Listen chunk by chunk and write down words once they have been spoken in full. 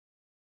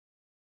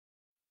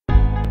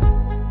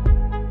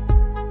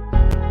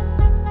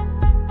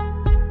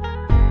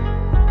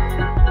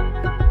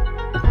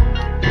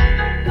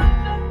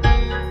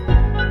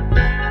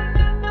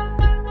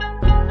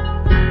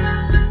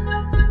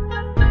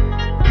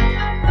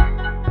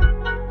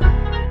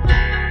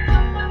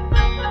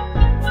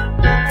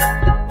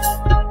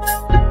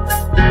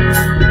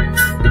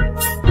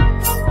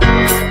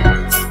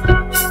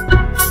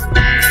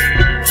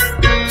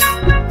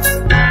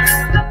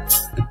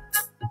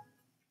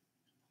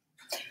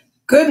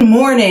Good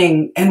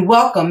morning and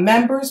welcome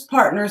members,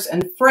 partners,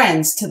 and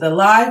friends to the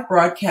live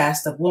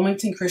broadcast of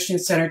Wilmington Christian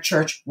Center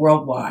Church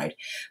Worldwide.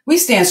 We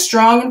stand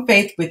strong in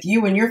faith with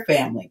you and your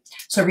family.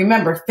 So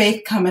remember,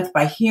 faith cometh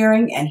by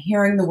hearing and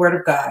hearing the word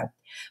of God.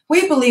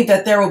 We believe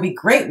that there will be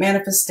great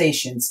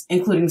manifestations,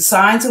 including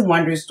signs and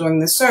wonders during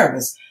the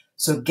service.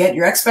 So get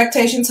your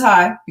expectations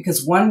high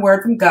because one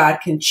word from God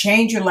can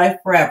change your life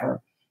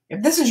forever.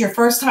 If this is your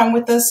first time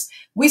with us,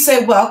 we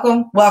say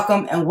welcome,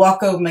 welcome, and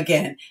welcome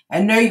again.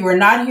 And know you are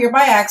not here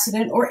by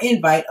accident or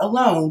invite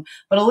alone,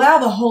 but allow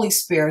the Holy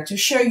Spirit to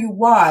show you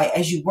why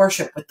as you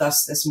worship with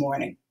us this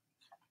morning.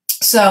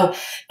 So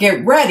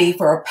get ready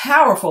for a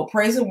powerful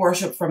praise and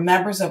worship from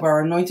members of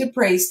our anointed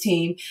praise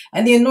team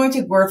and the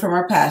anointed word from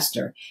our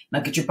pastor. Now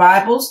get your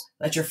Bibles,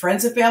 let your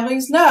friends and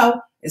families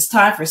know it's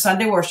time for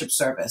Sunday worship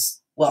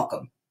service.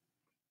 Welcome.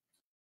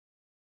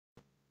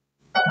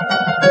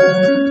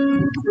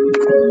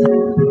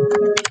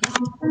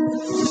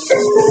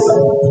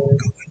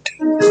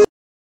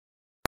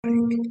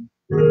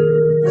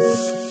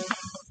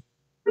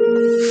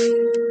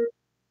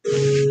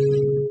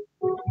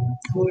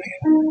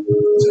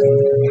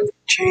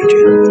 Change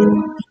it.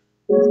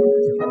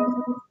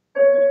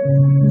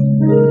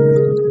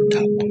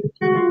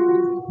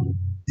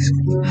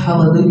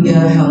 Hallelujah,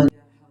 hallelujah.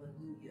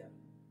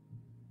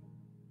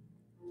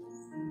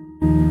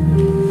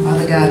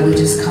 Father God, we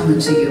just come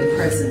into your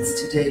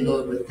presence today,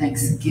 Lord, with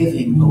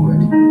thanksgiving, Lord,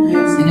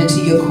 and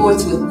into your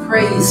courts with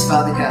praise,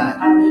 Father God.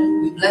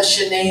 We bless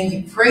your name,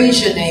 we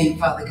praise your name,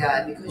 Father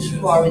God, because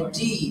you are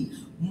indeed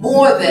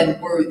more than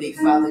worthy,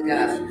 Father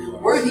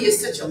God. Worthy is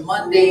such a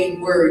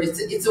mundane word.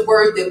 It's a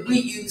word that we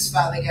use,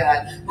 Father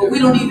God, but we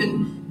don't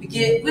even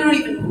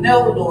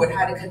know, Lord,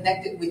 how to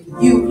connect it with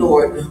you,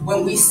 Lord,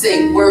 when we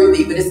say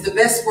worthy. But it's the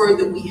best word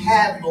that we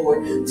have,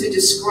 Lord, to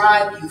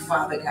describe you,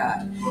 Father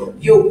God.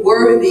 You're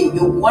worthy,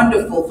 you're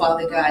wonderful,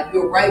 Father God.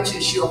 You're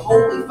righteous, you're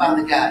holy,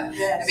 Father God.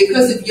 And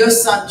because of your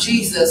Son,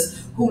 Jesus,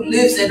 who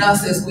lives in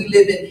us as we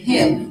live in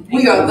him,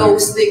 we are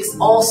those things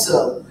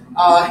also.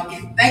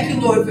 Thank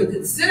you, Lord, for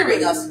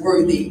considering us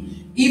worthy,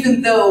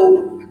 even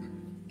though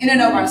in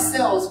and of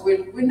ourselves,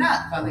 we're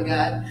not, Father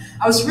God.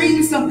 I was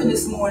reading something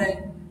this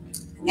morning,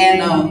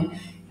 and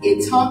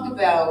it talked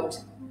about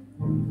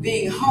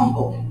being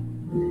humble.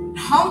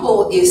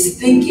 Humble is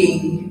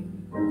thinking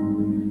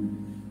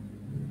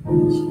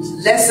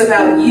less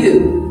about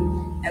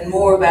you and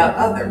more about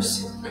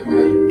others.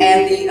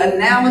 And the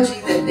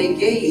analogy that they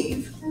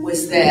gave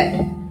was that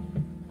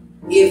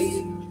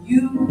if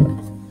you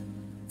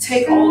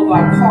take all of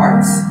our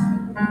parts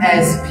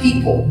as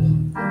people,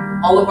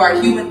 all of our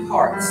human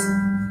parts,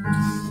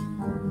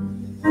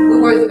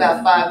 we're worth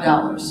about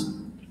 $5.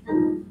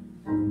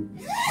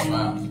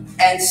 Wow.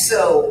 And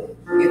so,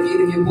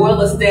 if you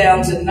boil us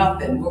down to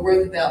nothing, we're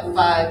worth about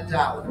 $5.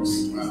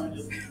 Wow.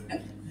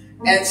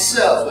 And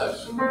so,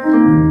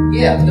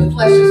 yeah, the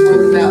flesh is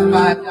worth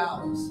about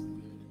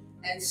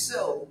 $5. And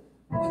so,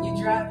 when you're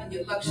driving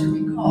your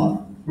luxury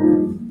car,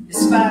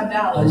 it's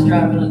 $5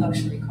 driving a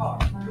luxury car.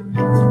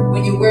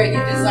 When you're wearing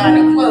your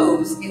designer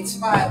clothes, it's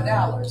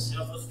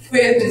 $5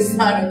 wearing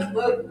designer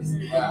clothes.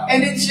 Wow.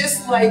 And it's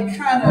just like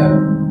kind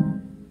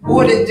of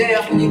watered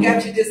down. When you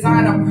got your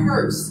designer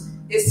purse,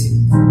 it's,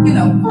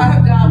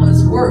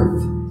 $5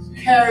 worth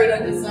carrying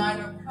a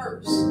designer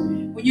purse.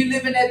 When you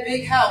live in that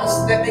big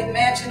house, that big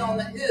mansion on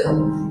the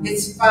hill,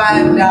 it's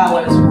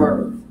 $5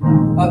 worth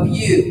of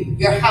you.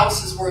 Your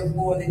house is worth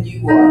more than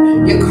you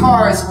are. Your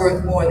car is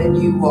worth more than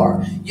you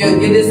are. Your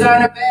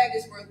designer bag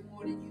is worth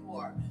more than you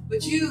are.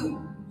 But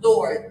you,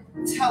 Lord,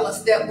 tell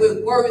us that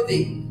we're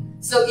worthy.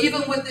 So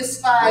even with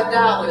this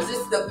 $5,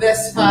 it's the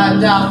best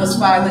 $5,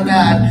 Father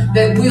God,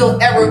 that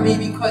we'll ever be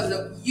because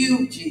of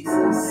you,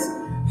 Jesus.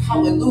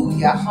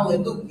 Hallelujah,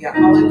 hallelujah,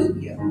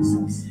 hallelujah.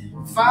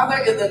 Father,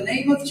 in the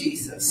name of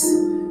Jesus,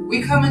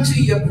 we come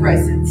into your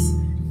presence,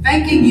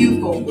 thanking you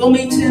for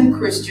Wilmington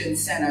Christian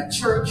Center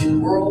Church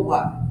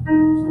Worldwide.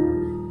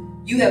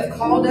 You have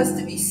called us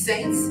to be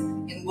saints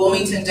in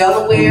Wilmington,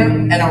 Delaware,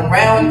 and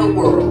around the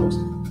world.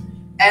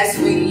 As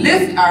we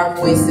lift our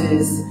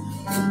voices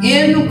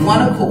in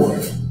one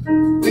accord,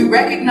 we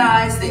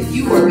recognize that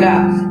you are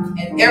God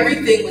and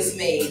everything was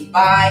made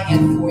by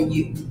and for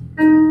you.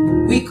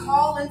 We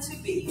call into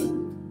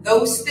being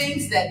those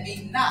things that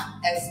be not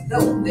as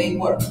though they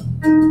were.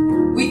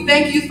 We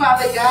thank you,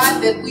 Father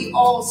God, that we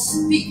all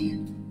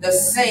speak the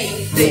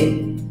same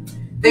thing.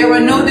 There are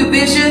no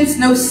divisions,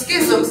 no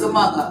schisms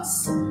among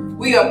us.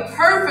 We are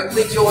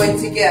perfectly joined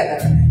together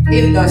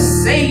in the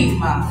same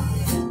mind.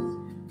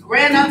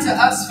 Grant unto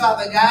us,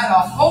 Father God,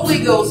 a Holy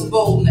Ghost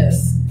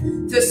boldness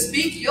to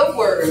speak your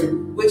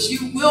word, which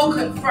you will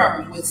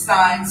confirm with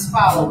signs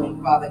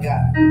following, Father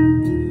God.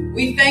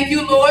 We thank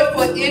you, Lord,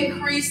 for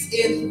increase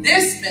in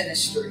this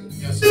ministry.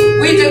 Yes.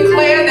 We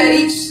declare that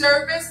each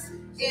service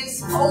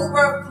is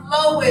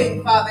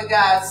overflowing, Father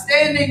God,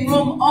 standing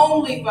room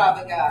only,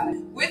 Father God,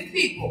 with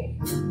people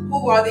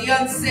who are the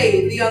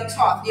unsaved, the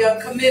untaught, the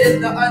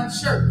uncommitted, the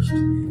unchurched,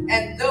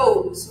 and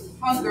those who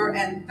hunger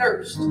and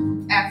thirst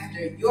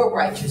after your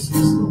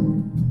righteousness,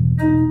 Lord.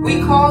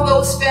 We call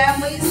those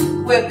families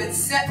who have been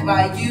sent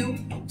by you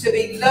to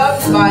be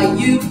loved by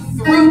you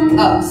through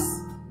us.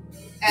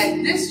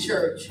 At this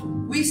church,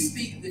 we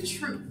speak the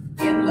truth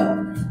in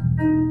love.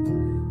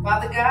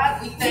 Father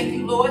God, we thank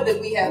you, Lord, that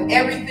we have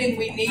everything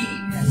we need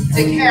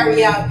to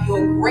carry out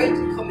your great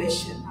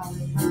commission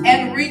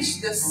and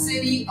reach the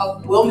city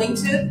of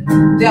Wilmington,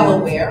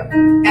 Delaware,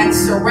 and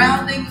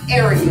surrounding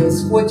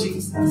areas for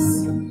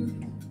Jesus.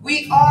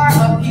 We are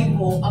a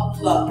people of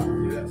love,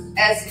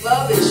 as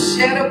love is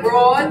shed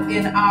abroad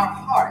in our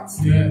hearts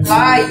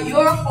by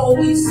your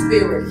Holy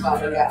Spirit,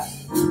 Father God.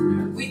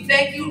 We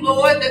thank you,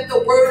 Lord, that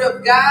the Word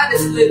of God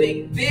is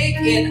living big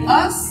in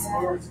us,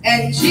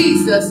 and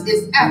Jesus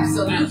is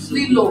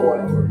absolutely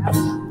Lord.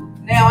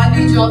 Now I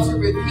need y'all to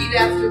repeat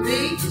after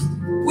me.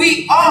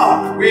 We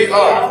are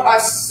a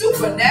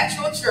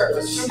supernatural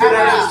church,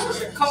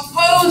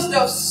 composed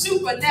of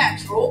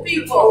supernatural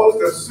people.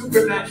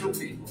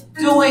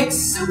 Doing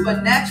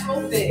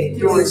supernatural things.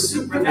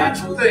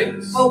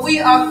 But we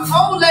are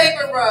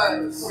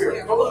co-laborers.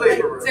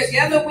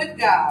 Together with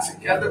God.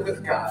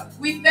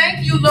 We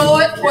thank you,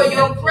 Lord, for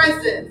your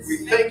presence.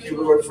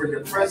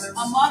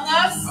 Among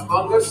us.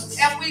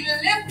 And we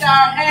lift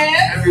our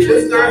hands.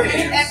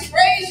 And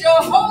praise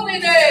your holy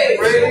name.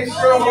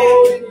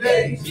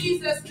 In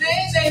Jesus'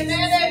 name,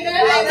 amen.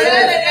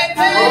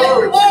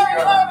 Glory.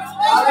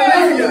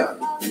 Hallelujah.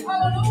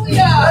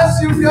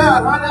 Bless you,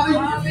 God.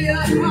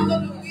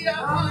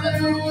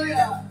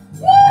 Hallelujah.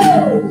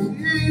 Woo!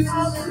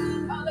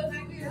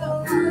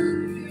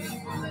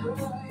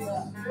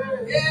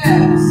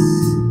 Yes.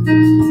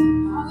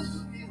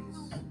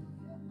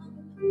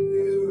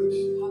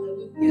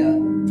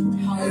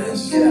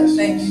 Hallelujah.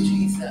 Thank you,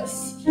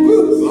 Jesus.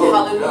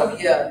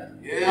 Hallelujah.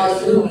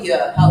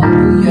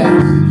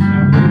 Hallelujah.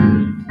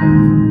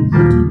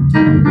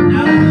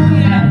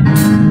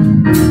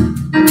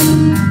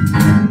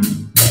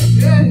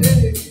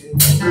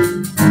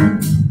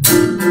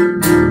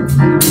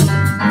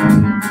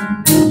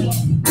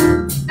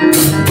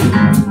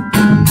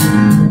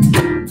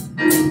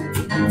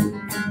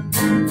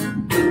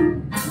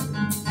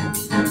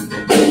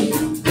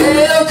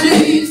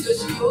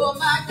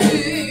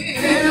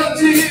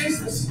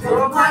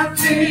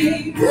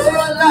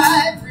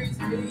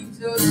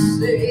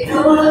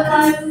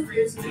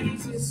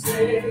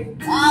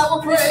 I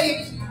will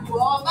praise you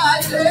all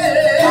my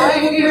days.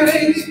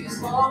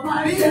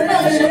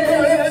 Because you're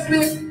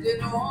perfect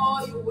in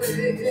all your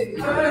ways.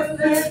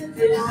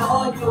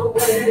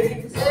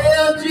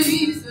 Tell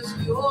Jesus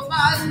you're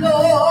my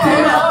Lord.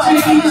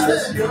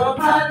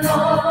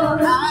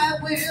 I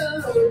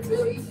will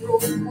obey your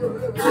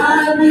word.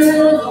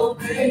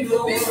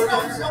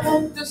 Because I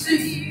want to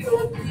see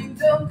your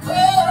kingdom come.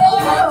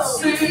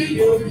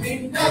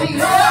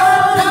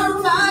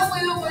 Not my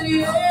will, but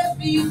yours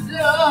be done.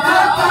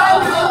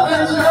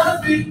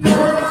 Glory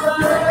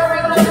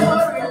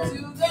to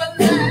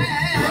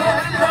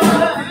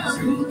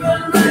the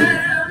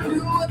Lamb.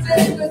 You will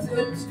take us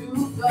into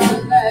the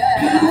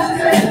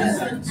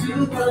land.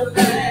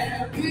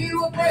 We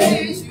will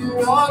praise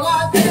you all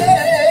our days.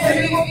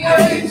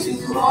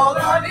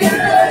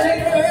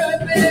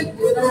 Perfect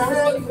in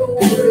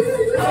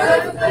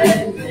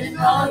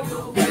all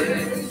your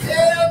ways.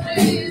 Tell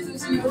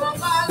Jesus you're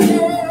my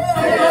Lord.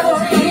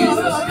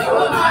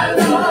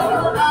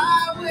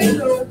 I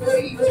will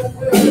obey your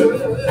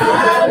word.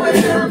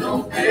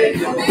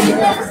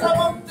 Because I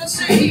want to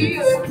see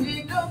your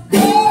kingdom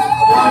come.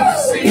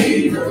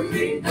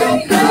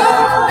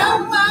 Not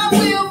my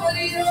will, but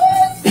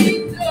yours be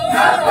done.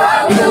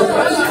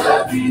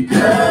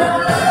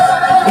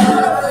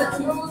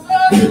 To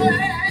the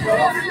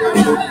land.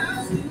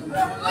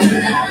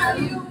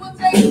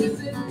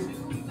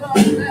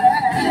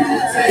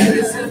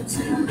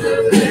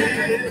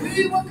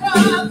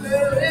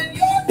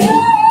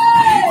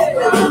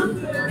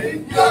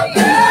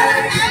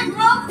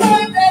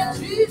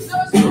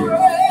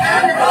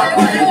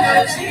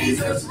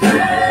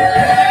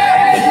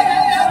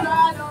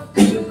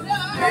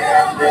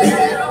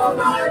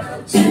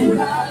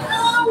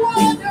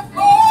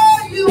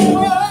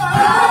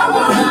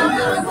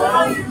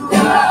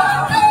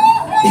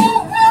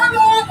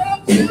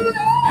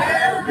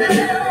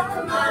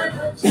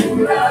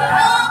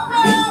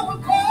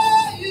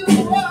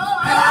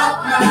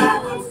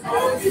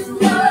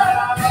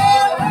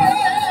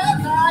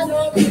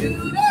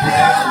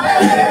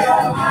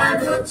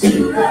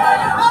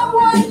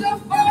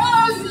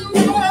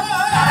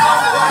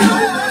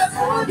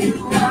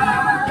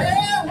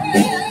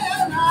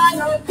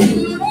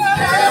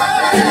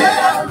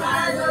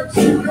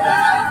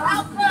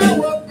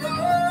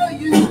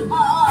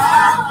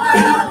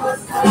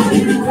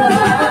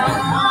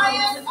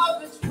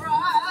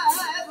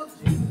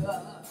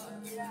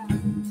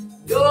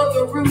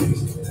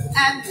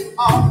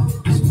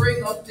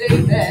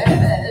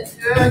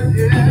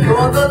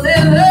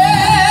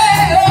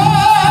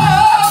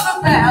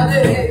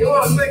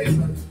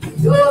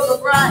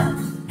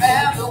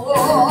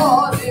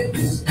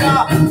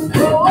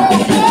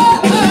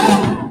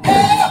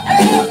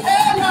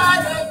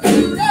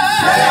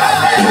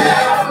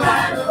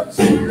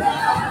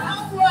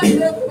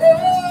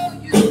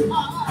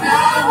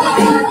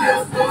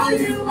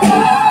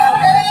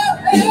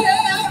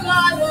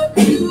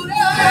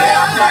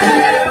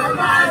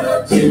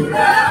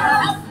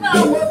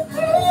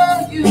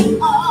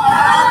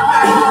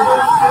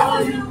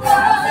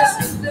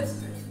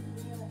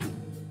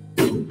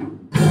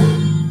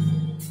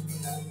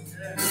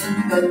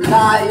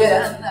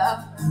 Lion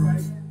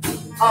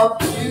of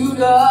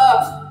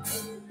Judah,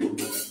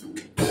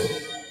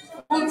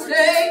 will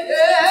take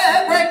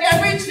it, break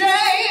every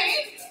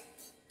chain,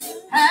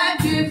 and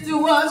give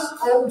to us,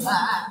 oh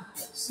my,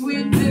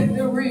 sweet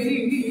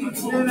victory.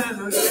 Again and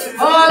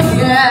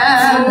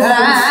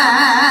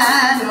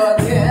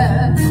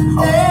again,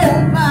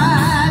 oh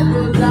my,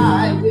 the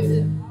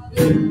Lion of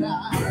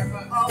Judah,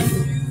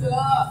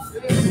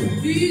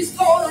 he's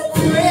gonna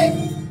break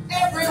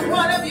every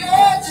one of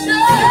your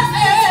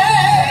chains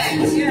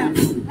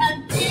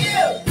and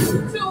give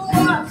to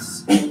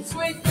us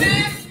sweet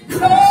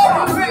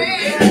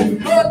victory.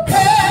 Again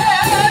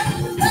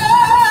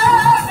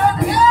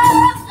and again,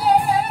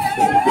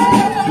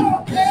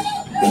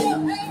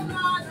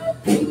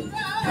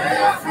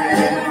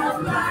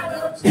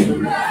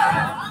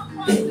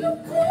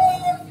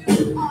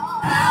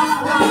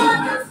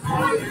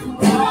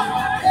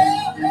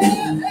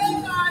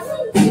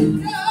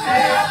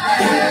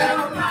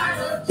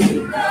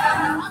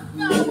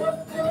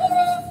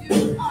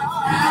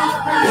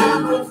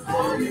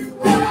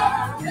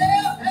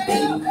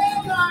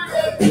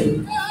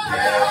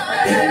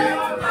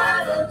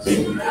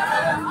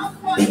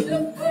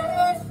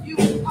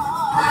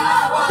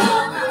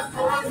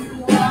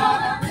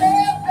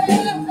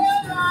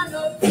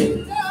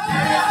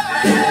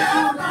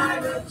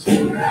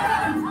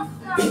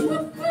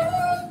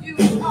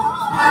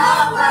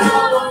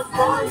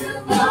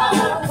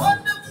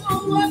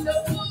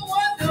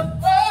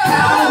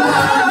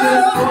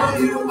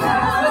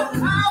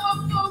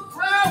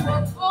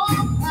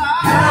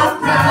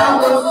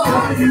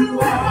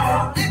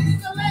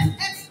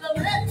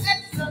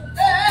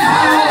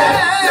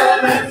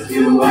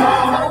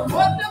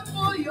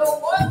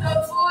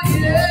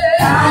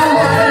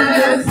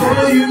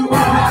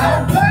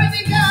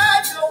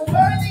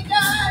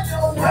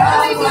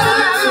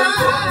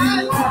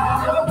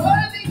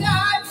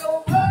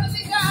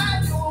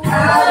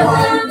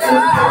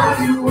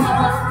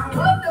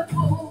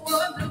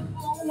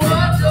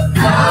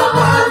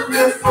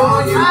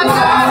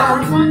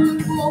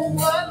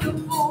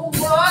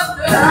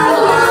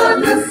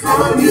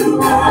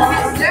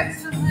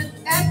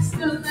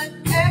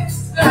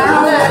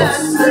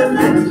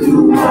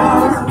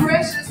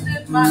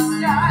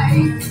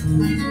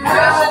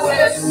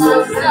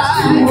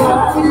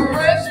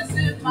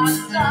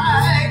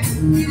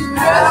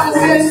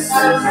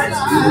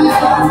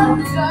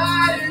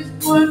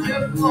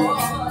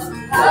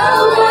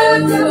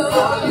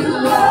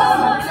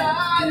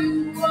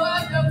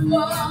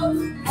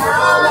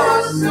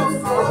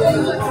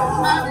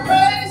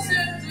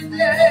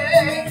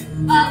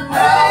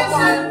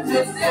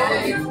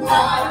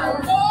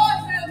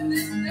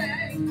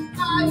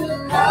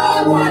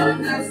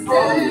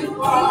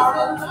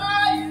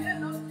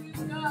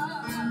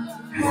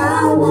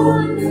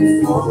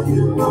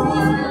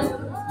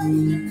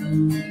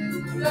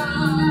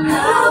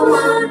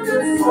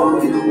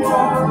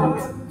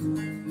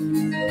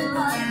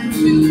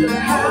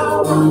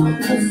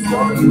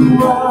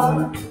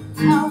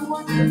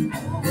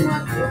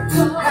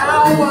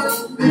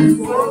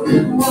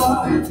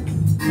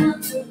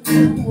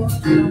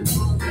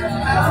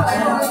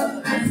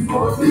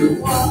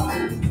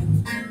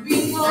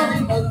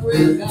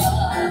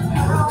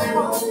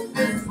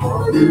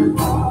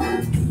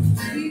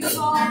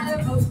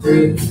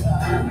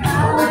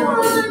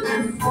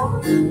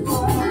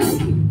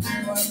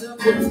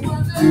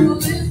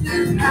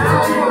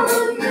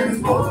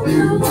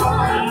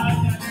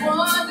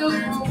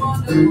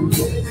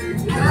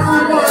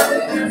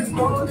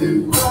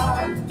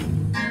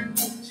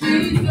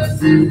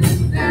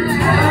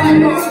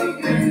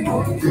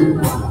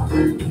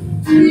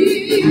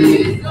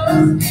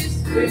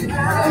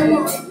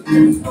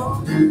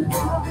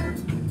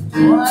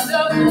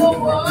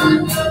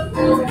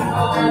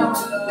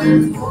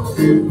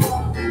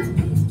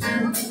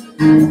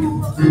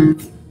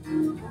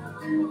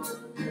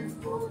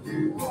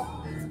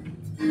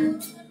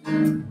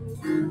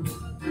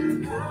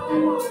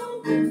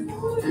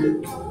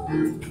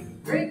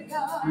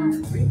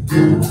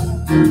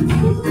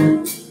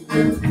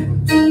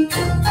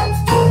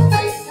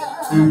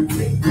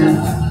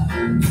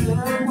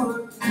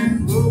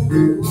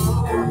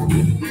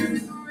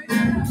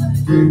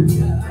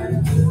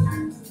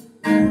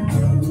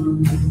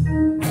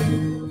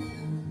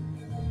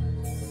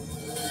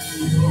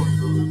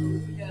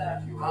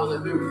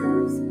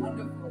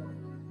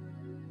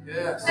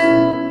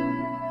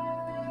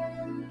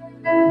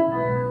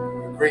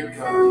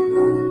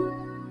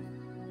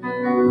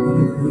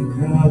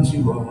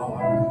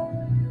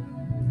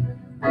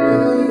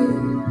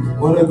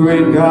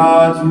 Great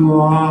God you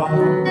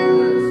are.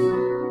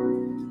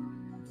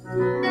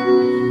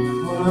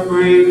 What a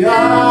great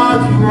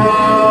God you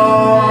are.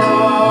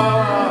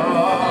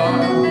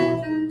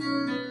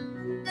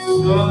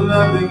 So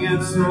loving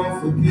and so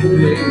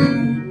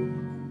forgiving,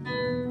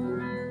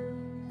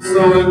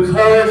 so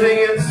encouraging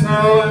and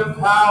so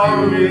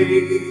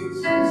empowering.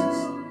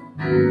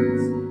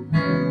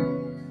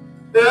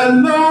 There's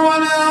no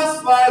one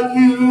else like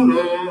you,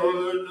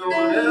 Lord, no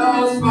one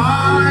else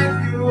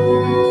like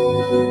you.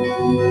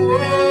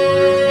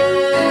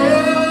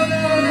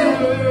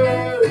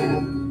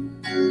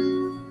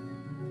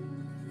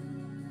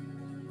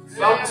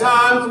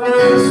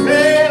 words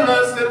fail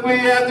us and we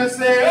have to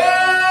say,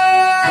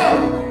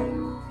 oh!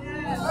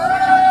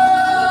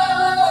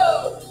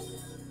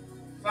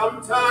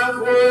 Sometimes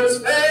words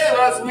fail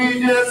us,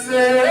 we just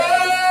say, oh!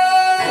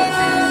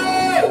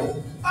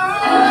 Oh!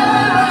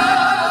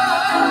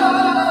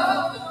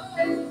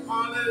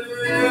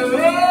 Hallelujah!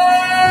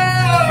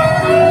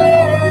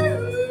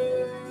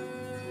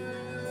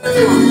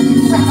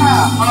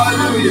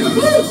 Hallelujah!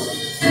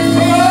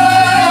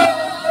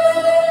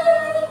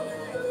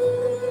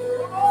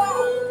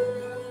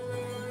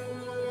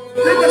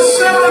 Give a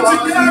shout to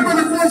God with a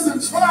voice of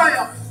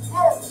triumph.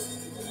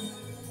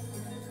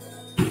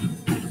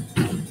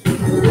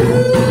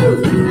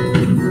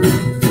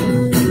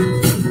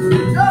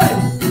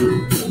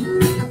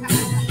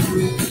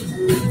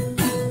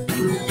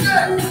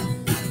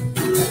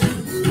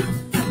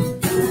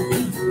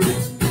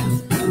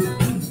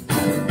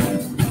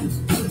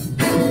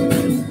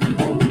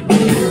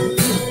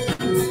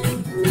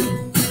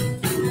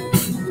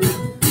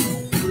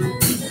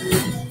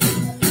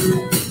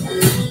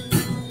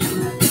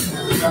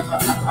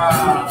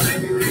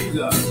 Thank you,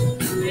 Jesus.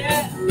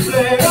 Yeah.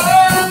 Say,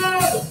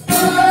 oh,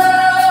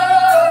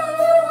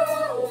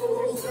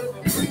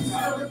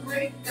 serve a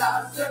great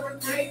God, serve a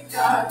great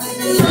God. Oh,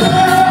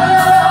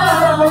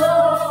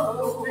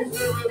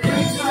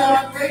 serve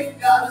a great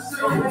God,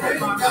 serve a great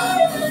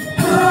God.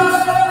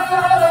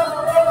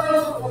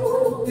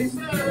 Oh, we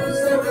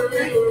serve a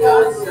great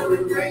God, serve a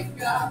great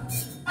God.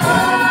 Oh,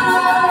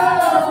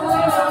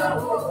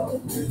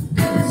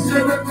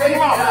 serve a great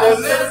God.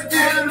 Let's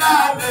get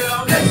loud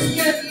now. Let's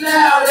get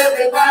loud,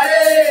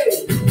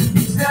 everybody.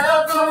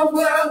 Tell the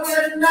world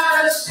we're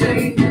not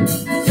ashamed.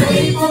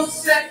 Table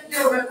set,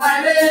 you're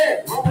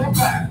invited.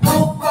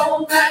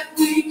 Roll back,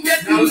 we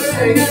can be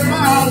saved.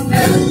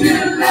 Let's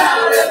get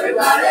loud,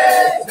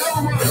 everybody.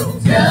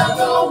 Tell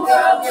the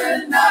world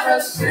we're not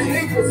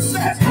ashamed.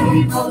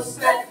 Table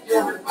set,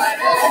 you're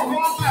invited.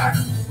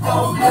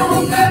 Roll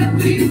back,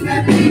 we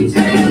can be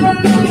saved.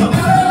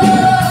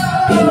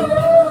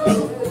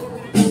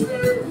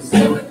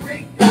 Serve a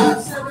great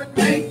God, serve a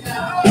great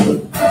God.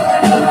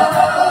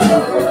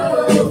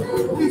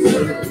 We serve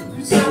a great God, serve a great God. We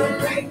serve a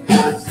great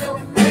God,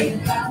 serve a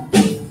great God.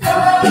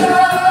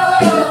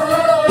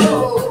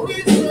 We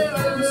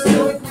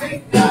serve a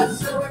great God,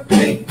 serve a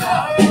great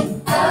God.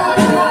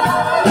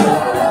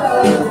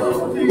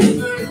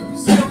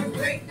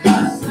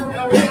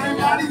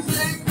 Everybody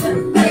say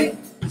great,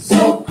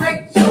 so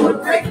great, you're a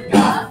great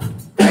God.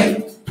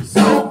 Great,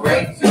 so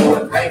great, you're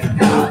a great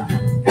God.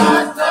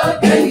 God's love,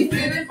 yeah, He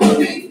did it for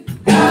me.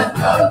 God's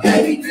love,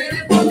 yeah, He did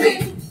it for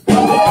me.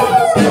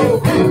 Oh,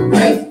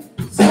 great,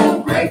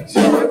 so great,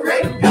 you're a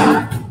great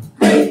God.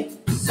 Great,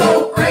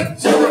 so great,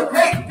 you're a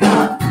great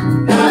God.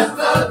 God's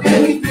love, yeah,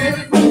 He did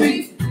it for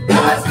me.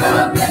 God's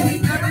love, yeah, He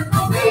did it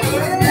for me.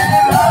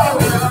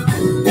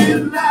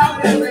 Get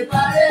loud,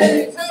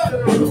 everybody.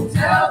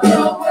 Tell the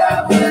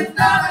world we're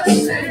not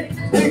ashamed.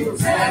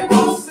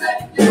 Table set,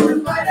 you're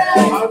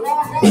invited.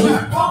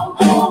 Won't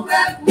go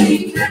back, we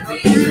can be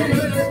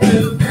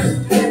saved.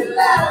 Get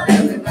loud,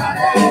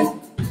 everybody.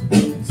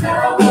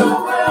 Tell the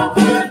world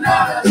we're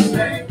not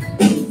ashamed.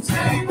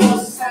 Table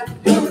set,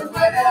 you're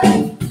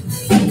invited.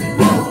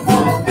 Won't go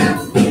back,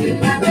 we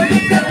can be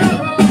saved.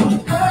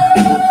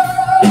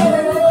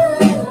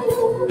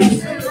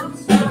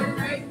 Serve a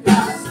great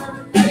God, serve a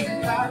great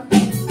God.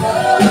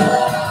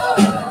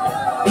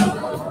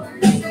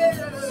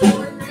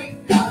 Serve a great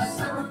God,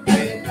 serve a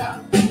great God.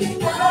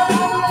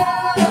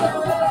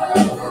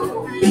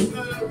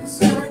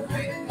 Serve a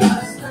great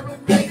God, serve a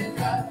great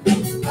God.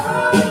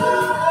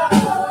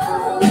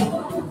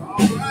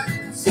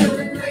 Serve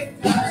a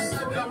great God,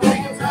 serve a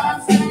great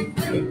God.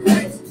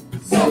 Great,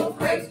 so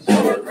great,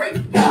 you're a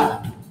great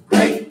God.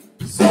 Great,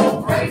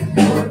 so great,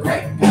 you're a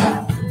great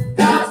God.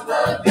 God's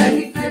love, yeah,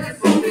 He did it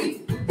for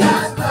me.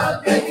 God's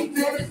love, yeah, He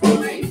did it for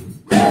me.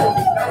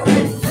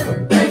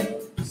 Great,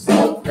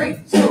 so great,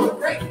 you're a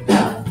great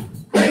God.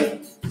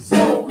 Great,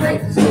 so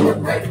great, you're a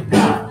great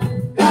God.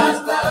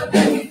 God's love,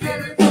 yeah, He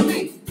did it for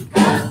me.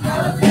 God's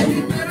love, yeah,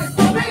 He did it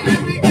for me.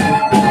 Let me go.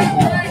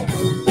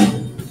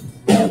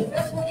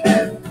 Yes, we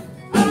can.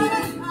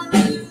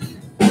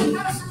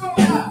 Yes,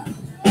 Lord.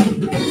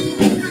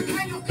 You're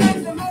King of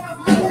Kings and Lord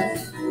of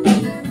Lords.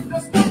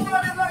 There's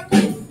nobody like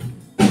you.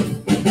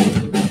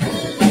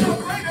 You're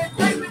great and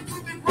greatly to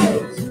be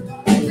praised.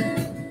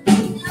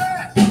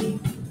 Yes.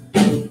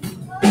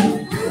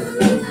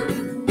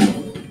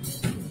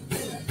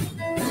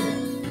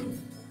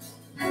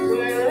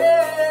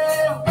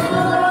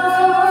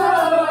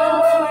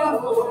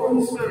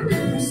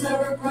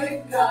 Serve a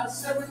great God,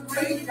 serve a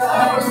great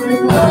God. Serve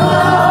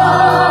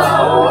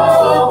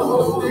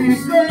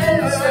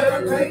a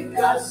great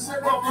God,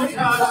 serve a great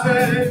God.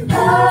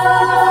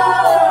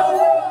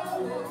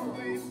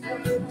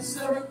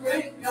 Serve a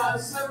great God,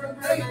 serve a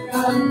great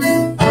God.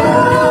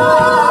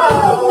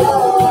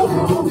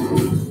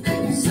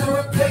 Serve a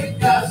great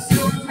God,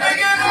 serve a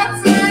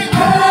great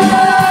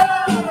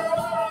God.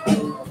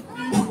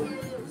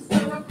 Serve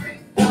a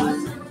great God,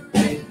 serve a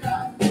great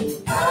God.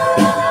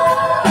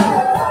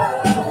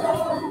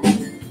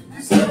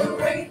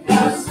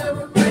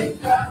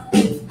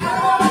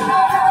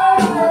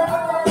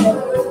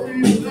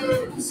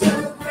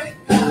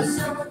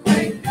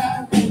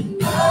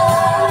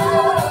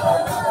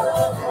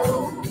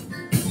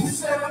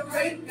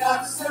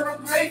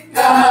 great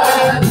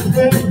God.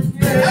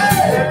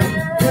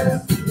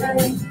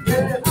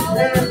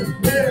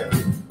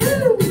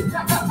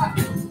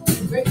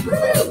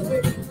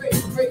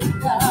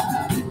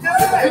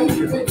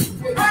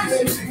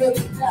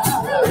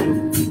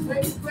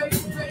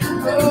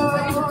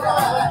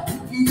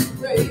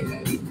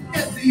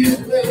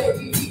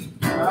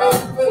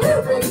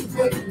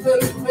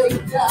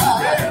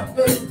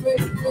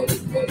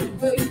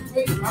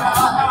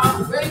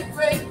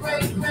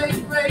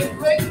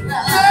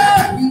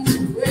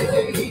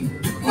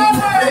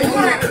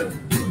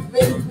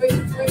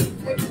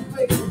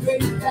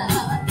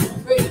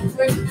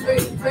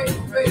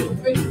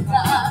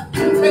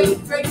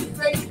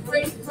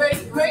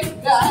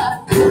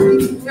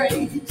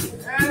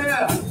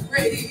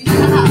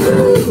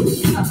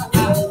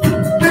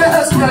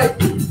 That's right.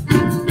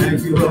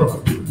 Thank you,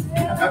 Lord.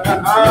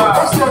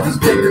 Let's start this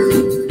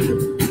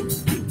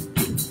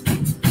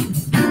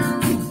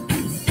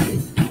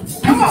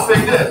Come on,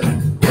 say this.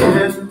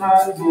 Great and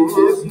mighty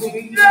is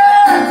He.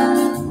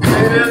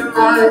 Great and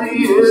mighty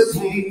is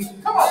He.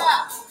 Come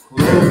on.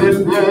 Great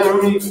in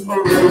glory,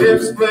 great in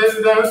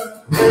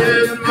splendor.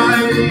 Great and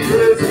mighty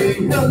is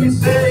He. Help me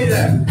say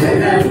that.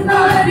 Great and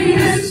mighty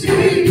is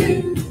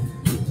He.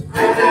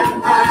 Great and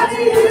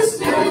mighty is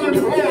He. Great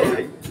in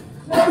glory.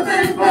 Great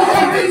in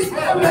glory,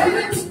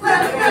 great in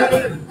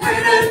splendor.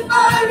 Great and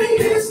mighty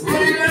is He.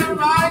 Great and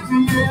mighty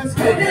is He.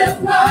 Great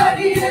and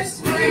mighty is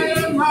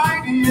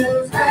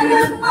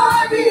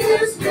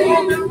He. Great and mighty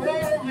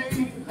is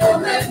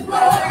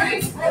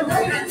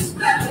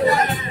He.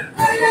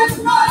 Great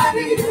and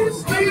mighty is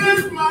He.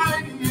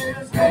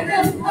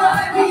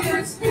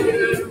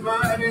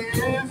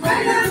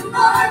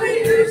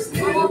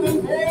 Great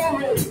in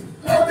glory,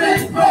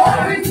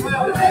 great in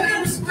glory, great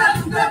in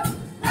splendor.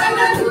 Great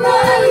and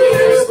mighty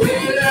is He.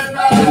 Great and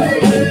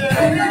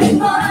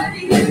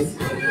mighty is He.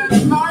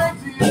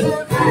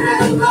 Great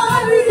and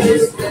mighty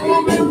is He. Great and mighty is He. Great and mighty is He.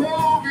 Great in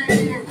glory,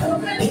 great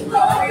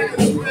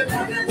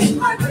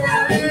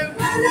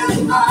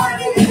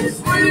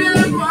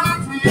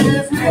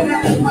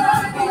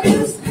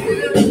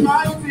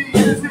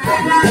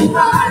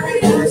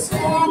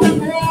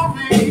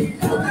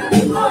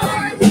in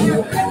glory,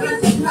 great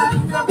in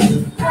splendor.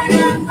 Great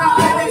and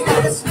mighty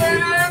is He.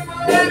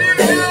 Great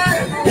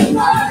and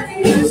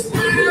mighty is He.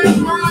 Great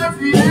and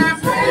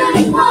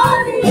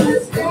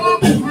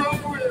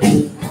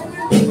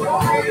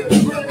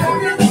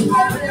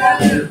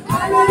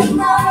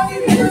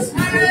mighty is He.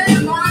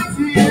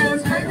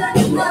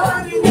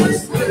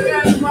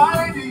 Great and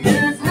mighty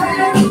is He. Great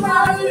and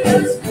mighty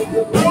is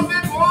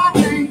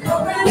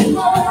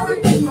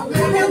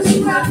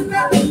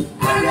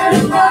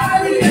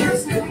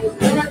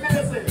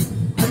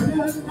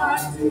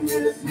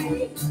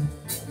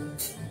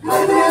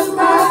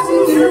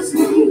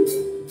He.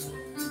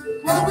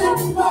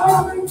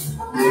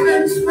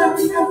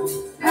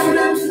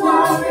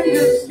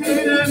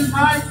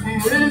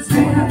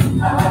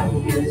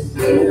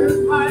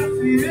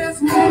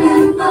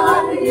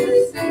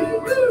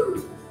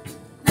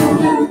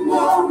 Great in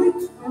glory,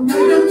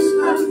 great in glory, great in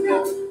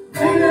splendor.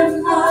 Great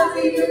and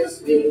mighty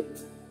is He.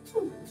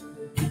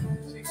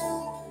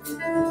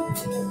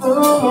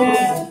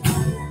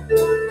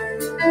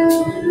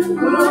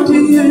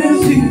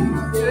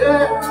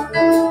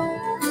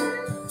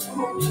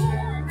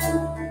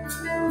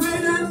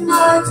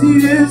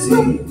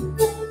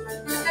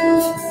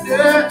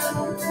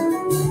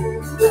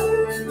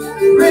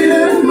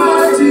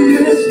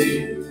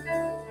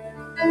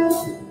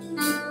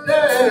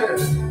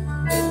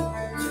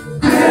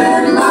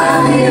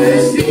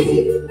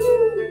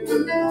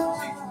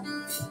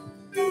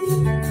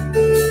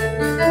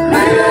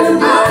 Great and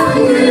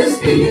mighty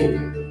is He.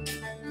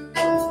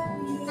 Great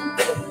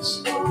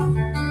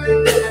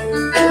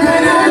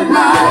and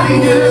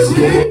mighty is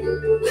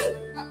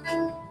He.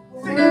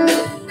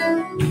 Great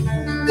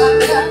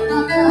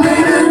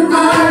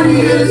and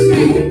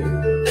mighty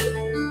is He.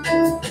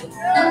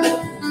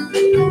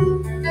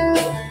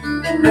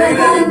 Great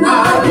and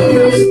mighty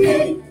is He.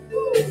 Great in glory,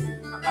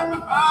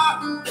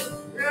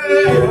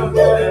 great in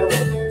glory,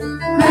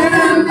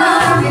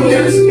 great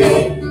in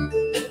splendor.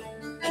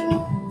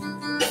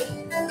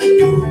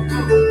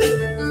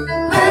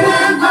 Great and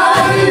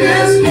mighty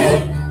is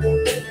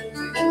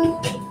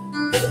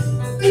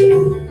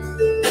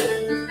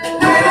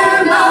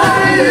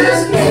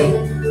He. Great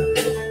and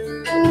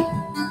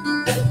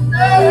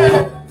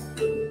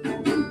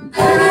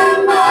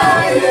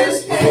mighty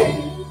is He.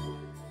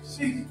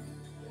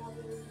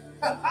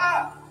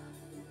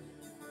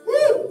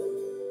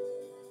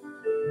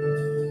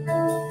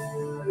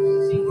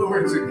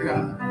 Glory to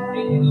God.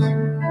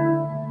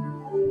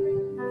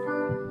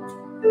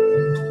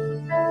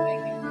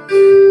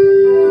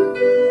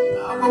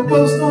 I will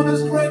boast on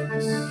His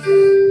greatness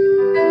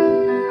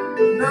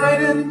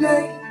night and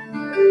day.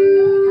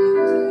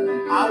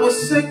 I will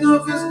sing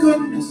of His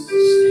goodness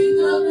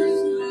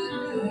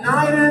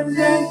night and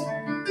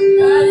day.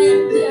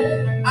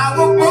 I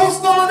will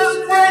boast on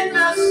His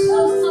greatness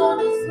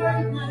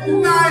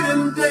night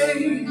and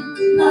day.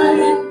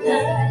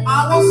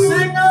 I will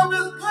sing of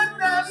His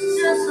goodness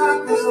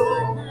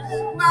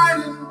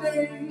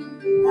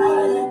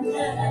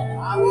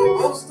I will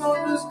boast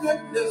on His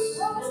goodness.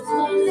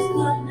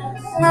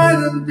 Night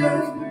and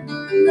day.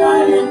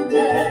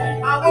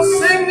 I will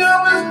sing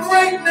of His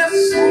greatness.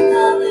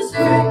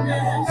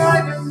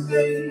 Night and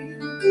day.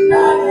 I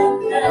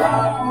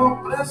will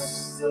bless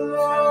the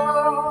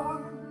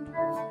Lord.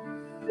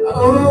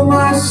 Oh,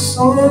 my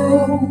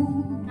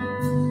soul,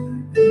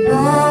 and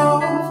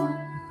all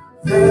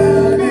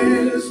that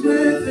is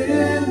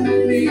within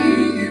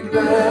me,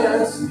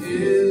 bless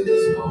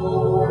His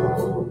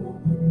holy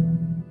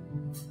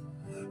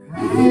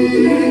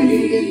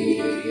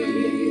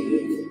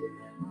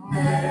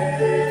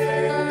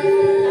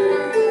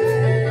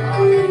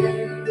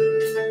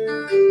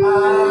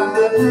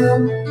I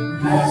will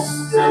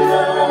bless the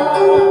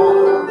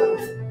Lord,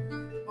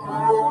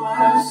 oh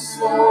my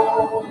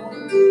soul,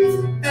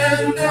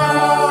 and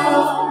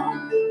all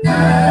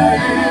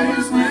that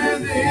is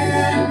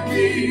within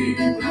me,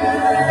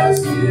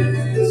 bless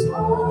His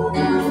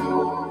holy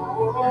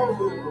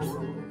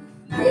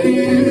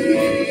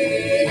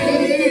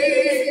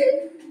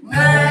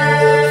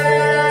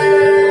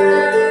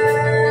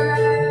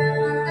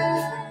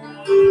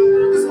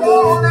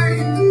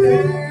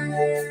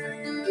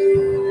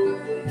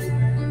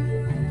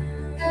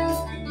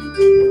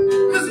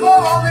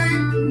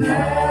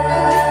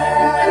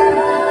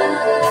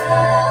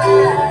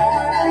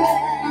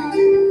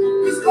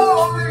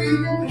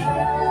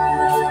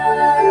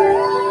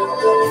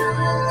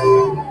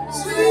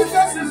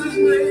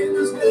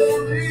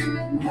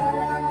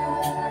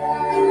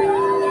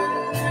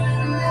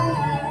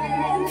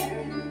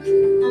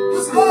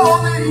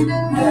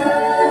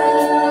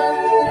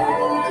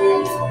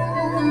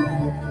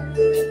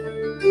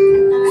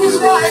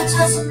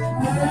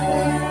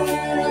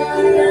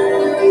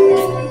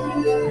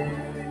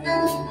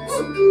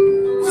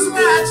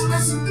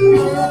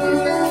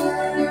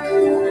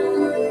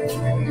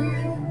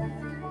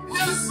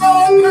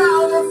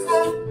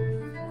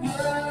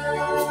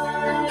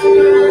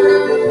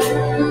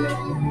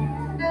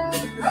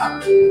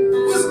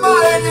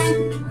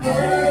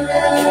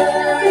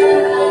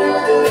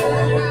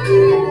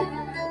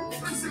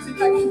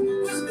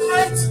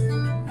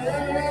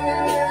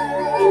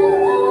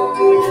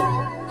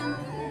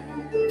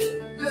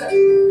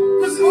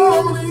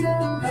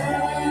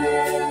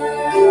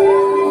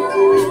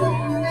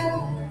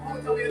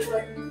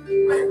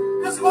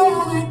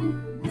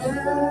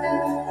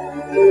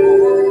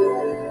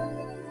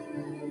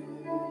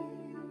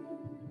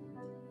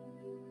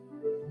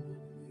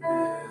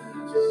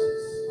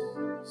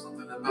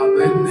Something about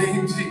that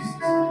name, Jesus.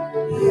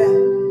 Yeah.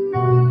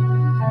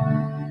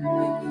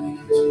 Thank you,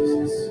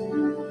 Jesus.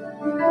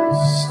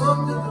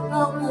 Something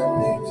about that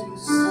name,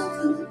 Jesus.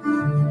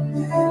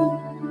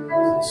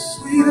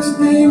 Sweetest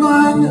name I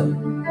know.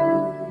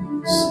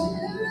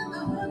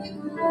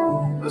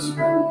 That's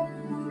right.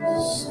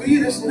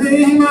 Sweetest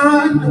name I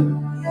know.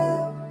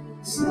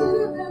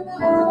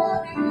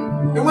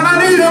 And when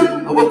I need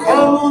Him, I will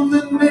call on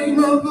the name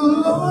of the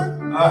Lord.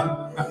 And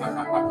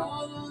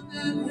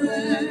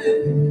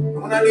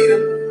when I need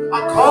Him,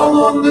 I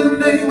call on the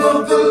name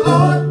of the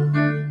Lord,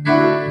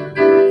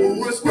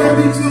 who is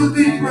worthy to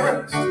be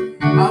praised.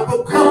 I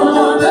will call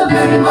on the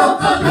name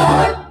of the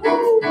Lord,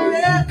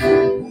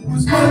 who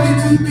is worthy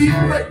to be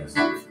praised.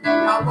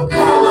 I will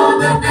call on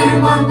the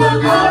name of the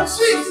Lord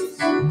Jesus,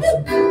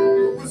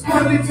 who is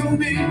worthy to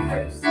be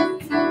praised.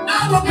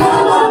 I will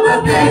call on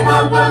the name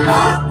of the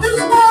Lord,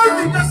 who's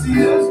worthy, yes He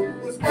is,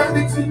 who is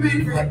worthy to be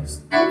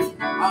praised. I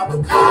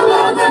will call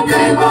on the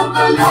name of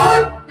the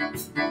Lord,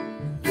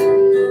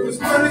 who is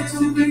worthy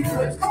to be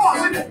praised. Come on,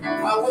 sing it. I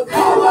will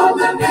call on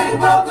the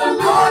name of the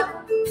Lord,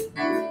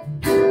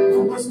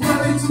 who is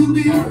worthy to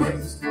be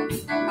praised.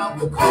 I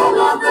will call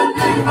on the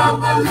name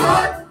of the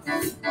Lord,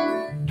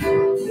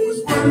 who is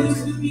worthy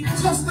to be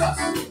just us.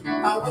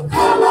 I will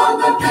call on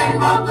the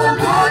name of the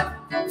Lord,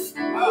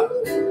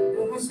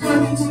 who is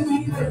worthy to be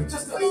praised.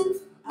 Just us.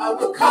 I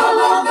will call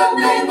on the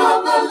name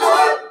of the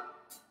Lord,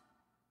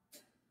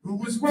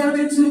 who is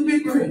worthy to be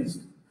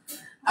praised.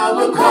 I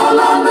will call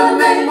on the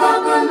name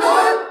of the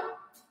Lord,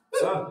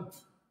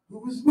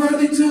 who is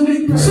worthy to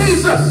be praised.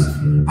 Jesus!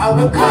 I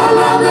will call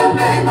on the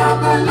name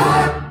of the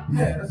Lord,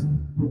 yes,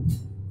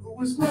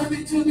 who is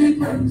worthy to be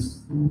praised.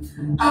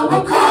 I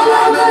will call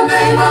on the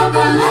name of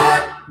the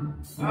Lord,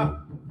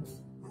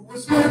 who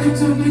is worthy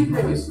to be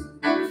praised.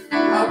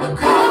 I will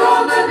call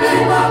on the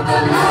name of the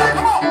Lord,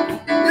 come on,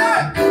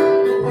 yeah,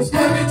 who is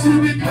worthy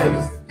to be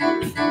praised.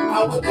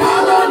 I will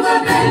call on the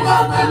name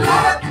of the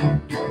Lord,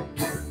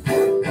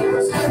 who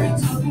is worthy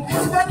to be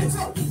praised.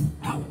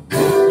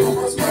 Who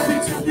was worthy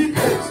to be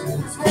praised? Who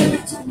was worthy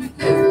to be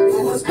praised? Who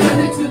was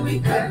worthy to be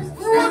praised?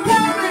 Who was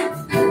worthy?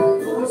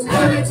 Who was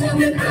worthy to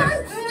be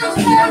praised? Who was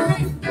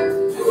worthy?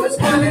 Who was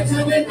worthy to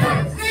be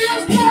praised? He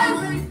is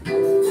worthy.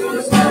 Who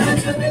was worthy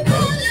to be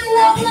praised? You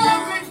are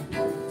worthy.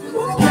 Who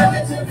was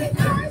worthy to be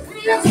praised? He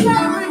is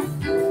worthy.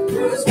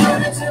 Who was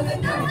worthy to be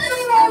praised? You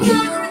are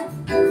worthy.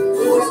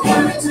 Who was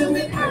worthy to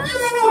be praised? You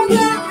are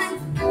worthy.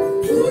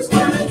 Who was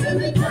worthy to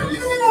be praised?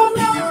 You are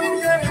worthy.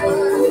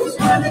 Who was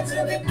worthy to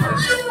be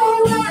praised? You are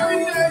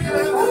worthy.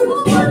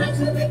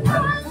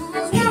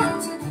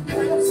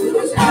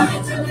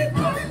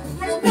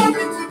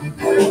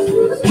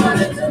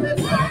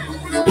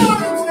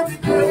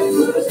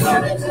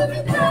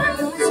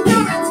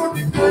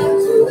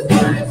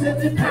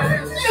 I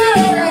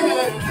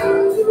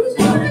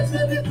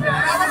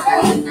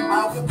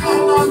will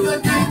call on the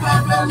name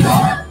of the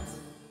Lord.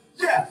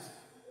 Yes.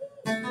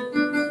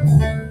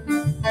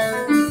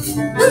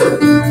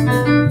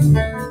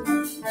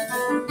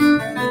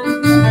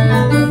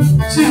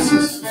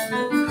 Jesus.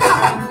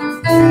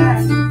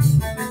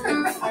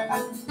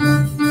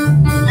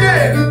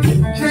 Yeah.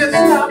 Can't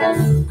stop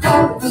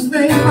calling his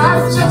name.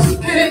 I just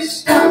can't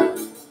stop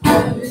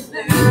calling his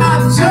name. I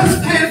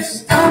just can't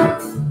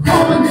stop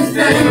calling his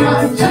name. I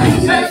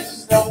just can't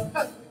stop.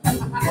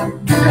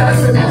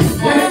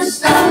 Can't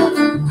stop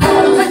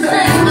calling his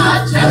name. I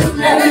just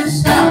can't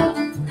stop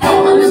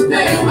calling his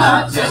name.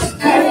 I just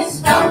can't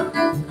stop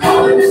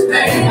calling his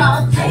name. I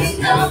can't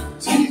stop.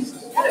 Jesus.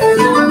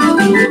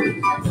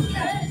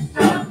 Can't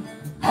stop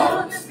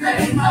calling his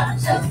name. I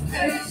just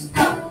can't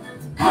stop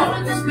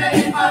calling his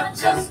name. I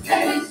just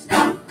can't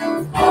stop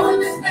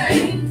calling his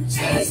name.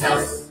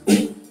 Jesus.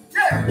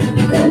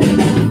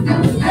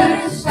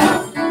 Can't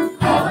stop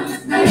calling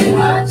his name.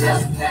 I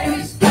just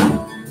can't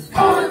stop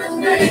calling his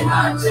name.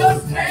 I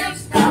just can't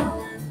stop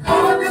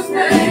calling his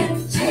name.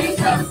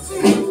 Jesus.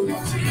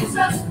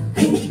 Jesus.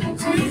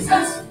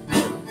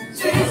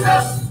 Jesus.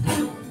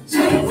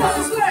 Jesus.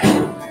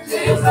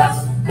 Jesus. Jesus.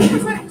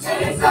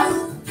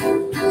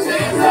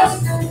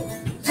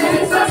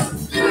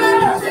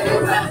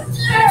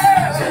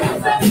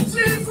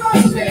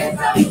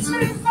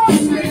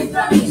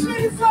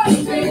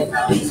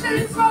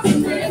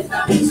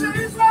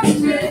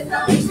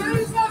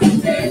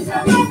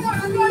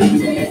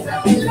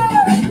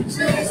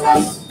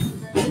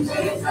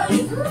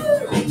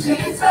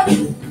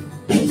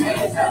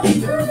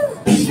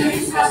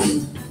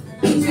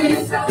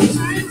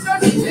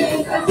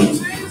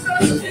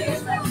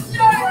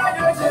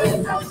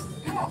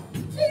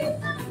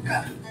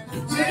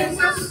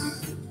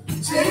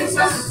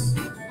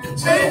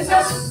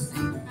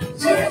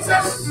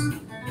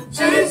 Jesus.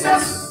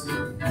 Jesus.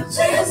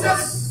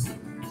 Jesus.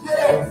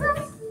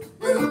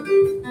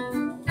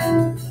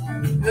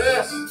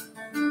 Yes.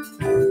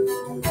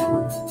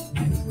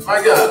 My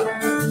God.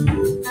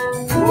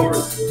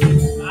 Glory.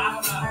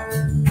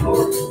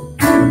 Glory.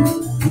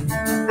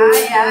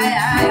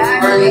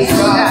 Praise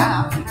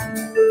God.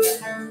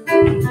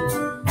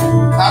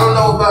 I don't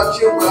know about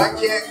you, but I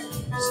can't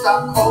stop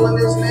calling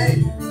his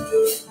name.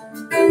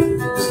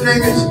 His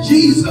name is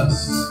Jesus.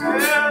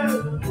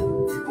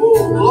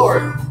 Oh,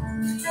 glory.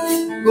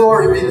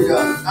 Glory be to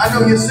God. I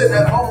know you're sitting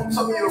at home.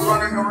 Some of you are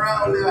running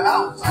around their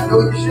house. I know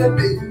you should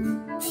be.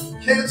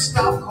 Can't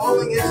stop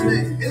calling his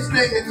name. His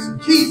name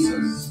is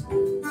Jesus.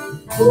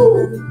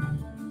 Woo.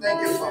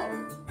 Thank you, Father.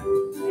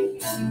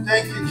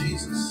 Thank you,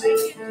 Jesus.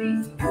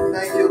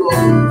 Thank you,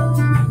 Lord.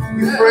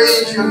 We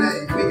praise your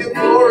name. We give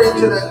glory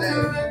to that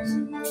name.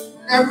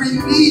 Every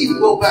knee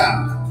will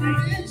bow.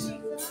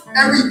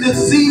 Every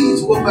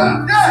disease will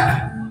bow.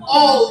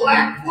 All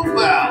lack will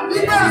bow.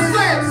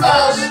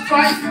 All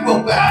strife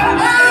will bow.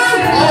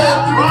 All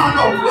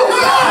drama will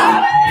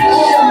bow.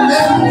 All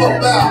men will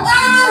bow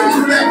to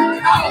that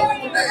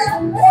powerful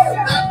name,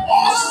 that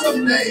awesome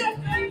name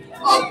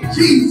of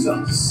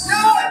Jesus.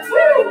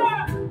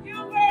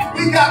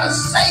 We got a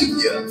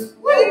Savior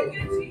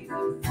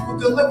who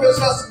delivers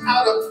us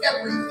out of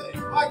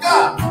everything. My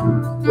God.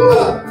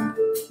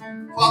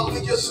 Father, we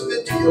just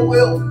submit to your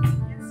will.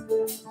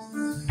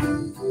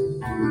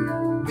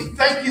 We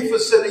thank you for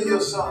sending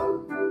your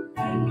son.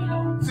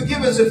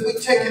 Forgive us if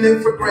we've taken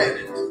it for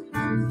granted.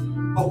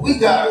 But we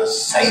got a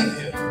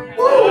Savior.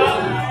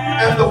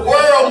 And the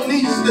world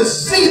needs to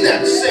see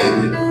that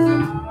Savior.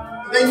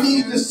 They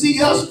need to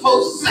see us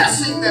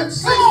possessing that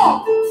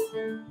Savior.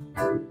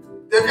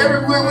 That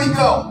everywhere we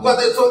go,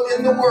 whether it's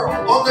in the world,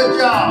 on the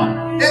job,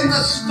 in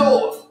the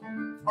store,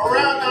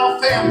 around our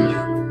family,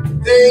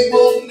 they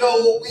will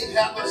know we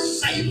have a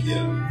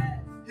Savior.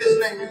 His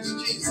name is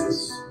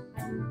Jesus.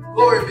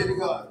 Glory be to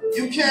God.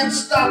 You can't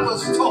stop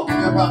us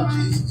talking about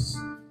Jesus.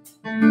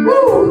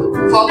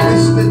 Woo. Father, we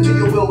submit to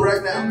your will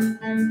right now.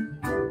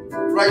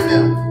 Right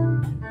now.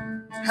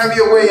 Have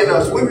your way in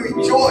us. We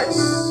rejoice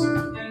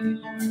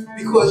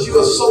because you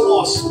are so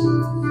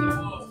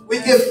awesome. We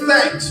give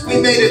thanks. We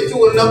made it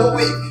through another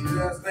week.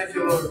 Yes, thank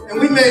you, Lord. And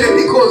we made it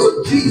because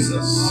of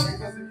Jesus.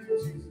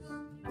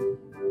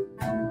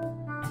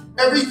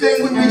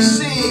 Everything we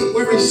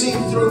receive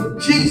through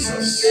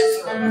Jesus.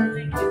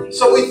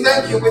 So we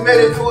thank you. We made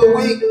it through a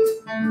week.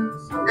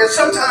 And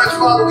sometimes,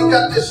 Father, we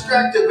got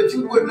distracted, but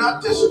you were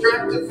not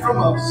distracted from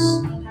us.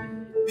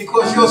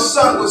 Because your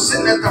son was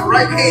sitting at the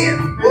right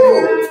hand,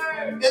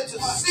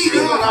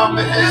 interceding on our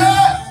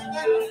behalf.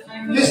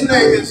 His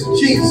name is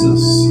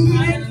Jesus.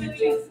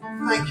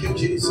 Thank you,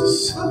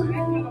 Jesus.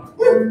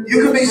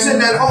 You could be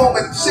sitting at home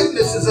and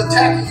sickness is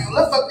attacking you.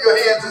 Lift up your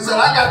hands and say,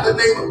 I got the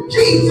name of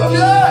Jesus.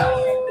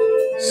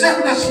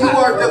 Sickness, you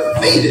are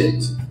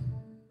defeated.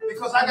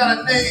 Because I got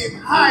a name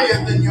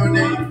higher than your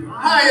name.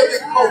 Higher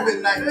than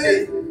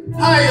COVID-19.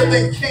 Higher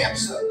than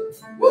cancer.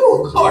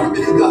 Woo, glory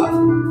be to God.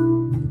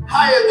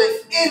 Higher than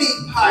any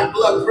high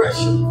blood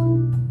pressure.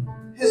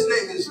 His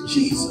name is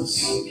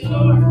Jesus.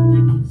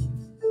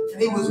 And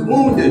He was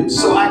wounded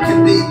so I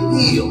can be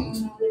healed.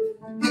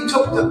 He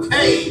took the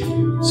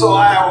pain so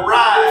I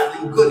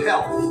arrived in good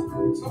health.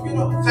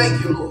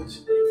 Thank you, Lord,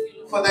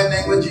 for that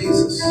name of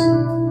Jesus.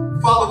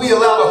 Father, we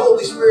allow the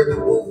Holy Spirit to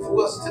move through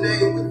us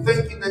today, and we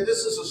thank you that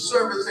this is a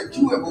service that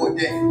you have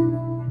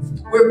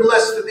ordained. We're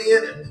blessed to be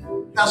in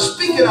it. Now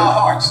speak in our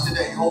hearts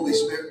today, Holy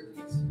Spirit.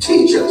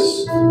 Teach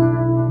us,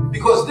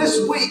 because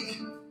this week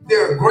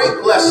there are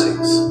great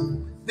blessings.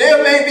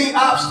 There may be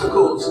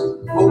obstacles,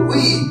 but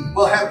we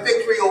will have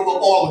victory over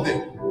all of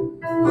it,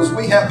 because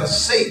we have a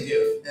Savior,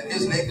 and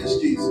his name is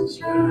Jesus.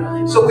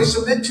 So we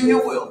submit to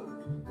your will.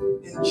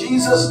 In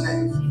Jesus'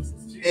 name,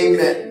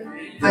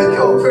 amen. Thank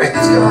you all. Praise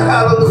God.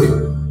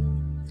 Hallelujah.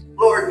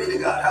 Glory be to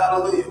God.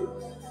 Hallelujah.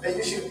 And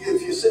you should,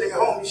 if you're sitting at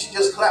home, you should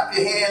just clap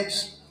your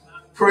hands.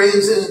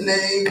 Praise his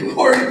name.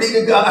 Glory be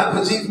to God,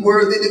 because he's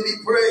worthy to be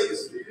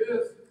praised.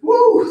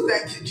 Woo.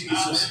 Thank you,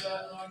 Jesus.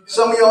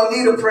 Some of y'all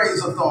need a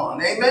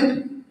praise-a-thon.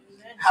 Amen.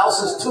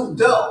 House is too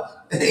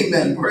dull.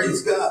 Amen.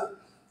 Praise God.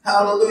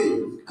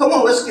 Hallelujah. Come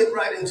on, let's get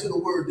right into the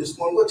word this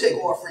morning. We'll take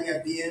offering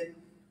at the end.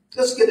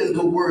 Let's get into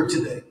the word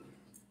today.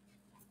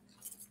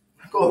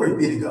 Glory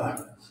be to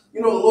God.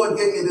 You know, the Lord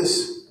gave me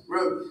this,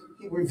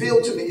 he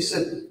revealed to me, he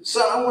said,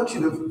 son, I want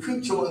you to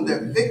preach on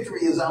that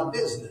victory is our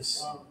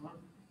business.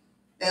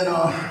 And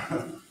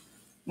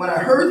when I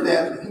heard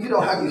that, you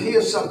know how you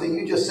hear something,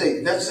 you just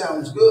say, that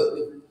sounds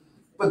good.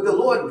 But the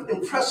Lord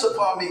impressed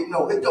upon me,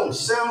 no, it don't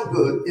sound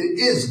good, it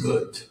is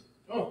good.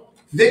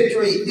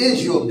 Victory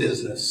is your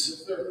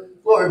business.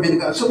 Glory be to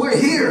God. So we're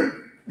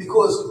here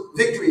because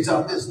victory is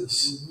our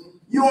business.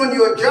 You're on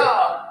your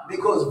job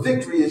because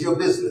victory is your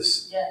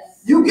business.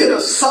 Yes. You get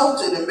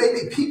assaulted and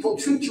maybe people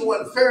treat you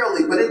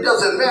unfairly, but it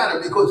doesn't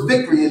matter because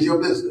victory is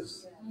your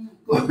business.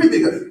 Glory be to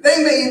God.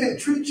 They may even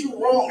treat you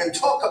wrong and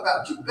talk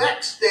about you,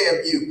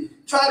 backstab you,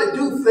 try to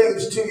do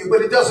things to you,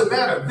 but it doesn't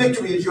matter.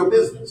 Victory is your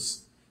business.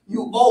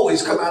 You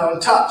always come out on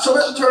top. So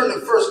let's turn to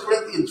 1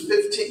 Corinthians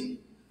 15,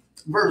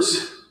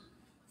 verse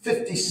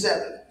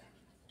 57.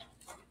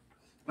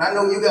 And I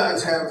know you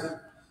guys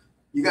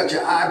you got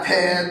your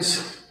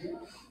iPads,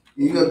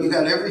 you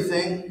got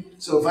everything.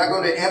 So if I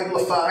go to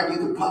Amplify, you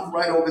can pop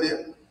right over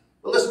there.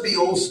 But let's be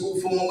old school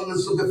for a moment.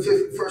 Let's look at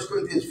 1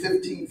 Corinthians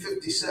 15,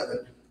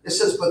 57. It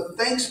says, but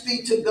thanks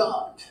be to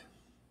God,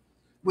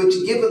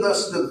 which giveth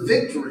us the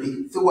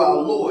victory through our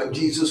Lord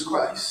Jesus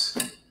Christ.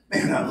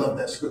 Man, I love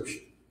that scripture.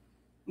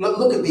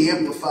 Look at the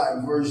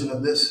Amplified version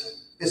of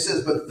this. It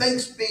says, but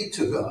thanks be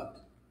to God,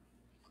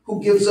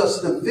 who gives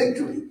us the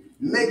victory,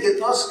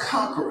 maketh us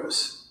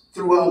conquerors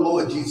through our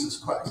Lord Jesus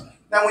Christ.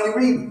 Now, when you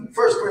read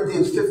 1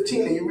 Corinthians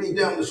 15 and you read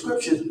down the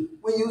scriptures,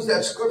 we use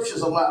that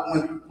scriptures a lot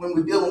when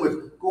we're dealing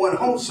with going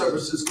home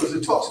services, because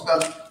it talks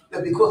about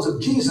that because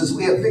of Jesus,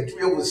 we have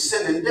victory over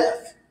sin and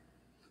death.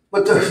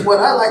 But what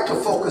I like to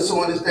focus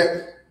on is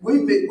that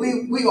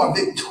we are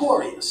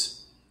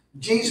victorious.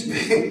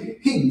 Jesus,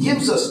 he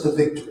gives us the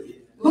victory.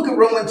 Look at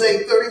Romans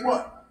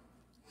 8:31.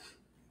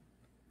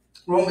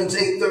 Romans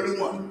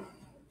 8:31.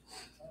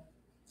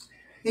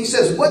 He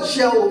says, what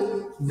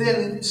shall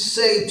then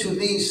say to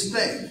these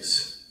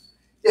things?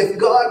 If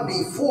God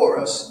be for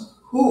us,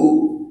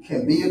 who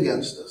can be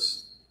against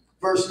us?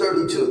 Verse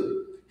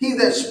 32. He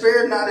that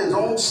spared not his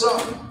own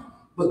son,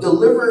 but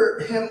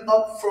delivered him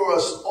up for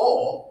us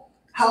all,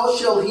 how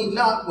shall he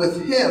not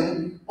with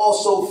him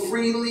also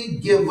freely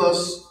give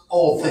us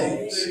all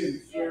things?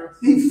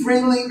 He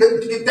freely,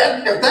 if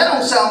that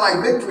don't sound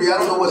like victory, I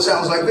don't know what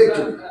sounds like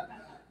victory.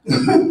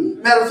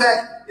 Matter of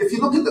fact, if you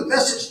look at the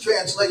Message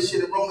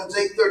translation in Romans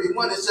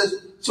 8:31, it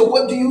says, so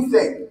what do you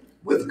think?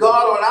 With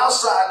God on our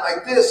side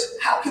like this,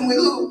 how can we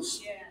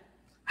lose? Yeah.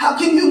 How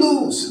can you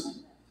lose?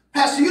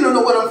 Pastor, you don't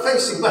know what I'm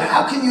facing, but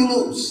how can you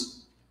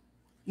lose?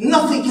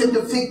 Nothing can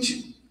defeat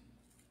you.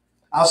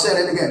 I'll say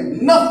that again.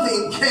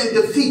 Nothing can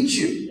defeat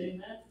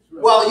you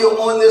while you're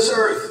on this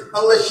earth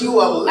unless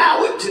you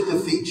allow it to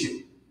defeat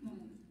you.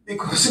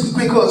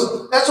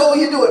 Because that's all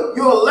you're doing.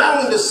 You're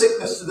allowing the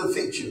sickness to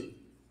defeat you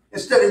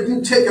instead of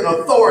you taking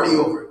authority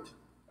over it.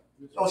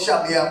 Don't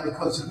shout me out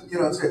because, you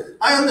know what I'm saying.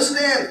 I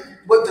understand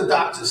what the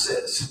doctor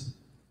says,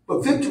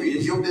 but victory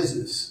is your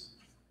business.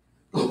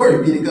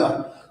 Glory be to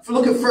God.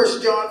 Look at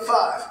 1 John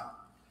 5,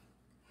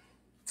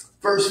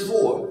 verse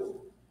 4.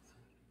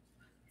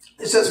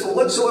 It says, for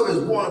whatsoever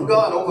is born of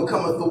God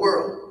overcometh the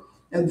world.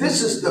 And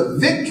this is the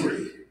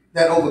victory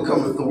that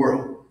overcometh the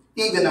world,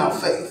 even our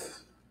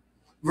faith.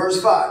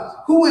 Verse 5,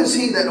 who is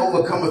he that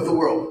overcometh the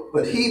world?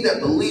 But he that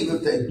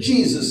believeth that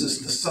Jesus is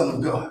the Son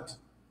of God.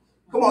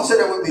 Come on, say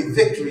that with me.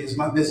 Victory is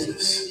my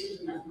business.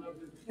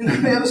 You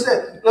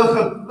understand?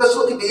 Let's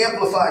look at the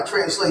Amplified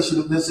translation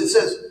of this. It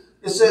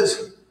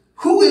says,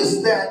 who is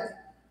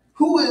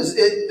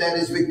it that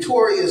is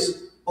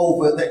victorious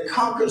over, that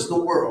conquers the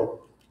world?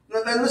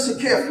 Now listen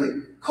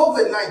carefully.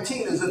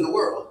 COVID-19 is in the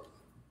world.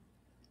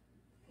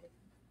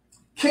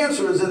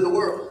 Cancer is in the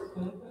world.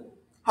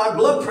 High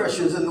blood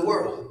pressure is in the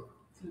world.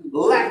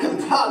 Lack and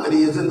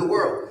poverty is in the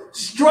world.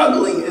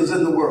 Struggling is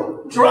in the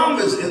world.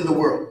 Drama is in the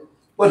world.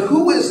 But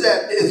who is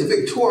that is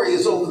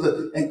victorious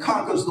over and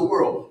conquers the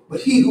world?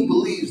 But he who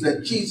believes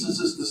that Jesus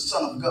is the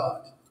Son of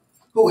God,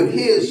 who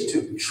adheres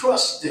to,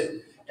 trusts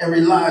in, and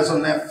relies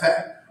on that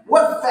fact.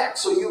 What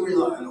facts are you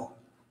relying on?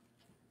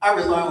 I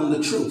rely on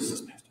the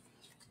truth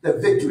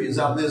that victory is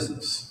our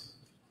business.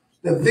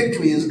 That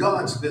victory is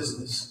God's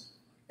business.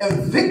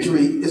 And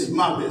victory is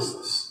my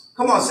business.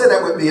 Come on, say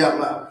that with me out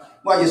loud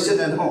while you're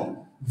sitting at home.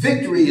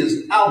 Victory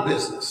is our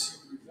business.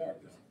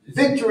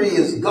 Victory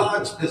is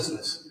God's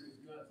business.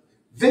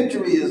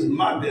 Victory is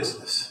my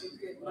business.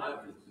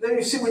 Then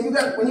you see, when you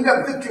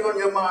got victory on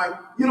your mind,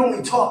 you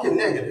don't be talking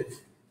negative.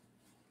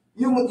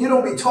 You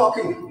don't be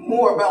talking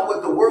more about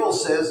what the world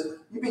says.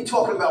 You be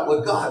talking about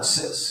what God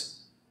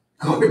says.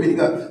 Glory be to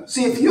God.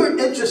 See, if you're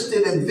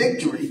interested in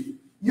victory,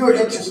 you're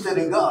interested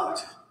in God.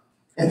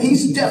 And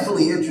he's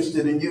definitely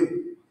interested in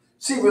you.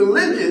 See,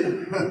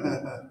 religion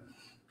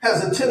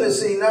has a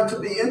tendency not to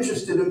be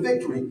interested in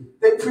victory.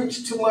 They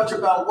preach too much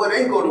about what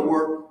ain't going to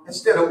work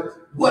instead of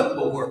what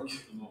will work.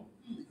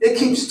 It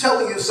keeps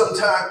telling you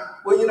sometimes,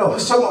 well,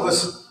 some of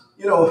us,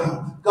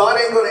 God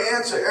ain't going to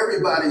answer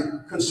everybody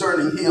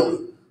concerning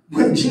healing.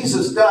 When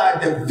Jesus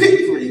died, the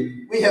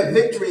victory, we have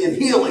victory and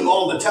healing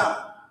all the time.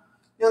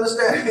 You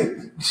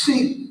understand?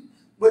 See,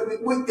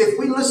 if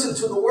we listen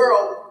to the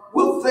world,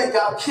 we'll think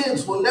our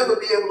kids will never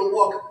be able to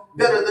walk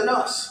better than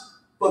us.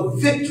 But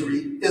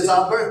victory is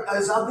our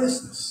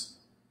business.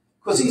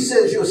 Because he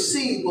says your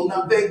seed will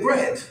not beg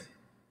bread.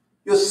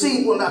 Your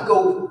seed will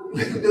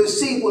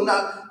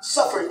not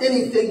suffer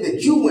anything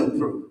that you went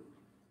through.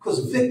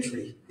 Because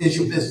victory is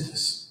your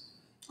business.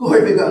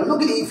 Glory be to God.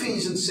 Look at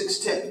Ephesians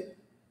 6:10.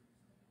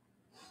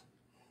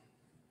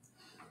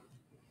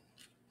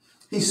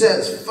 He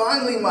says,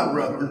 finally, my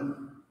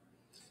brethren,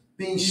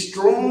 be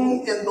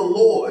strong in the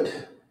Lord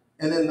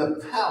and in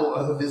the power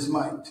of his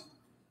might.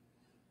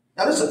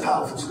 Now, this is a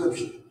powerful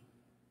scripture.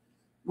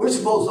 We're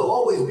supposed to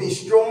always be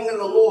strong in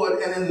the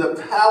Lord and in the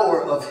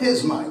power of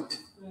his might.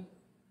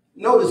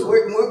 Notice,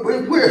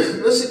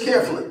 listen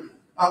carefully.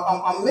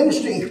 I'm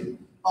ministering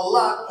a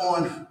lot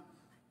on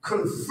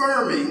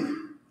confirming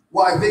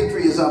why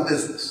victory is our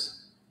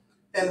business.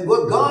 And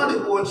what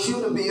God wants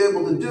you to be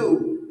able to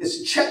do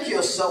is check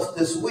yourself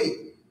this week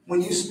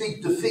when you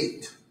speak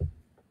defeat,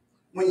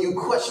 when you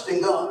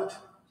question God,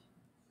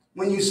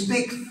 when you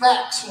speak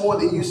facts more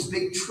than you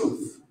speak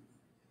truth.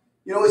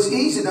 It's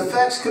easy. The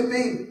facts could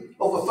be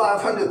over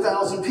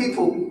 500,000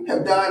 people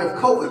have died of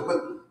COVID,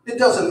 but it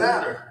doesn't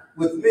matter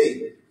with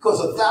me because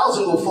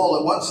 1,000 will fall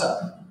at one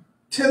side,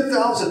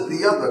 10,000 at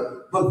the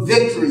other, but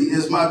victory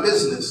is my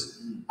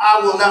business. I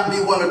will not be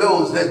one of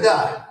those that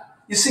die.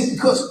 You see,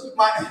 because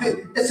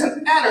it's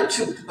an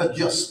attitude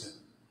adjustment.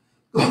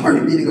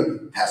 Glory be to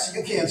God. Pastor,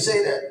 you can't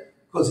say that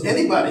because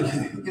anybody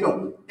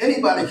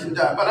can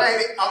die. But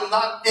I'm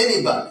not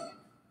anybody.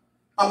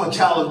 I'm a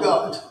child of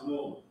God.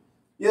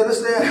 You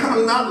understand?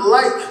 I'm not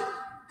like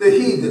the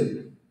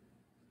heathen.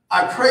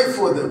 I pray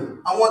for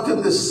them. I want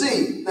them to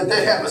see that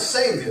they have a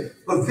Savior.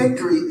 But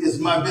victory is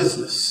my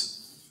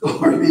business.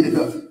 Glory be to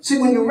God. See,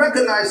 when you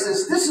recognize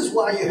this is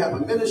why you have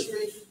a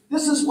ministry.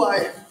 This is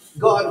why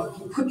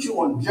God put you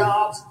on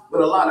jobs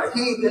with a lot of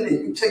heathen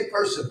and you take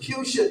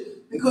persecution.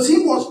 Because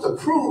he wants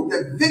to prove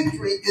that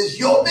victory is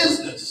your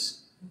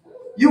business.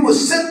 You were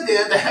sent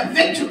there to have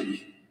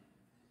victory.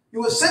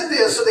 You were sent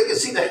there so they can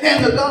see the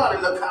hand of God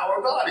and the power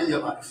of God in your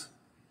life.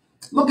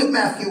 Look at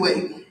Matthew 8.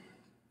 And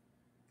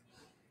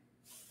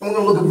we're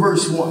going to look at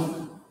verse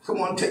 1.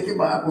 Come on, take your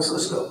Bibles.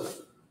 Let's go.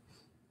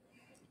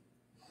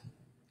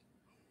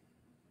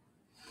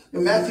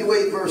 In Matthew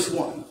 8, verse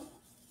 1.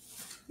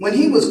 When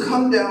he was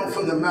come down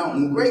from the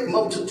mountain, great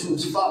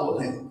multitudes followed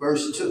him.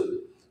 Verse 2.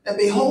 And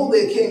behold,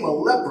 there came a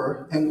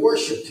leper and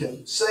worshipped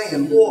him,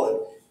 saying,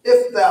 Lord,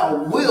 if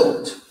thou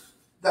wilt,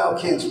 thou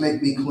canst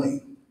make me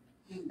clean.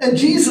 And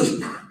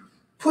Jesus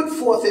put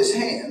forth his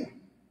hand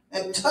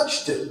and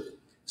touched him,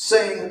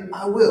 saying,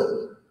 I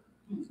will,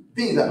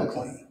 be thou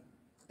clean.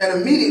 And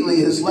immediately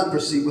his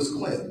leprosy was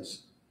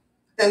cleansed.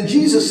 And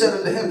Jesus said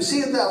unto him,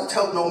 seest thou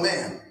tell no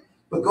man,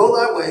 but go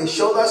thy way,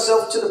 show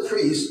thyself to the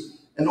priest,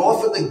 and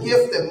offer the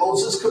gift that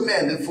Moses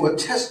commanded for a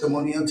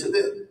testimony unto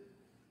them.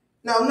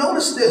 Now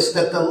notice this,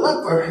 that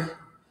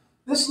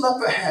this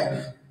leper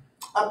had,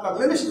 I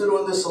ministered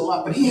on this a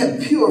lot, but he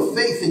had pure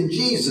faith in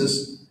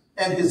Jesus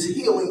and his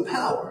healing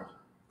power.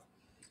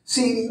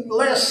 See,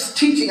 last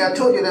teaching I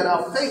told you that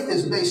our faith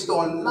is based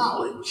on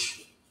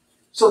knowledge.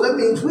 So that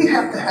means we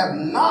have to have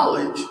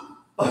knowledge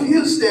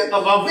of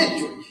our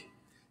victory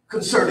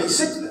concerning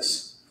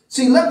sickness.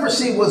 See,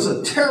 leprosy was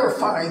a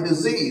terrifying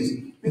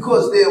disease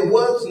because there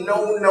was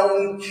no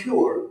known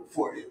cure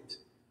for it.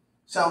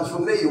 Sounds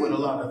familiar with a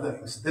lot of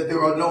things, that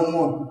there are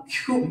no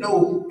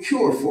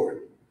cure for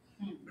it.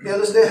 You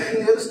understand?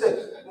 You understand?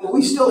 Well,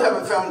 we still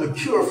haven't found a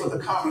cure for the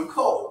common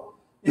cold.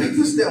 You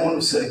understand what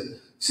I'm saying?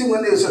 See,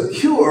 when there's a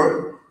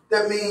cure,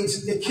 that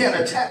means it can't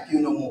attack you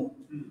no more.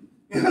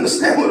 You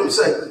understand what I'm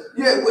saying?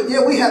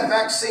 Yeah, we have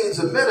vaccines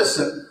and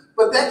medicine,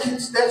 but that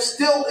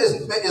still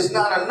is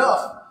not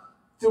enough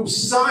through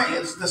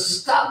science to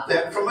stop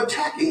that from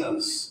attacking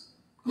us.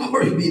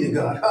 Glory be to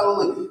God.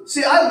 Hallelujah.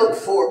 See, I look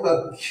for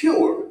a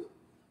cure.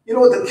 You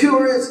know what the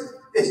cure is?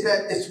 It's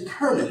that it's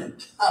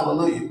permanent.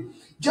 Hallelujah.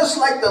 Just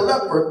like the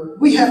leper,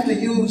 we have to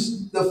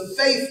use the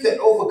faith that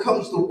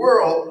overcomes the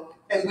world,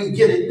 and we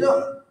get it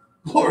done.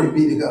 Glory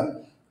be to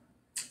God.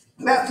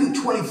 Matthew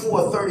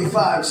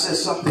 24:35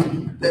 says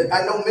something that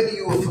I know many of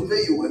you are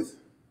familiar with.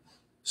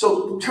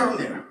 So turn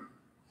there.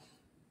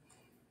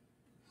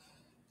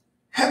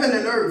 Heaven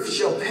and earth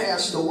shall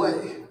pass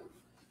away,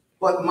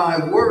 but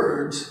my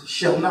words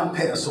shall not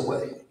pass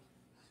away.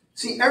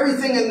 See,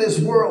 everything in this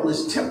world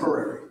is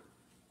temporary.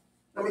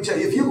 Let me tell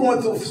you, if you're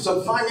going through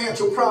some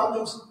financial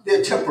problems,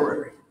 they're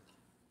temporary.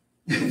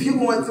 If you're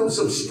going through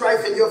some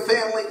strife in your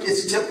family,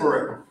 it's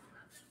temporary.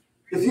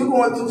 If you're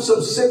going through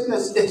some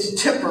sickness, it's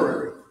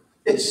temporary.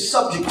 It's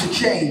subject to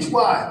change.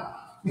 Why?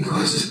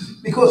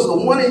 Because the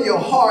one in your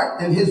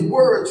heart and his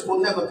words will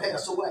never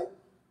pass away.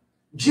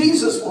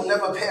 Jesus will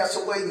never pass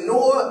away,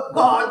 nor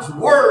God's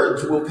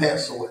words will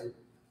pass away.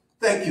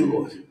 Thank you,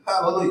 Lord.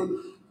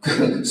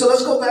 Hallelujah. So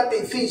let's go back to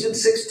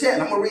Ephesians 6:10.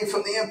 I'm going to read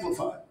from the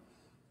Amplified.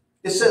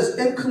 It says,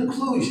 in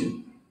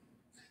conclusion,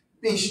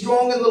 be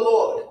strong in the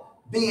Lord.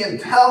 Be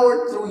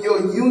empowered through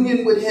your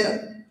union with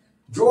him.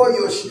 Draw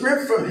your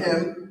strength from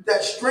him,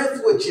 that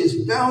strength which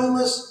is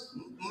boundless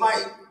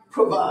might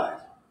provide.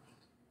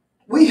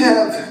 We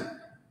have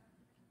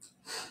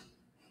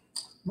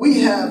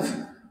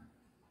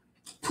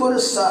put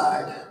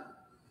aside,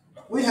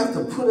 we have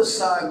to put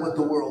aside what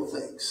the world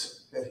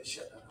thinks.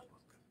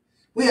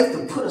 We have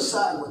to put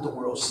aside what the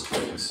world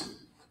thinks.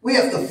 We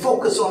have to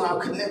focus on our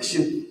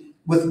connection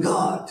with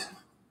God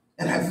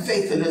and have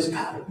faith in his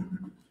power.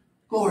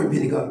 Glory be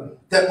to God.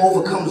 That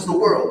overcomes the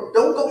world.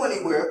 Don't go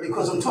anywhere,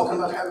 because I'm talking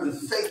about having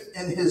faith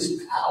in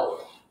his power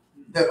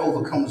that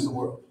overcomes the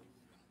world.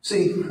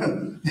 See,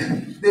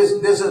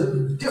 there's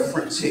a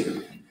difference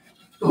here.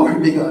 Glory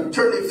be to God.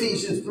 Turn to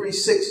Ephesians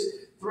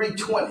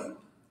 3:20.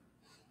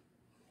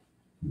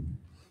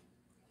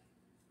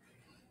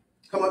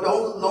 Come on,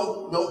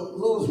 don't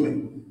lose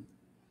me.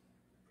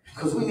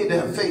 Because we need to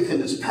have faith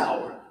in his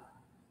power.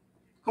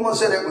 Come on,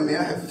 say that with me.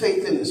 I have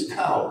faith in his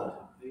power.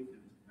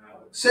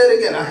 Say it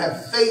again. I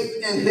have faith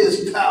in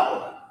his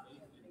power.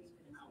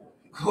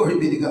 Glory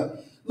be to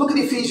God. Look at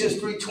Ephesians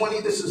 3:20.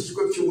 This is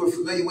scripture we're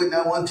familiar with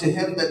now. Unto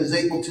him that is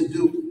able to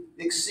do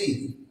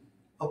exceeding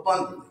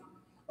abundantly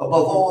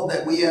above all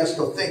that we ask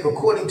or think,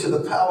 according to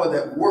the power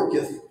that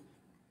worketh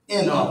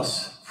in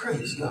us.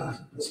 Praise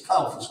God. That's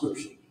powerful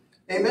scripture.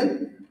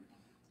 Amen.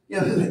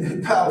 Yeah,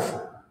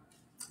 powerful.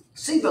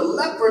 See, the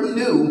leper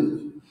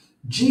knew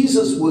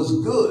Jesus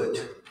was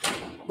good,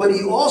 but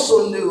he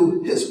also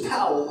knew his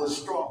power was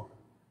strong.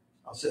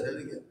 I'll say that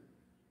again.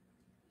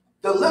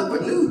 The leper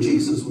knew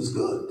Jesus was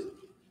good,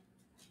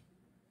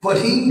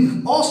 but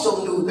he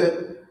also knew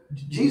that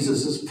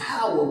Jesus'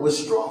 power was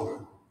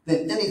stronger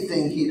than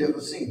anything he'd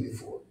ever seen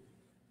before.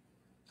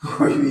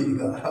 Glory be to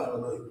God.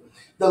 Hallelujah.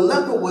 The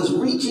leper was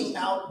reaching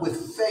out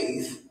with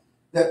faith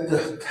that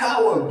the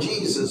power of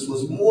Jesus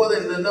was more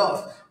than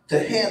enough to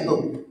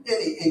handle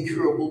any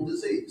incurable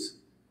disease.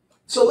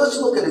 So let's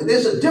look at it.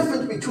 There's a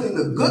difference between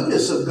the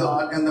goodness of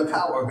God and the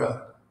power of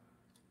God.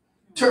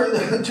 Turn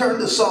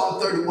to Psalm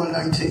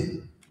 31:19.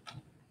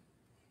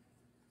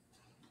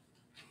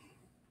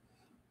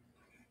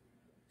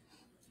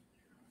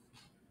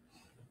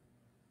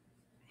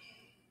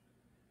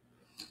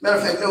 Matter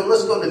of fact, no,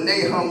 let's go to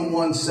Nahum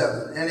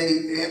 1:7.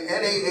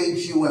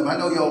 N-A-H-U-M. I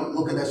know y'all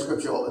look at that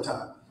scripture all the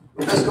time.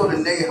 But let's go to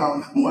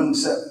Nahum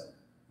 1:7.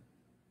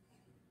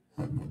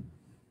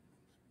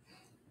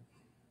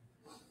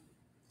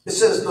 It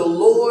says, the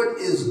Lord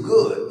is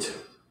good,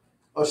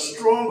 a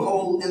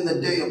stronghold in the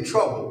day of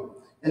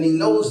trouble, and he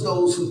knows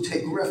those who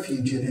take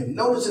refuge in him.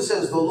 Notice it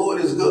says the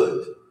Lord is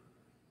good.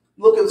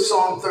 Look at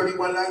Psalm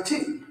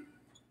 31:19.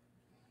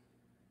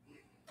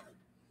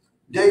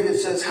 David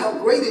says, how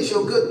great is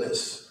your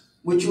goodness,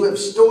 which you have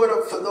stored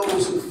up for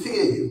those who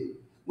fear you,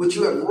 which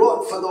you have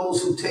wrought for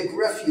those who take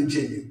refuge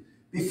in you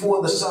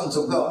before the sons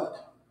of God.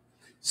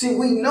 See,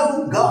 we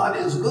know God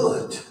is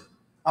good.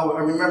 I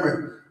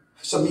remember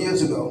some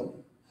years ago,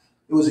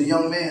 there was a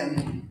young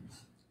man,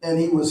 and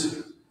he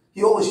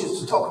always used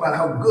to talk about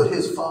how good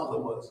his father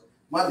was.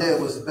 My dad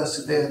was the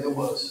best dad there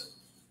was.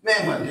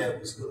 Man, my dad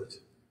was good.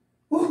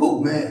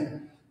 Ooh,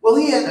 man. Well,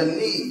 he had a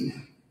need.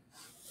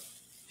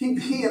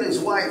 He and his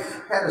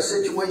wife had a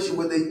situation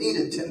where they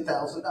needed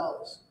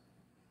 $10,000.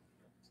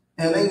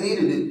 And they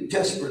needed it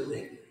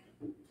desperately.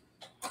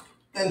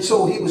 And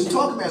so he was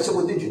talking to me. I said,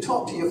 well, did you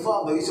talk to your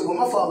father? He said, well,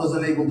 my father's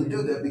unable to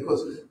do that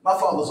because my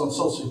father's on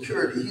Social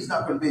Security. He's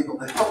not going to be able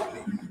to help me.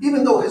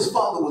 Even though his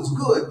father was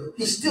good,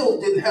 he still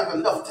didn't have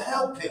enough to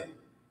help him.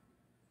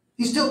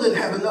 He still didn't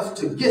have enough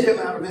to get him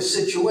out of his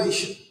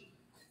situation.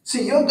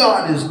 See, your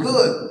God is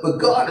good, but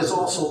God is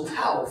also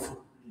powerful.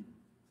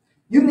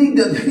 You need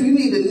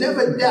to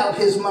never doubt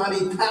his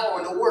mighty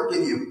power to work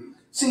in you.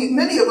 See,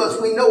 many of us,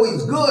 we know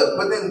he's good,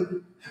 but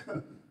then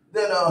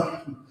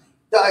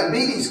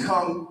diabetes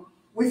come,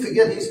 we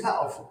forget he's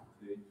powerful.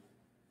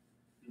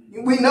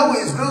 We know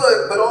he's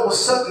good, but all of a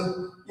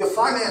sudden your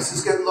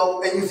finances get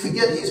low and you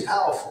forget he's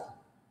powerful.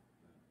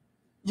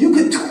 You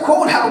can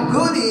quote how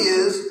good he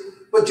is,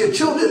 but your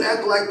children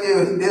act like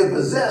they're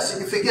possessed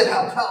and you forget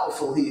how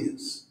powerful he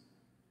is.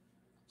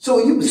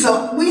 So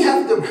we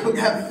have to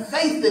have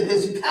faith in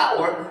his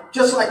power,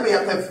 just like we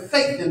have to have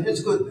faith in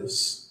his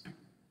goodness.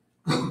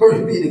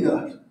 Glory be to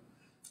God.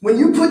 When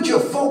you put your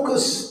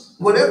focus,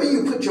 whatever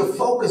you put your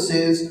focus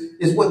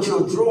is what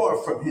you'll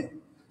draw from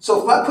him.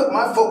 So if I put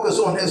my focus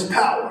on his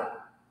power,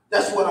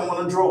 that's what I'm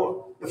going to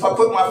draw. If I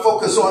put my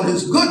focus on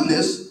his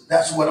goodness,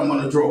 that's what I'm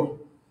going to draw.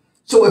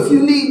 So if you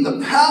need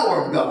the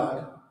power of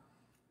God,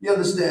 you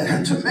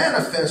understand, to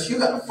manifest, you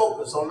got to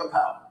focus on the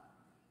power.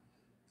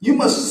 You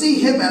must see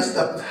him as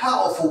the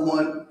powerful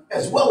one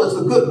as well as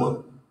the good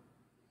one.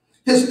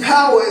 His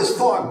power is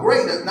far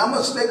greater. Now I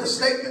must make a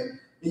statement,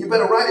 and you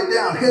better write it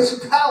down. His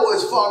power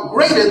is far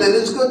greater than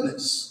his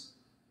goodness.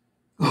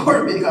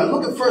 Glory be to God.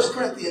 Look at 1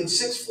 Corinthians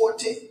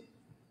 6:14.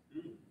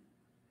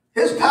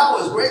 His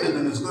power is greater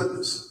than his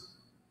goodness.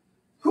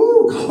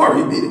 Whoo,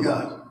 glory be to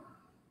God.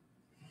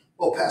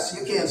 Oh, Pastor,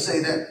 you can't say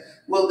that.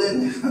 Well,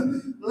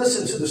 then,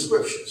 listen to the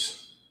scriptures.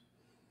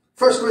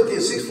 1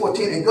 Corinthians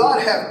 6:14, and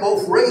God hath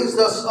both raised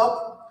us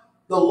up,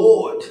 the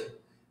Lord,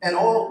 and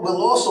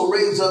will also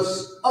raise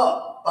us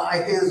up by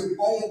his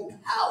own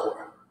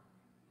power.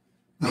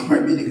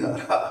 Glory be to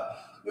God.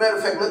 Matter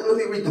of fact, let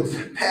me read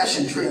the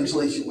Passion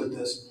Translation with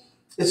this.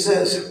 It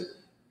says,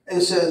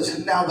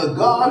 now the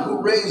God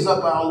who raised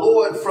up our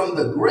Lord from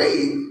the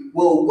grave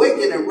will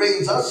awaken and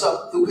raise us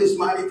up through his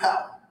mighty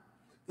power.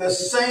 The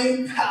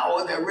same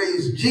power that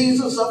raised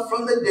Jesus up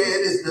from the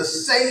dead is the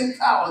same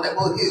power that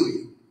will heal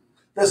you.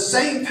 The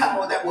same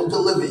power that will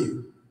deliver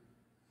you.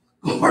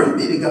 Glory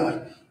be to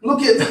God.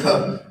 Look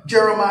at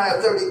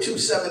Jeremiah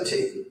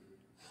 32:17.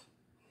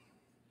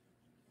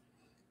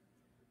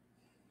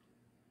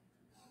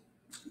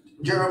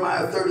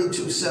 Jeremiah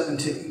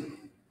 32:17.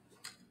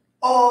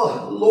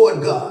 Oh,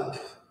 Lord God,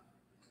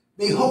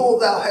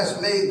 behold, thou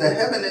hast made the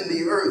heaven and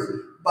the earth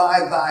by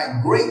thy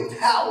great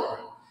power,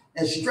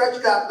 and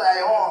stretched out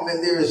thy arm,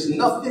 and there is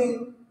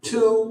nothing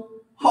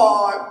too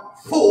hard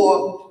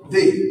for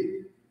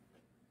thee.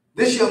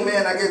 This young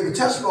man I gave the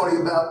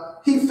testimony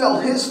about, he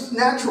felt his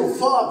natural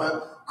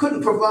father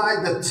couldn't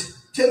provide the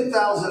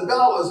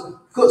 $10,000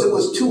 because it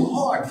was too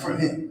hard for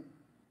him.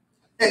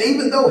 And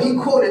even though he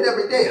quoted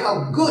every day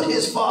how good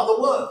his father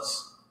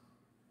was,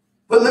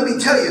 but let me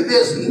tell you,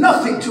 there's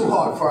nothing too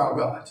hard for our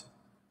God.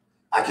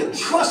 I can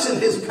trust in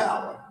his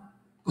power,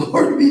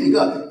 glory be to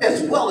God,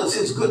 as well as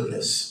his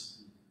goodness.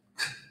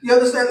 You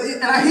understand?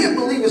 And I hear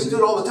believers do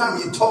it all the time.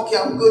 You talk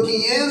how good he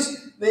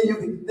is, then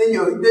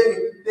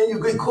you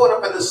get caught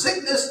up in the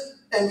sickness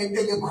and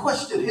you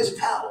question his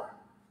power.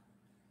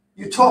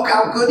 You talk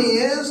how good he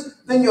is,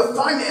 then your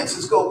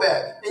finances go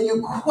bad and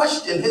you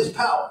question his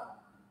power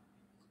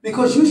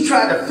because you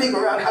try to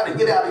figure out how to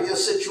get out of your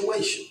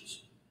situations.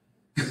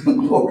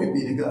 Glory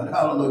be to God.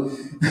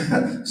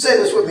 Hallelujah. Say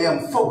this with me.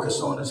 I'm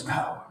focused on his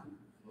power.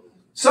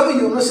 Some of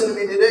you listen to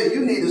me today.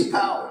 You need his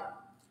power.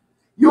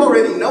 You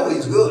already know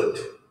he's good,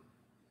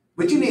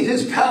 but you need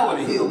his power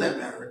to heal that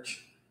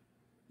marriage.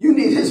 You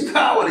need his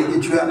power to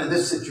get you out of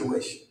this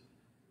situation.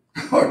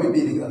 Glory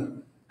be to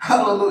God.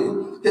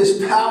 Hallelujah.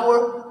 His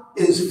power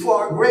is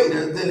far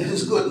greater than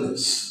his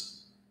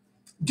goodness.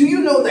 Do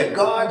you know that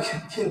God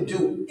can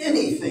do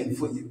anything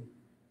for you?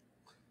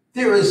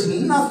 There is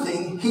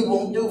nothing he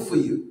won't do for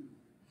you.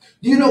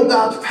 Do you know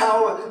God's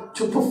power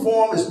to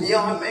perform is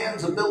beyond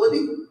man's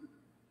ability?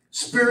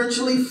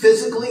 Spiritually,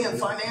 physically, and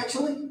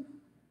financially?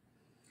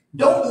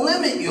 Don't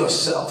limit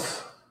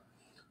yourself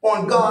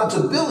on God's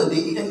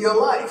ability in your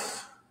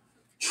life.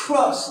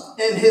 Trust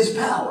in his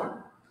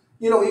power.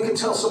 You know, you can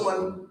tell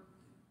someone,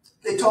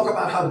 they talk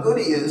about how good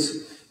he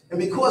is, and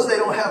because they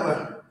don't have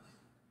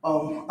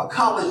a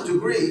college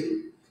degree,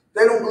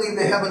 they don't believe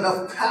they have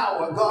enough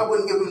power. God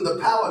wouldn't give them the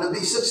power to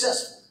be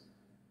successful.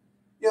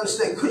 You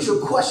understand? Because you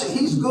question,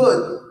 he's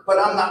good, but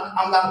I'm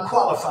not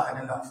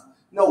qualified enough.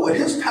 No, with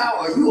his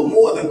power, you are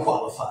more than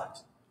qualified.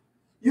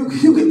 You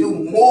can do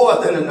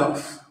more than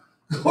enough.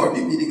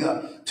 Glory be to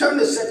God. Turn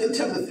to 2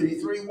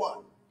 Timothy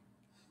 3:1.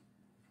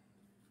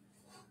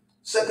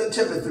 2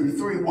 Timothy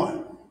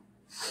 3:1.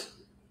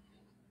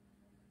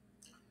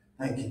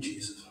 Thank you,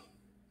 Jesus.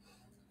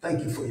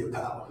 Thank you for your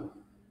power.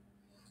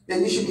 Yeah,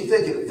 you should be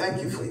thinking,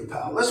 thank you for your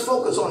power. Let's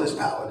focus on his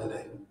power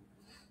today.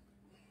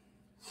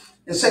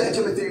 In 2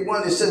 Timothy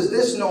 3:1, it says,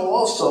 this know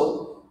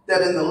also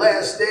that in the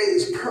last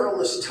days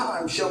perilous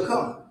times shall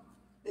come.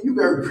 And you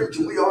better preach,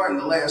 we are in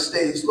the last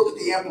days. Look at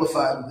the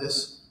Amplified of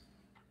this.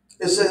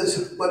 It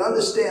says, but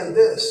understand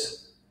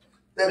this,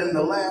 that in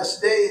the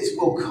last days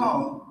will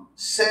come,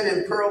 set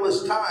in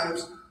perilous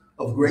times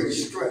of great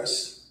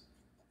stress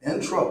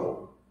and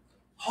trouble,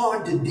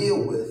 hard to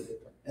deal with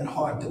and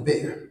hard to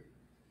bear.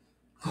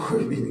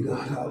 Glory be to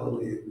God.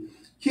 Hallelujah.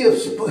 Here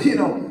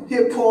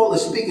Paul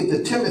is speaking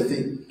to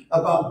Timothy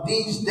about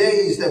these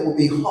days that will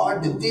be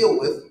hard to deal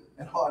with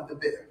and hard to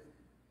bear.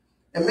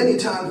 And many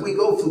times we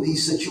go through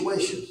these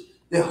situations.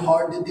 They're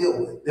hard to deal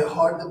with. They're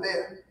hard to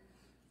bear.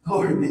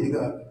 Glory be to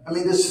God. I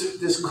mean,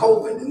 this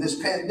COVID and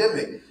this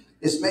pandemic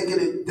is making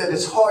it that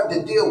it's hard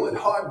to deal with,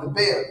 hard to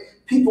bear.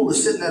 People are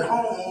sitting at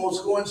home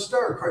almost going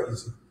stir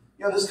crazy.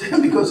 You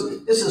understand?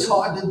 Because this is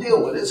hard to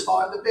deal with. It's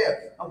hard to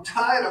bear. I'm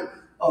tired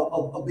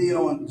of being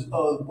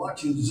on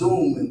watching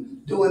Zoom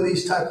and doing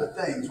these type of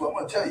things. Well, I'm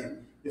going to tell you,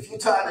 if you're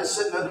tired of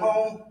sitting at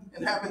home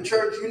and having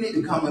church, you need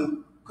to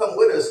come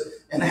with us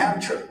and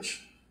have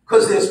church,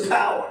 because there's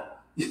power.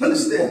 You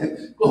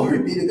understand? Glory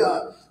be to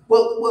God.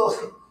 Well,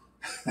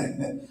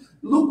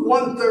 Luke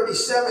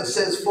 1:37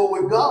 says, "For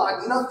with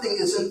God nothing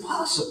is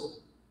impossible."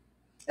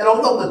 And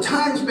although the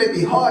times may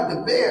be hard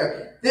to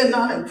bear, they're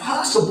not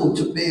impossible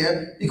to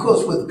bear,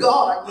 because with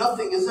God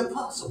nothing is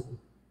impossible.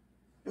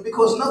 And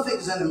because nothing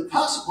is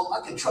impossible, I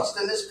can trust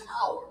in His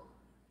power.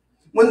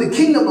 When the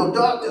kingdom of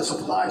darkness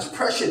applies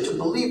pressure to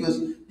believers,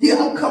 the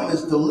outcome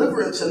is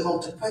deliverance and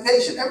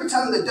multiplication. Every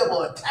time the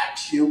devil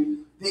attacks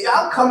you, the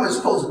outcome is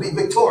supposed to be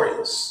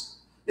victorious.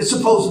 It's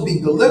supposed to be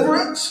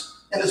deliverance,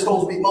 and it's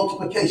supposed to be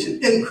multiplication,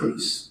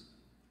 increase.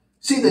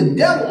 See, the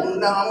devil,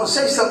 now I'm going to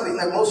say something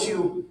that most of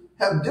you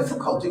have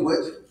difficulty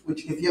with,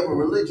 which if you have a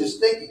religious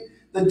thinking,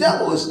 the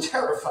devil is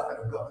terrified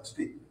of God's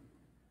people.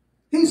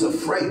 He's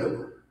afraid of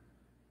them.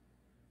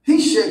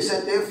 He shakes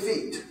at their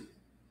feet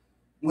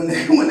when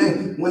they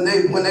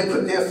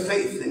put their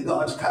faith in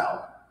God's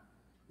power,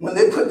 when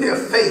they put their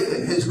faith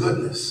in His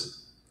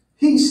goodness.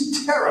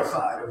 He's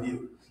terrified of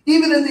you.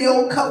 Even in the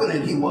old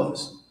covenant, he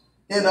was.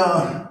 In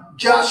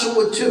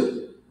Joshua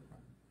 2,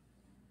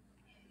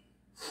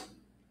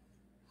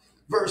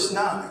 verse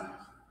 9.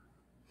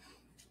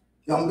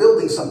 Now, I'm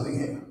building something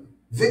here.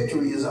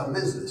 Victory is our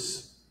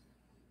business.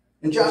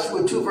 In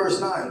Joshua 2, verse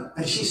 9,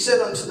 and she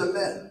said unto the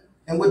men,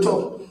 and we're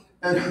talking,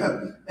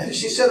 and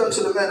she said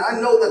unto the men, I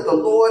know that the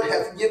Lord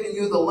hath given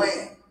you the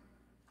land,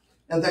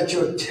 and that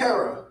your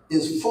terror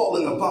is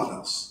falling upon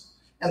us,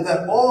 and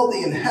that all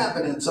the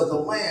inhabitants of the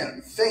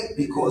land faint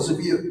because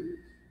of you.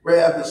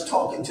 Rahab is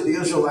talking to the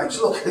Israelites.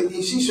 Look,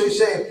 she's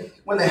saying,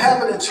 when the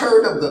inhabitants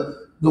heard of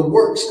the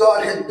works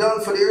God had done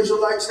for the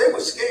Israelites, they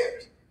were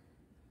scared.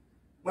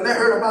 When they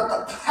heard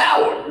about the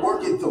power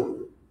working through them.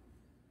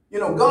 You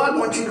know, God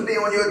wants you to be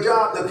on your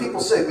job that people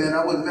say, man,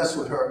 I wouldn't mess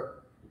with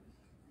her.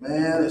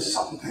 Man, there's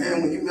something,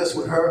 man, when you mess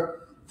with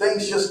her,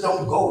 things just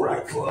don't go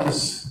right for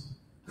us.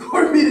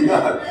 Glory be to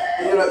God.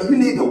 And, you know, you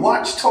need to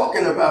watch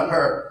talking about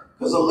her,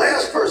 because the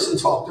last person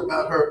talked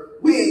about her,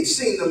 we ain't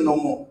seen them no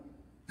more.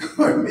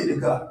 Glory be to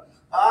God.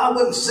 I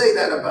wouldn't say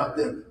that about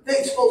them.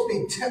 They're supposed to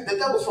be, the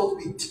devil's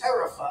supposed to be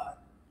terrified.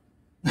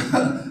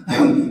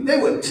 They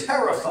were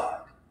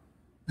terrified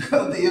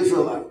of the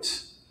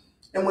Israelites.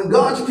 And when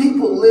God's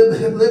people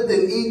lived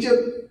in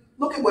Egypt,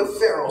 look at what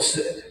Pharaoh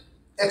said.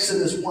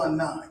 Exodus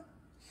 1:9.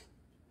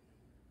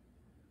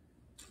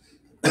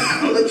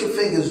 Let your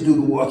fingers do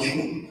the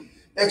walking.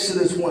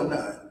 Exodus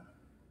 1:9.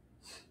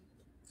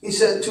 He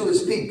said to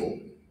his people,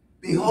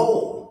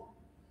 behold,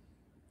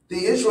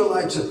 the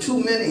Israelites are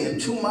too many and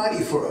too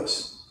mighty for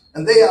us,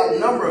 and they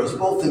outnumber us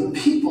both in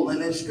people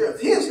and in strength.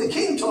 Here's the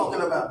king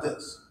talking about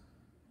this.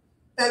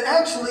 And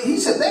actually, he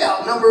said they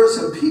outnumber us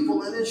in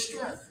people and in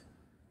strength.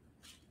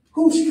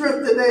 Whose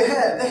strength did they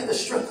have? They had the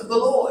strength of the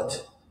Lord.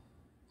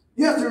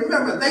 You have to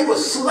remember, they were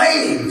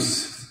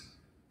slaves.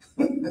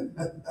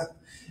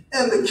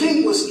 And the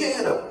king was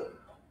scared of them.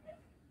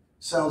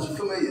 Sounds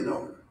familiar,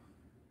 don't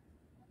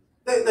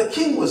it? The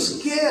king was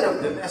scared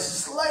of them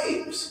as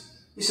slaves.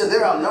 He said,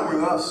 they're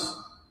outnumbering us.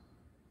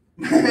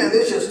 Man,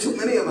 there's just too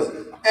many of us.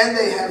 And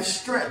they have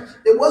strength.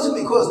 It wasn't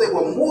because they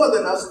were more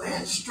than us. They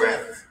had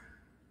strength.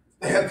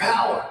 They had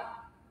power.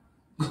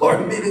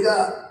 Glory be to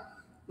God.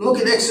 Look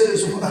at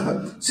Exodus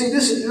 1. See,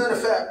 this is, matter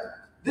of fact,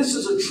 this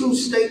is a true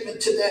statement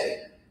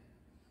today.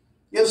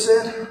 You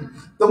understand?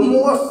 The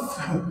more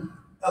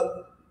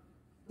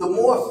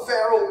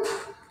Pharaoh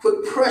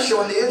put pressure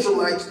on the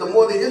Israelites, the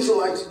more the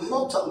Israelites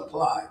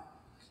multiplied.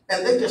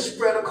 And they just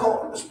spread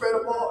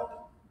abroad.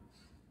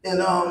 In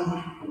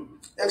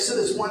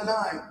Exodus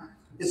 1:9,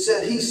 it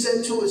said, he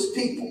said to his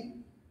people,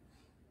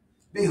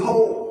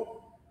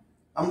 behold,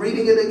 I'm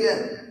reading it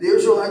again. The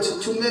Israelites are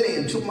too many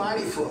and too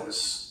mighty for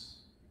us.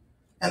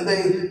 And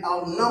they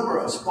outnumber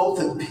us both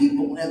in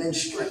people and in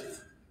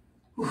strength.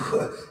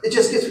 It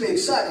just gets me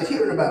excited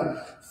hearing about it.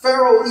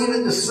 Pharaoh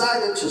even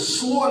decided to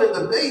slaughter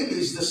the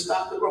babies to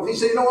stop the growth. He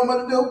said, you know what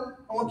I'm going to do?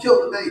 I'm going to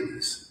kill the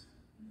babies.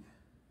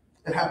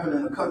 It happened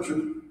in a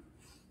country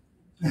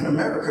in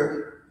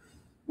America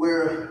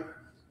where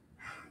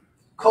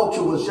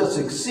culture was just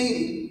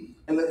exceeding,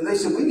 and they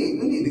said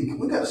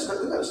we got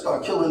to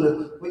start killing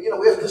the.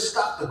 We have to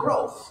stop the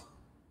growth.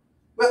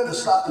 We have to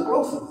stop the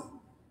growth of them.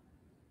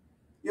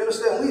 You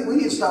understand? We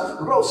need to stop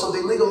the growth, so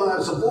they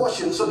legalized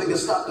abortion so they can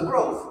stop the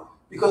growth,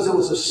 because there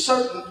was a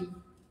certain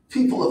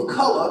people of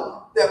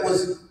color that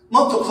was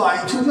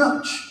multiplying too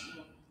much.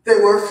 They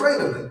were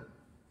afraid of it.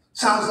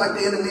 Sounds like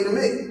the enemy to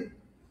me.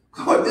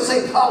 God, this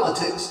ain't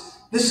politics.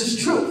 This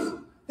is truth.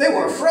 They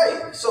were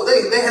afraid. So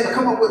they had to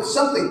come up with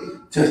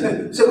something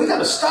to say, we got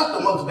to stop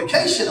the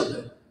multiplication of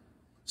them.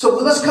 So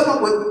let's come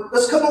up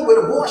with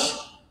abortion.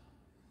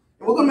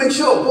 And we're going to make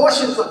sure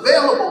abortion is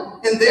available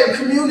in their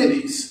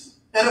communities,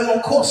 and it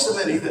won't cost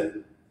them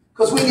anything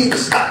because we need to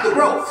stop the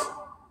growth.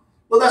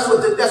 Well, that's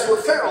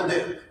what Pharaoh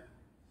did.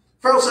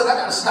 Pharaoh said, I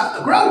got to stop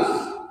the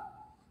growth.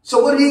 So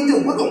what did he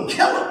do? We're going to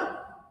kill him.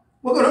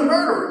 We're going to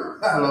murder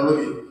him.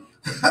 Hallelujah.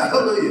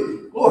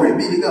 Hallelujah. Glory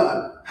be to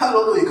God.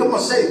 Hallelujah. Come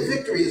on, say,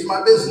 victory is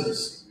my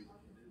business.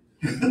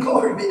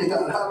 Glory be to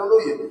God.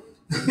 Hallelujah.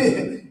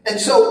 And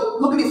so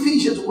look at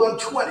Ephesians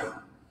 1:20.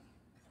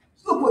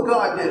 Look what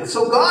God did.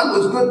 So God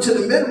was good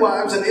to the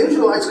midwives, and the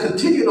Israelites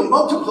continued to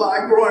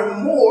multiply,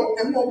 growing more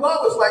and more. God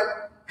was like,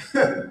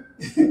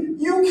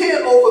 you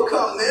can't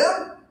overcome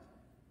them.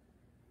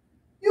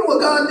 You know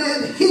what God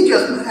did? He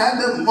just had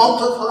them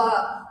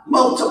multiply,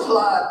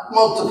 multiply,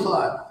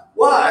 multiply.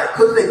 Why?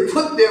 Because they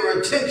put their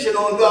attention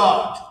on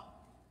God.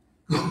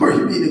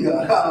 Glory be to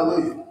God.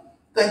 Hallelujah.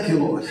 Thank you,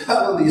 Lord.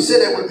 Hallelujah.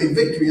 Say that with me.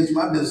 Victory is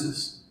my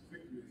business.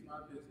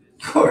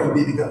 Glory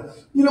be to God.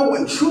 You know,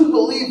 when true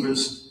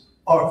believers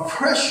are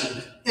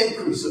pressured,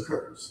 increase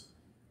occurs.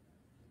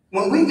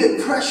 When we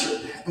get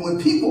pressured and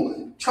when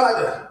people try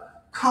to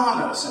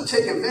con us and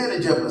take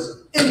advantage of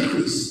us,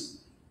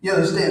 increase, you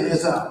understand,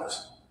 is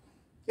ours.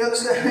 You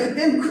understand?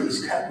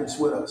 Increase happens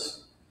with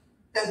us.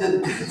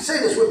 And say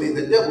this with me,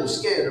 the devil's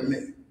scared of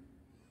me.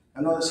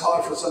 I know it's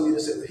hard for some of you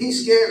to say, but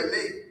he's scared of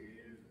me.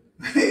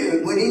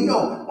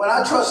 When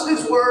I trust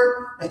his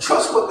word and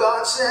trust what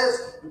God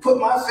says and put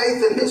my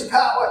faith in his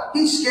power,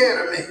 he's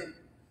scared of me.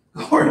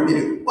 Glory be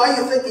to God. Why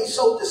do you think he's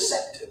so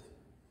deceptive?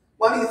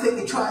 Why do you think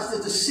he tries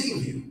to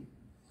deceive you?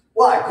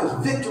 Why?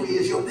 Because victory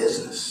is your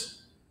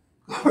business.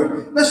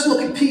 Let's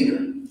look at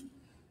Peter.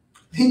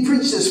 He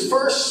preached his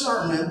first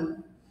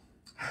sermon,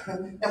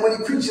 and when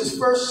he preached his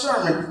first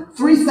sermon,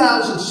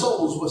 3,000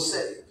 souls were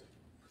saved.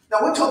 Now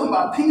we're talking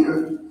about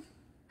Peter,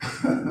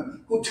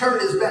 who turned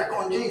his back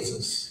on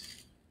Jesus.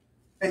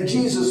 And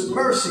Jesus'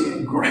 mercy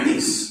and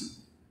grace,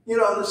 you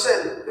know, and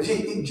said,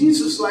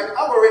 Jesus like,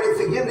 I've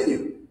already forgiven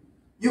you.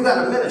 You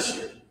got a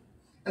ministry.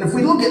 And if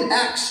we look at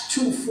Acts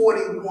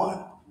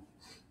 2:41,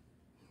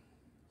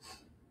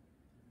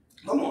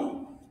 come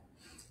on.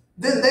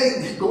 Then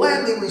they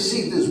gladly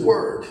received his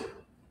word,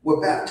 were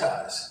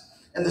baptized.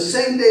 And the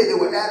same day they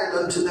were added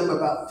unto them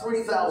about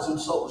 3,000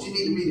 souls. You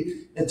need to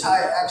read the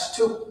entire Acts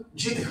 2.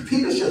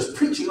 Peter's just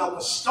preaching up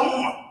a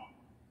storm.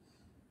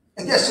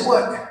 And guess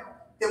what?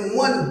 In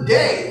one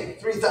day,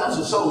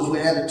 3,000 souls were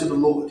added to the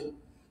Lord.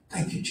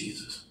 Thank you,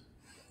 Jesus.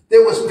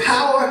 There was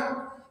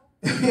power,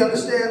 you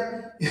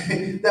understand,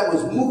 that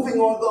was moving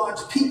on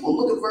God's people.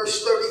 Look at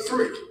verse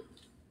 33.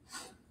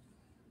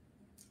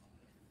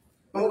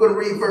 And we're going to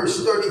read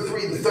verse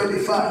 33 to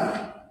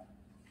 35.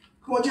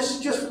 Come on,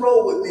 just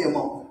roll with me a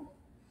moment.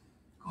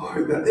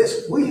 Glory to God.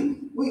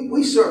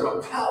 We serve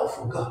a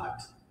powerful God.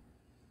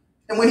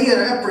 And when he had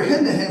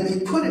apprehended him,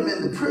 he put him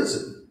in the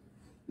prison.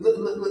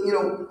 You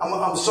know,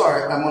 I'm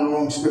sorry, I'm on the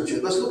wrong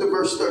scripture. Let's look at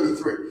verse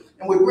 33.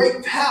 And with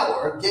great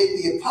power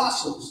gave the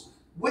apostles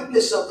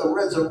witness of the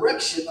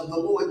resurrection of the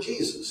Lord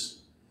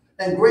Jesus.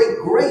 And great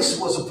grace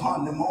was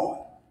upon them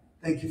all.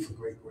 Thank you for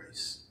great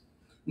grace.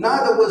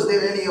 Neither was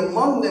there any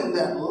among them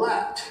that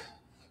lacked.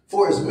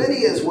 For as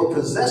many as were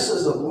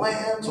possessors of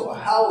lands or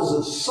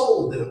houses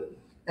sold them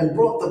and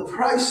brought the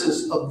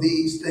prices of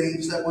these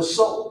things that were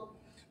sold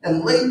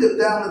and laid them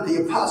down at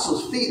the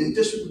apostles' feet, and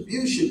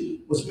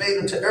distribution was made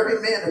unto every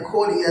man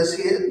according as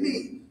he had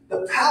need.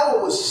 The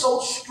power was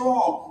so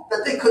strong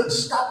that they couldn't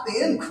stop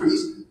the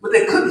increase, but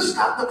they couldn't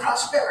stop the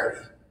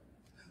prosperity.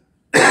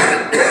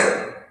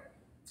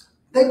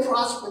 They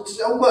prospered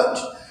so much.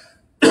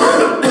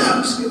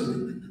 Excuse me.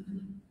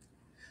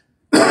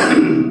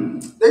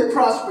 They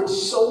prospered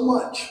so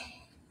much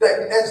that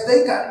as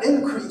they got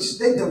increased,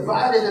 they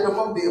divided it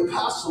among the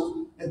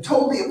apostles and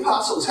told the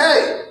apostles,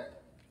 hey,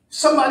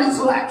 somebody's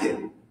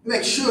lacking.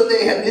 Make sure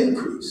they have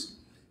increased.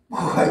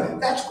 Boy,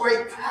 that's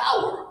great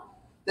power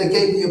that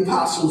gave the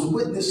apostles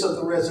witness of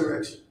the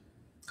resurrection.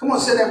 Come on,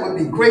 say that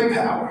with me. Great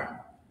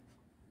power.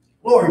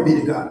 Glory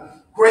be to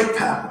God. Great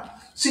power.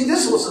 See,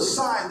 this was a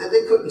sign that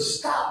they couldn't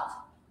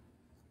stop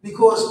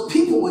because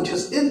people were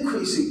just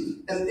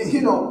increasing. And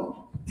you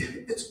know,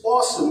 it's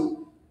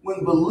awesome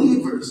when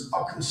believers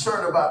are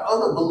concerned about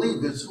other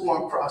believers who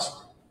aren't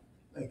prospering.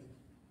 Thank you.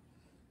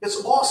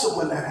 It's awesome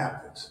when that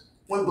happens,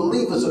 when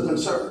believers are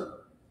concerned.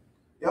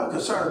 Yeah, I'm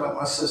concerned about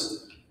my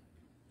sister.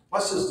 My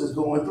sister's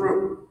going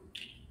through.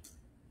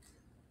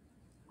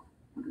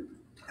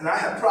 And I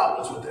have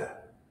problems with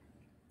that.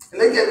 And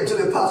they gave it to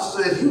the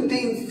apostles and said, you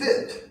deem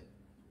fit,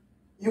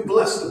 you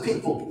bless the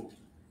people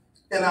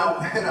in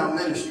our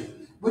ministry.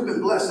 We've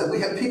been blessed that we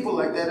have people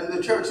like that in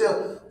the church.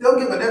 They'll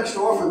give an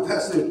extra offering,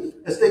 Pastor,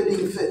 as they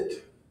deem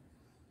fit.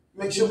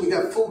 Make sure we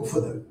got food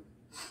for them.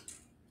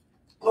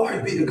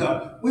 Glory be to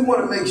God. We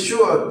want to make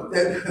sure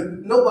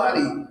that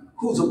nobody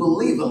who's a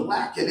believer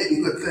lacking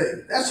any good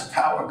thing. That's the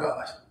power of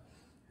God.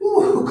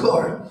 Ooh,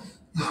 glory.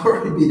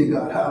 Glory be to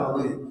God.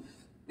 Hallelujah.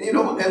 You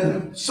know,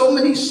 and so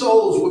many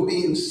souls were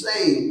being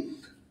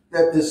saved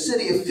that the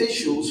city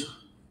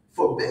officials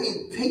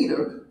forbade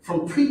Peter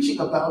from preaching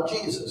about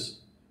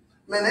Jesus.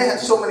 Man, they had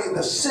so many,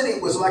 the city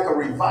was like a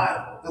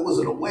revival. There was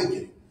an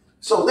awakening.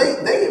 So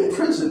they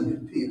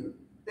imprisoned Peter.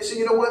 They said,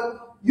 you know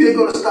what? You ain't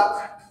going to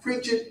stop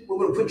preaching. We're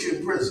going to put you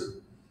in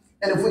prison.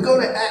 And if we go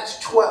to Acts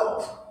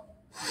 12,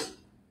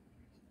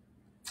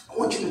 I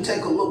want you to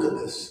take a look at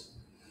this.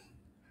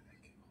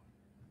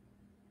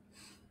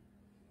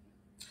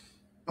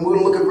 And we're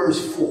going to look at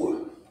verse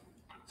 4.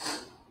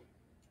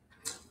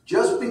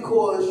 Just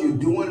because you're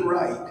doing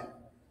right,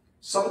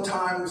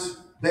 sometimes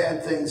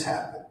bad things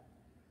happen.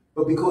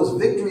 But because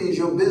victory is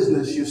your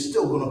business, you're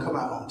still going to come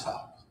out on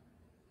top.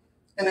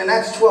 And in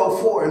Acts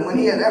 12:4, and when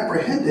he had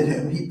apprehended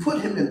him, he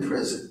put him in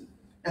prison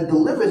and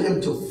delivered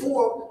him to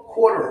 4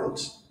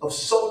 quaternions of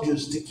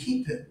soldiers to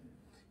keep him,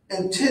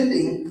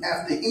 intending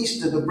after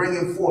Easter to bring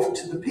him forth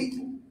to the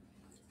people.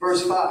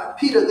 Verse 5,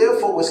 Peter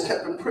therefore was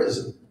kept in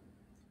prison,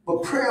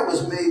 but prayer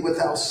was made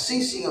without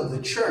ceasing of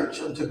the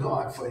church unto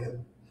God for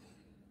him.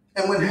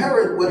 And when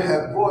Herod would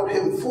have brought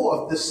him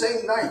forth the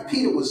same night,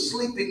 Peter was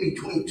sleeping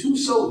between 2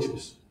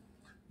 soldiers,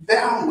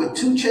 bound with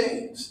 2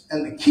 chains,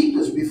 and the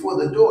keepers before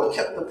the door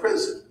kept the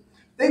prison.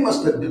 They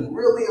must have been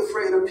really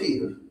afraid of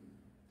Peter.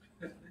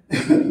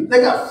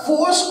 They got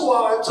 4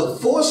 squads of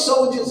 4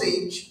 soldiers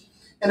each,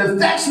 and if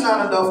that's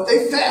not enough,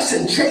 they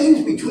fastened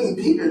chains between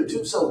Peter and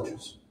 2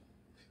 soldiers.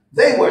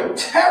 They were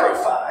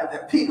terrified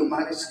that Peter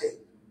might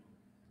escape.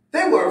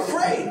 They were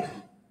afraid.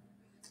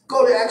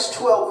 Go to Acts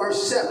 12,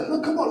 verse 7.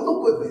 Look, come on,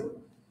 look with me.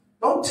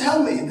 Don't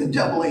tell me the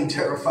devil ain't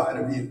terrified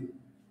of you.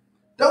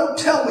 Don't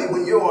tell me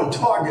when you're on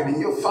target and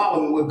you're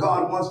following what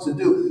God wants to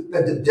do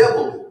that the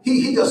devil,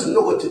 he doesn't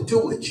know what to do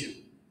with you.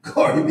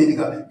 Glory be to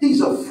God. He's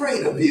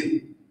afraid of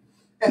you.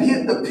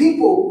 And the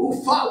people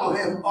who follow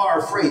him are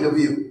afraid of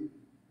you.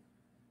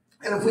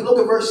 And if we look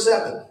at verse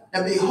 7,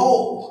 and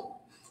behold,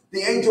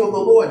 the angel of the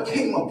Lord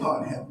came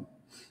upon him,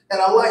 and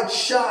a light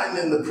shined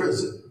in the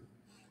prison.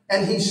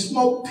 And he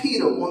smote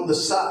Peter on the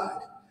side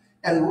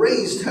and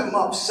raised him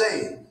up,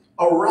 saying,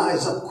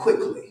 arise up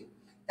quickly.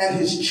 And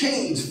his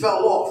chains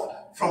fell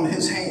off from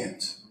his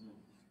hands.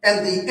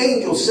 And the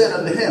angel said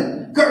unto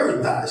him,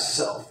 gird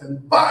thyself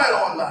and bind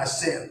on thy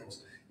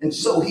sandals. And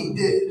so he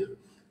did.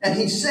 And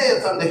he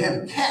saith unto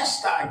him,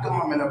 cast thy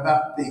garment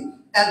about thee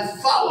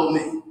and follow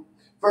me.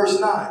 Verse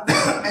 9,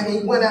 and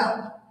he went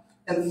out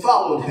and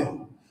followed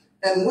him,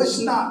 and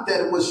wist not that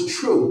it was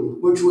true,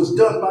 which was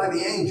done by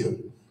the angel,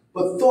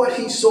 but thought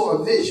he saw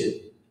a vision.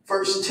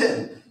 Verse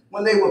 10,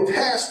 when they were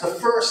past the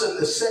first and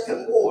the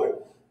second ward,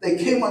 they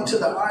came unto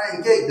the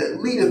iron gate that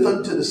leadeth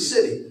unto the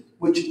city,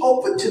 which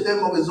opened to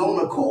them of his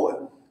own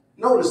accord.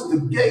 Notice the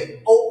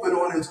gate opened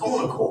on its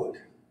own accord.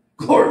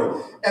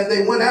 Glory. And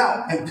they went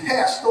out and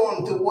passed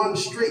on to one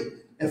street,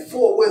 and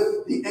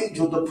forthwith the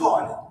angel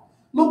departed.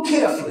 Look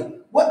carefully.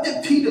 What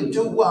did Peter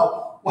do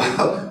while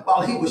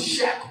he was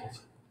shackled?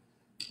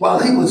 While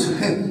he was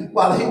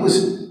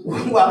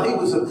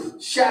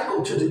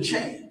shackled to the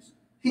chains,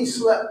 he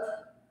slept.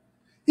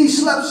 He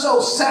slept so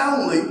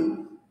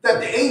soundly that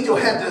the angel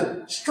had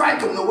to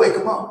strike him to wake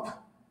him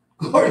up.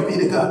 Glory be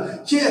to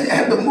God. She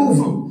had to move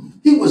him.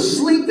 He was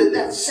sleeping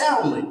that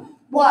soundly.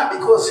 Why?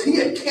 Because he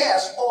had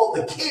cast all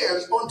the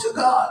cares onto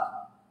God.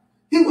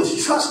 He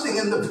was trusting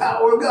in the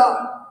power of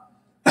God.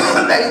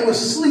 That he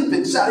was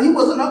sleeping soundly. He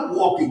wasn't up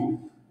walking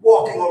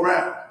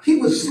around. He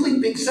was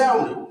sleeping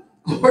soundly.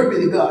 Glory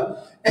be to God.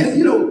 And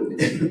you know,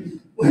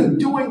 when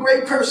doing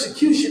great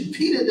persecution,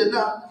 Peter did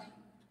not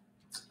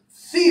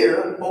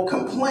fear or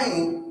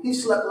complain. He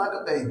slept like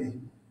a baby.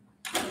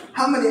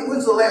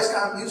 When's the last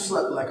time you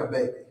slept like a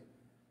baby?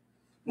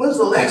 When's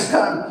the last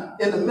time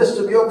in the midst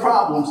of your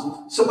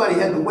problems, somebody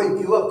had to wake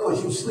you up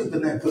because you're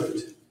sleeping that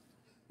good?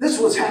 This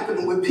was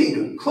happening with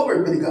Peter.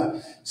 Glory be to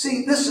God.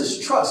 See, this is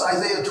trust.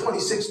 Isaiah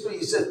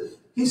 26:3,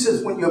 he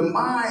says, when your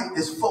mind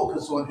is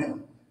focused on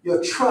him,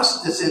 your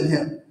trust is in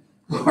him.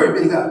 Glory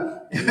be to God.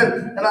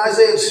 And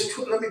Isaiah,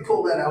 let me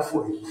pull that out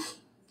for you.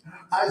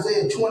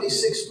 Isaiah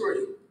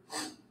 26:3.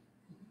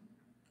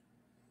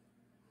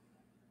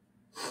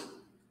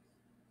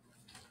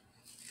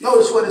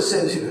 Notice what it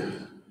says here.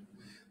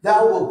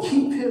 Thou wilt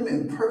keep him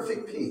in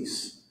perfect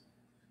peace.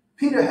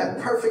 Peter had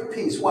perfect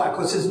peace. Why?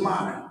 Because his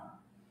mind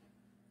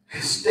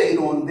stayed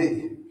on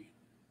thee.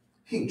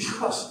 He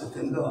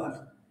trusted in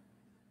God.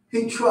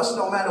 He trusts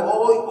no matter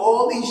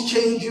all these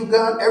chains you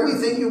got,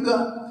 everything you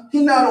got. He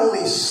not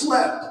only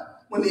slept.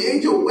 When the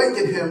angel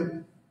awakened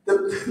him,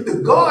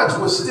 the guards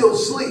were still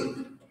asleep.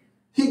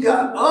 He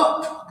got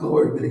up,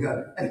 glory be to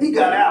God, and he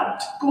got out.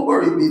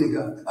 Glory be to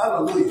God.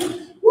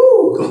 Hallelujah.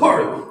 Woo,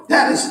 glory.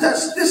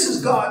 This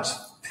is God's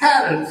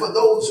pattern for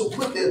those who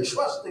put their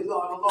trust in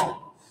God alone.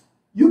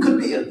 You could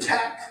be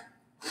attacked.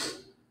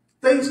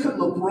 Things could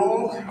look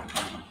wrong,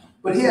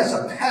 but he has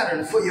a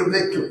pattern for your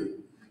victory.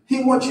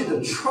 He wants you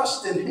to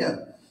trust in him.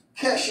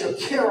 Cast your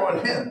care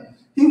on him.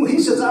 He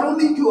says, I don't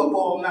need you up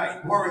all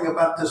night worrying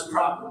about this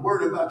problem,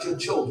 worrying about your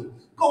children.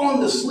 Go on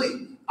to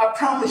sleep. I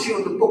promise you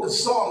in the book of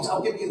Psalms,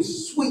 I'll give you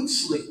sweet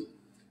sleep.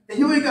 And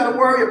you ain't got to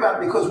worry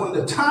about it, because when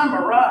the time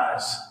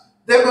arrives,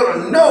 they're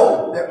going to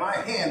know that my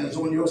hand is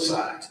on your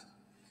side.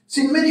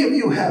 See, many of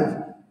you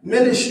have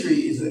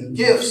ministries and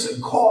gifts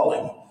and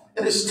calling,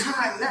 and it's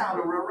time now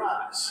to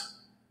arise.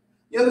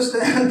 You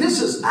understand?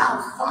 This is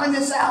our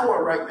finest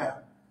hour right now.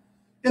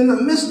 In the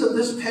midst of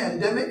this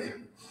pandemic,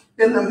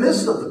 in the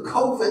midst of the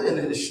COVID and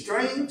the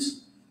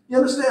strains, you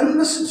understand?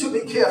 Listen to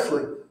me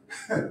carefully.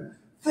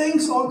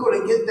 Things aren't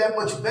going to get that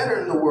much better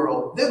in the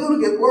world. They're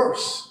going to get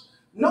worse.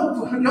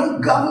 No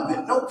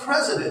government, no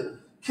president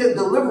can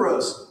deliver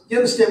us. You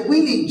understand?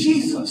 We need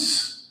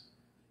Jesus.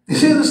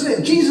 You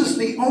understand? Jesus is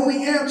the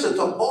only answer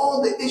to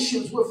all the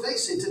issues we're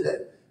facing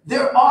today.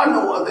 There are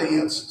no other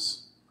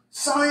answers.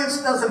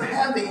 Science doesn't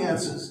have the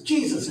answers.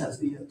 Jesus has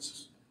the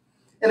answers.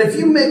 And if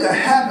you make a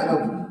habit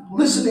of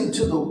listening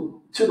to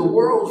the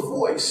world's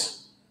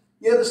voice,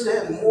 you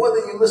understand, more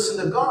than you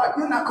listen to God,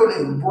 you're not going to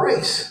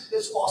embrace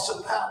his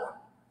awesome power.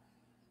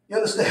 You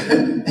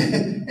understand?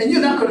 And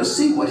you're not going to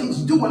see what he's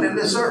doing in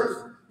this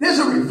earth. There's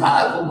a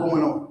revival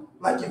going on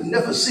like you've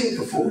never seen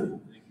before.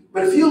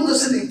 But if you're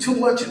listening too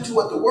much into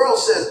what the world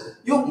says,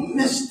 you'll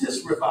miss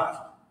this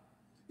revival.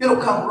 It'll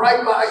come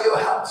right by your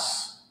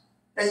house.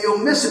 And you'll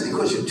miss it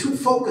because you're too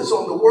focused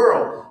on the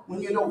world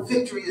when you know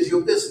victory is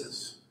your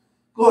business.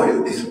 Glory,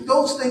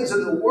 those things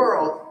in the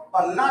world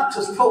are not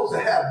supposed to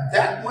have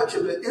that much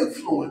of an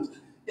influence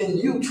in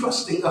you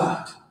trusting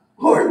God.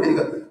 Glory be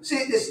to God. See,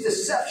 it's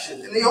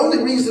deception. And the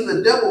only reason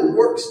the devil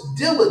works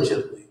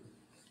diligently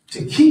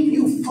to keep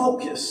you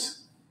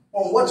focused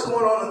on what's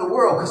going on in the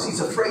world, because he's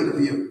afraid of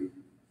you.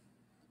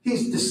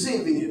 He's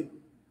deceiving you.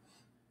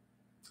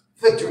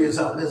 Victory is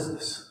our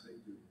business.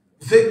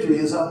 Victory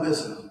is our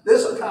business.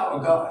 There's a power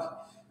of God.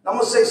 I'm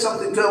going to say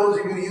something to those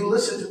of you. You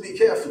listen to me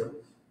carefully.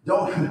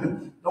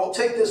 Don't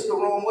take this the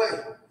wrong way.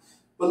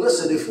 But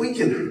listen, if we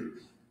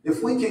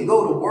can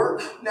go to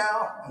work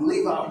now and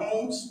leave our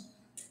homes,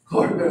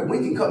 Lord, we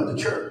can come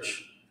to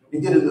church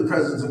and get in the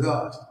presence of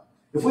God.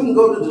 If we can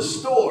go to the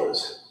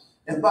stores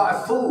and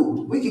buy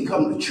food, we can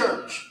come to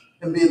church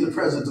and be in the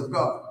presence of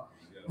God.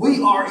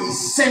 We are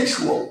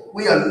essential.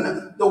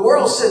 The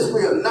world says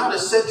we are not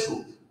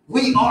essential.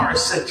 We are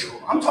essential.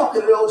 I'm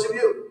talking to those of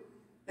you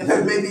and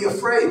that may be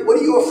afraid. What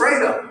are you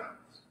afraid of?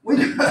 We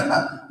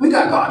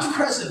got God's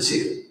presence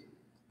here.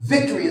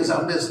 Victory is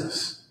our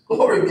business.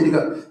 Glory be to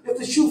God. If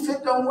the shoe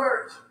fit, don't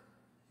wear it.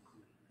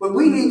 But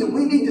we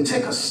need to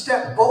take a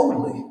step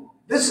boldly.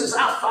 This is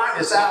our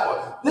finest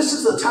hour. This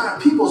is the time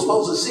people are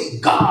supposed to see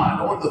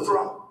God on the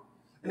throne.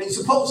 And he's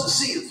supposed to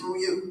see it through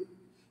you.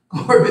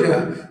 Glory be to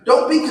God.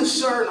 Don't be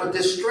concerned or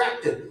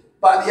distracted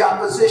by the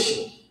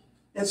opposition.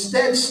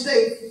 Instead,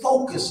 stay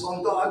focused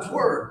on God's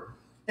word.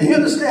 And you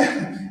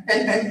understand?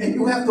 And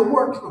you have to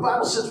work. The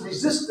Bible says,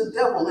 resist the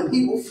devil and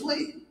he will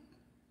flee.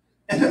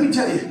 And let me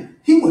tell you,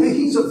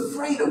 he's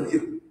afraid of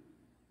you.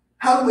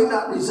 How do we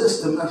not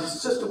resist him? My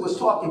sister was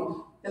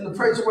talking in the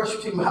praise and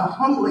worship team how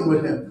humbling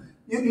with him.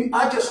 You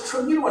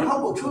know what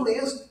humble truly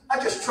is? I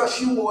just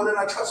trust you more than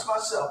I trust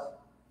myself.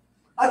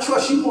 I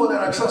trust you more than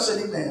I trust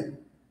any man.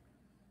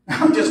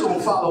 I'm just going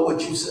to follow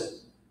what you say.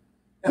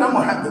 And I'm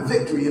going to have the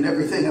victory in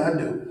everything I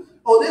do.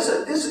 Oh,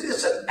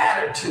 it's an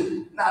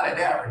attitude, not an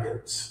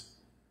arrogance.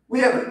 We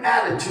have an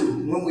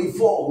attitude. When we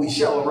fall, we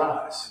shall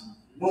arise.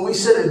 When we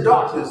sit in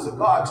darkness, his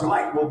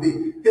light will be,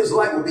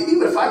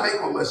 even if I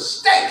make a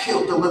mistake,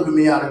 he'll deliver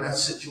me out of that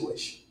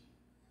situation.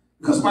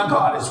 Because my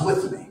God is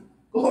with me.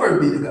 Glory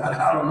be to God.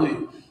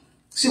 Hallelujah.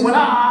 See, when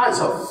our eyes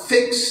are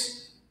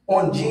fixed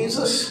on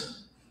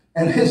Jesus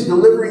and his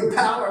delivering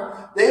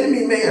power, the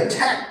enemy may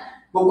attack,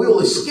 but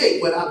we'll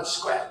escape without a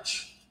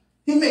scratch.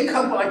 He may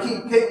come like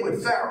he came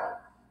with Pharaoh.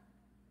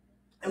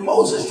 And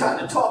Moses tried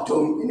to talk to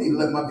him. You need to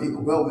let my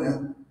people go,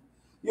 man.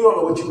 You don't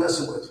know what you're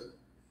messing with.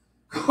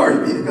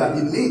 Glory be to God.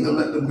 You need to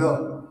let them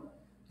go.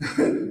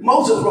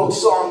 Moses wrote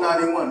Psalm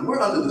 91. We're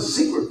under the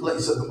secret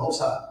place of the Most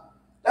High.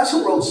 That's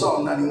who wrote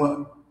Psalm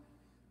 91.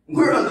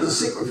 We're under the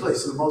secret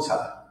place of the Most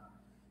High.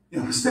 You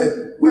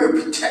understand? We're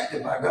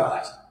protected by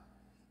God.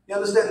 You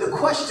understand? The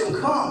question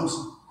comes,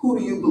 who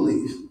do you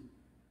believe?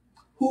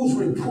 Whose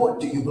report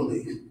do you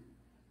believe?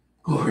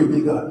 Glory be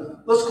to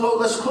God.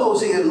 Let's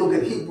close here and look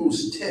at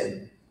Hebrews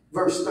 10,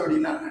 verse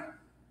 39.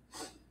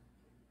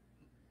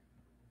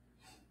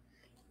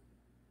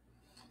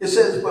 It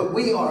says, but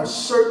we are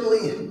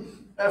certainly,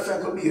 matter of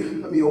fact, let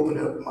me open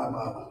it up in my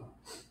Bible.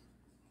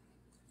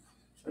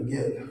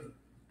 Again,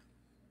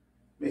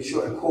 make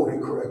sure I quote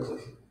it correctly.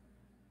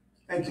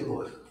 Thank you,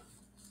 Lord.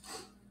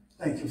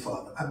 Thank you,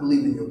 Father. I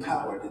believe in your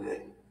power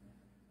today.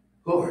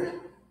 Glory.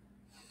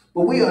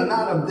 But we are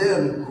not of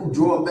them who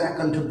draw back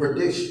unto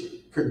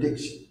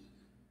prediction,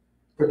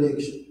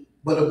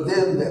 but of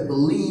them that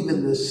believe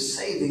in the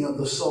saving of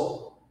the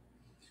soul.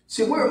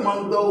 See, we're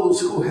among those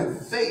who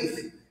have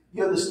faith,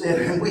 you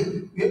understand, and we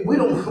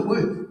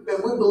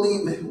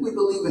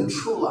believe in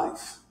true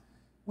life.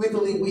 We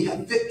believe we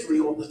have victory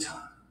all the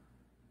time.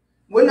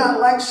 We're not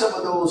like some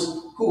of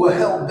those who are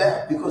held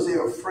back because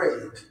they're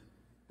afraid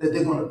that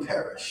they're going to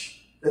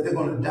perish, that they're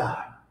going to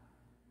die.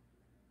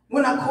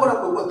 We're not caught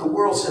up with what the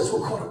world says.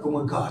 We're caught up in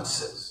what God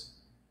says.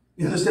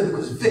 You understand?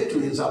 Because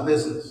victory is our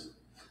business.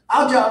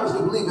 Our job is to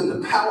believe in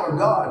the power of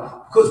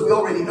God because we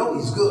already know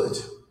he's good.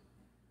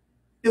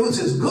 It was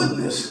his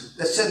goodness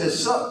that sent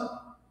his son.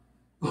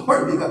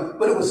 Glory be to God.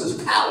 But it was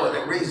his power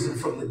that raised him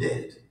from the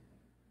dead.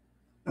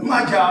 And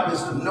my job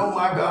is to know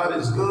my God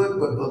is good,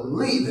 but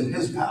believe in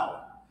his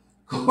power.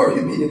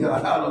 Glory be to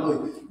God.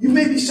 Hallelujah.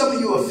 Maybe some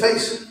of you have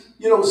faced,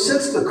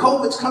 since the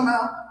COVID's come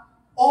out,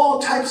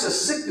 all types of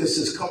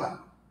sicknesses come out.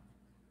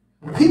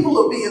 People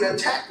are being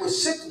attacked with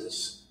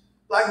sickness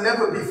like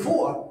never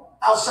before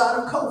outside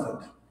of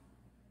COVID.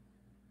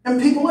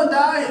 And people are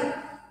dying.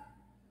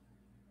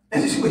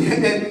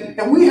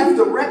 And we have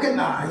to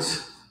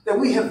recognize that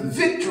we have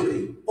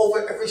victory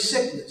over every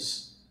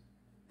sickness.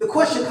 The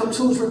question comes,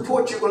 whose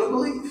report you're going to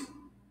believe?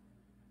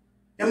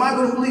 Am I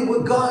going to believe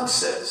what God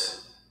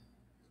says?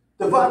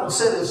 The Bible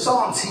said in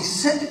Psalms, he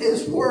sent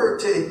his word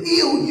to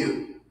heal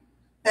you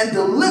and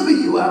deliver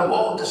you out of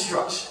all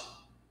destruction.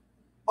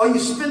 Are you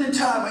spending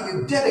time? Are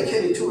you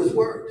dedicated to his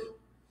word?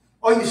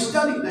 Are you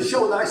studying to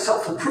show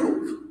thyself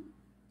approved,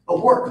 a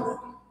workman?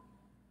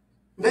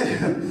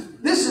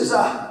 This is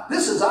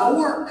our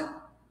work.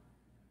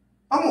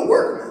 I'm a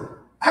workman.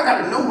 I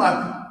gotta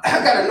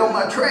know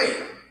my trade.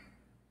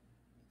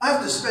 I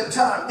have to spend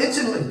time. It's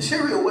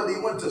immaterial whether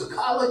you went to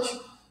college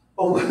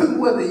or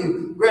whether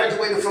you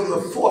graduated from the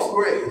 4th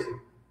grade.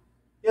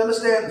 You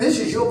understand? This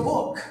is your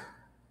book.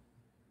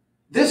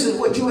 This is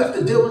what you have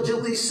to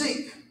diligently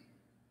seek.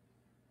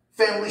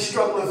 Family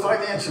struggling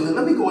financially.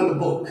 Let me go in the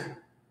book.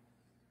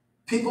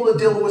 People are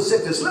dealing with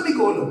sickness. Let me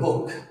go in the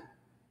book.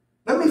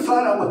 Let me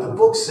find out what the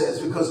book says,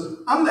 because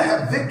I'm going to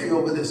have victory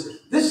over this.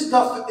 This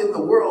stuff in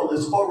the world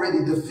is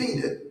already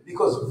defeated,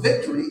 because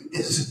victory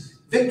is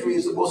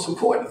the most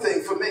important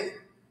thing for me.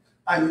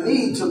 I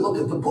need to look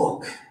at the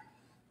book.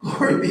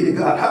 Glory be to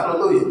God.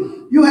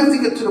 Hallelujah. You have to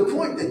get to the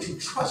point that you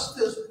trust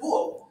this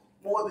book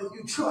more than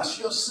you trust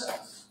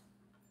yourself.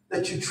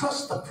 That you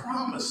trust the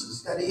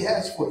promises that he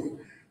has for you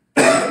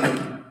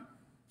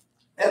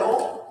at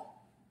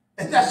all.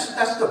 And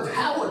that's the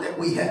power that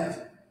we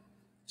have.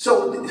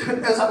 So,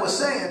 as I was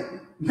saying,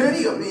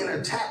 many are being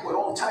attacked with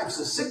all types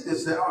of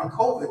sickness that aren't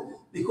COVID,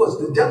 because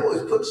the devil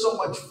has put so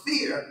much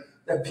fear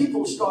that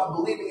people start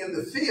believing in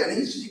the fear,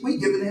 and we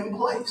giving him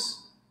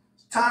place.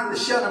 It's time to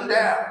shut him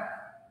down.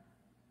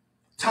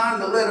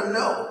 Time to let him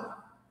know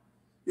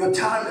your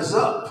time is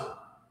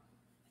up.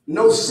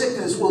 No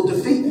sickness will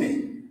defeat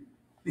me,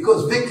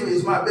 because victory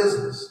is my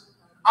business.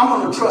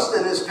 I'm going to trust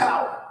in his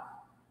power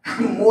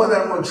more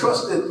than I'm going to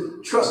trust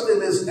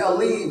in his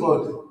Aleve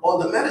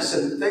or the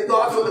medicine. Thank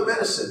God for the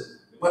medicine,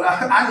 but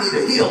I need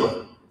a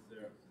healer.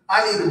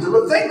 I need a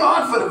deliverer. Thank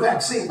God for the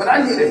vaccine, but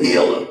I need a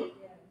healer.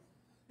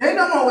 Ain't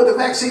nothing wrong with the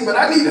vaccine, but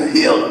I need a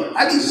healer.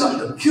 I need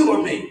something to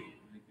cure me.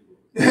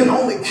 And the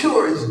only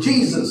cure is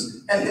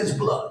Jesus and his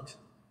blood.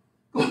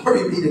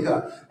 Glory be to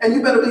God. And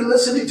you better be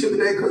listening to me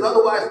today, because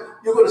otherwise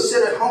you're going to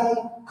sit at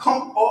home,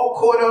 come all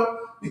caught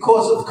up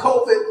because of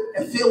COVID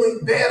and feeling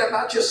bad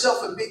about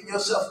yourself and beating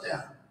yourself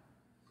down.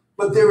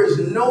 But there is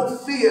no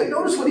fear.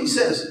 Notice what he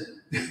says.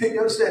 You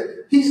understand?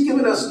 He's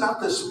given us not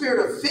the spirit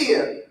of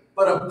fear,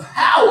 but of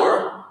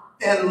power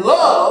and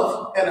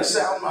love and a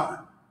sound mind.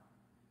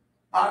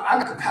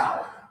 I got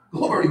power.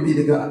 Glory be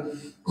to God.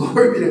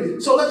 Glory be to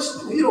God. So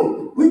let's,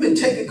 we've been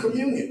taking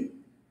communion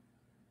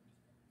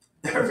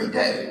every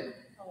day.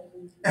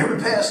 Every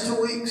past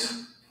 2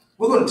 weeks.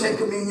 We're going to take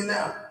communion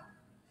now.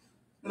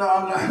 No,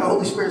 I'm not. The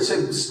Holy Spirit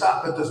said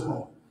stop at this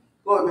moment.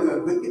 Glory be to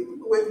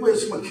God.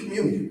 Where's my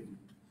communion?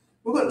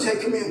 We're going to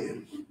take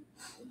communion.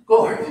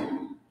 Glory.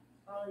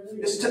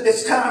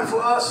 It's time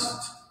for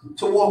us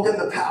to walk in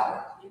the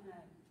power.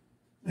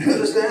 You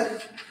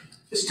understand?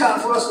 It's time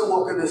for us to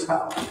walk in this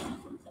power.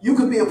 You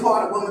could be a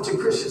part of Wilmington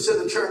Christian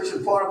Center Church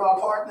and part of our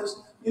partners.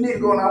 You need to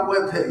go on our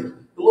webpage.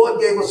 The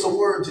Lord gave us a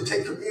word to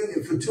take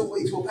communion for 2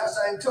 weeks. Well,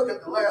 Pastor, I took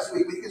it the last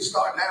week, but you can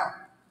start now.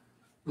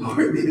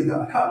 Glory be to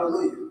God.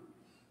 Hallelujah.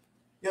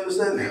 You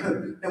understand?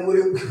 And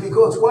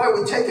because why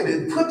are we taking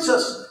it? It puts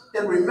us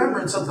in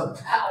remembrance of the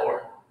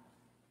power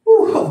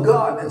of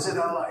God that's in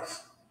our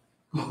life.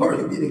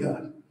 Glory be to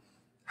God.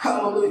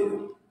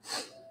 Hallelujah.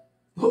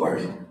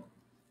 Glory.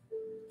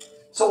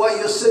 So while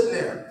you're sitting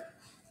there,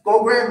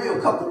 go grab you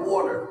a cup of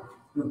water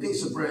and a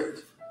piece of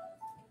bread.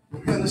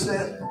 You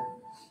understand?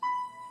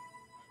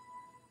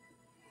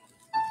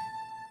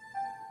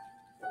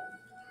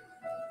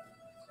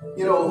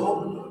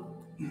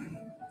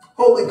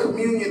 Holy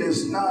Communion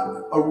is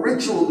not a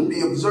ritual to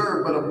be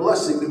observed, but a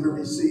blessing to be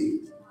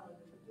received.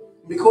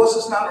 Because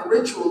it's not a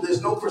ritual,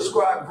 there's no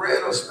prescribed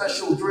bread or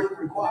special drink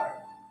required.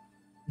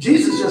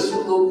 Jesus just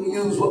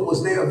used what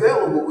was there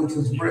available, which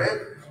was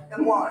bread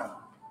and wine.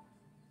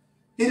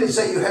 He didn't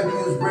say you had to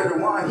use bread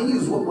and wine. He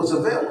used what was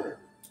available.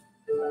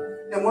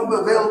 And what was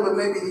available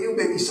maybe to you,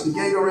 maybe some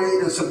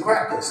Gatorade and some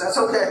crackers. That's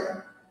okay.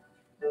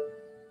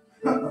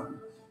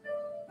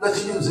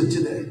 Let's use it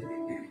today.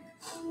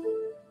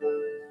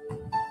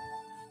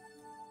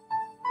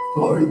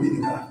 Glory be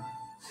to God.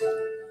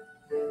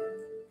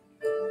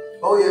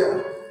 Oh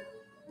yeah.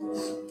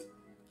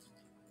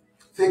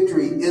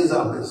 Victory is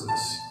our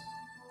business.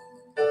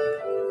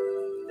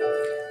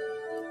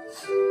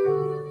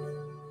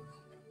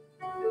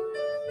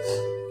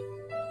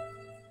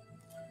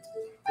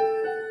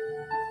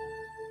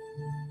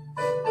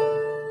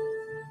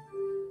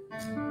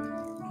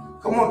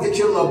 Come Come on, get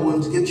your loved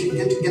ones, get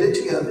it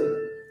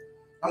together.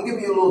 I'm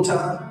giving you a little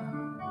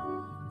time.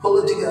 Pull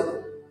it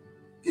together.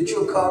 Get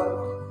you a cup.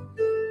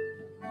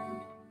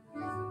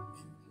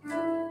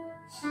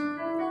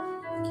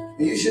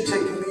 And you should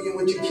take communion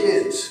with your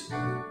kids.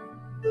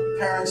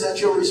 Parents,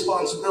 that's your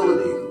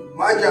responsibility.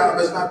 My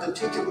job is not to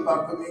teach them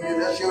about communion.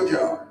 That's your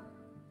job.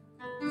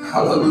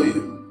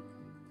 Hallelujah.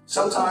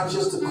 Sometimes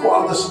just to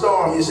quell the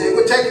storm, you say,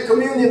 we're taking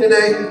communion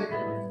today.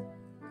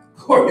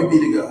 Glory be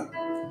to God.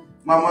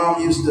 My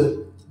mom used to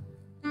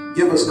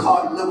give us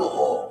cod liver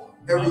oil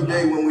every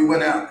day when we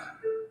went out.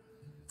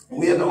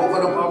 We had to open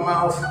up our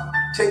mouth,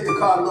 take the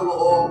cod liver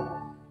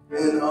oil,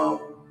 and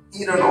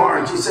eat an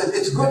orange. He said,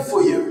 it's good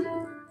for you.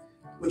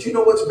 But you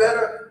know what's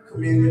better?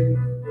 Communion.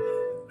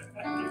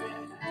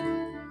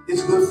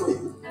 It's good for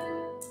you.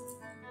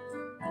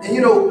 And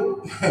you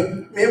know,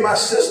 me and my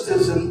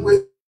sisters, and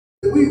we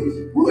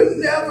were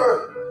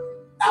never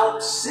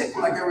out sick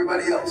like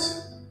everybody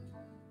else.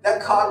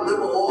 That cod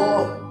liver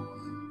oil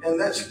and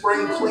that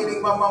spring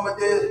cleaning my mama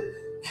did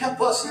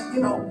kept us, you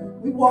know,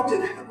 we walked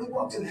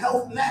in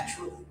health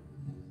naturally.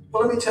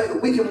 But let me tell you,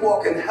 we can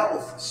walk in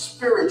health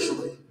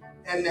spiritually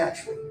and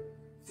naturally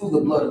through the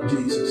blood of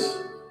Jesus.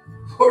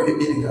 Glory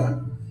be to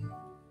God.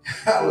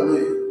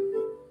 Hallelujah.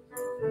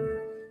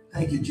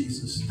 Thank you,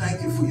 Jesus.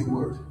 Thank you for your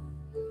word.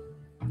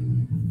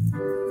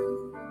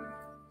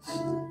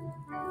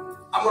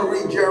 I'm going to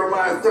read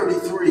Jeremiah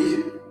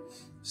 33:6.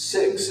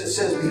 It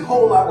says,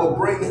 behold, I will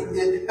bring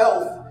it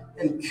health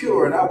and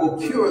cure, and I will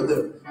cure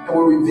them, and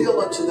will reveal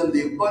unto them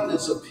the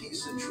abundance of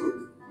peace and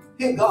truth.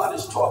 Here God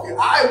is talking,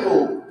 I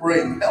will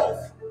bring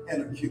health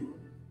and a cure.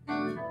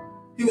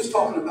 He was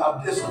talking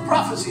about this, a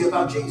prophecy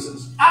about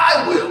Jesus.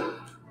 I will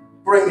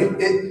bring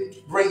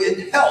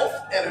it health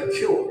and a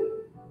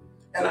cure,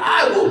 and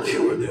I will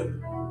cure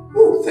them.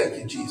 Ooh, thank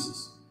you,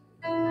 Jesus.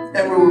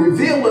 And will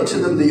reveal unto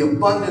them the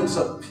abundance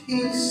of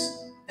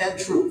peace and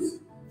truth.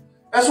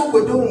 That's what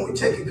we're doing when we're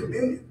taking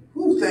communion.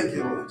 Ooh, thank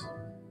you, Lord.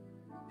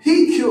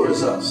 He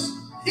cures us.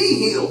 He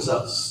heals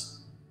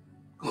us.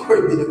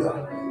 Glory be to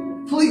God.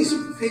 Please,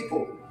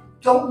 people,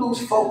 don't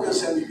lose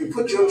focus and you can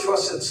put your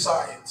trust in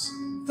science.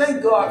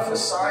 Thank God for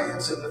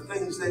science and the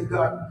things they've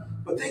got,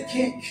 but they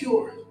can't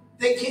cure.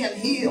 They can't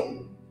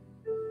heal.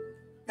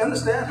 You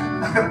understand?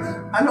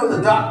 I know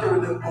the doctor,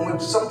 when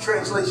some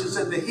translations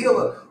said the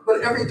healer,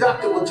 but every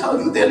doctor will tell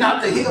you they're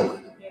not the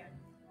healer.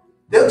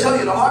 They'll tell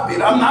you the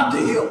heartbeat, I'm not the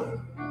healer.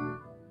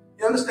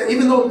 You understand?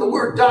 Even though the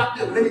word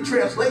doctor in many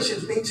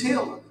translations means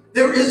healer,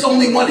 there is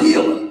only one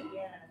healer.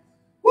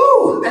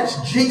 Woo!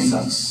 That's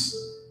Jesus.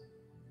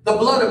 The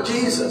blood of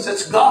Jesus.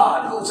 It's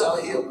God who's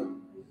our healer.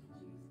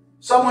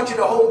 So I want you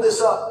to hold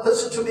this up.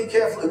 Listen to me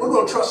carefully. We're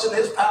going to trust in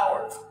his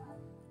power.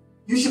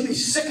 You should be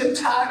sick and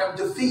tired of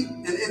defeat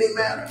in any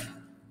manner.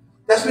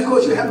 That's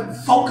because you haven't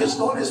focused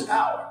on his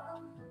power.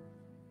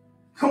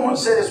 Come on,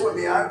 say this with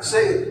me. I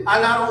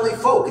not only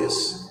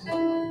focus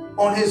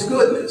on his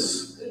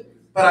goodness,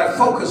 but I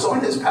focus on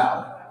his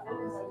power.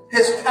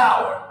 His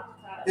power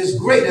is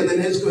greater than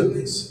his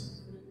goodness.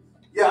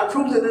 Yeah, I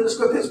proved it in the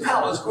scripture. His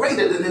power is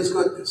greater than his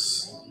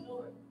goodness.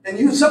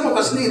 And some of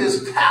us need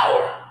his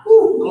power.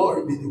 Ooh,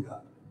 glory be to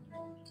God.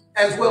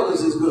 As well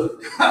as his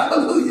good.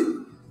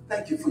 Hallelujah.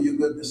 Thank you for your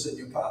goodness and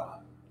your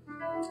power.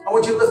 I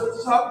want you to lift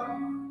this up.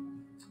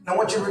 And I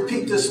want you to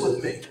repeat this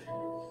with me.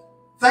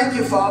 Thank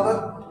you,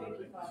 Father,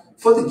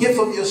 for the gift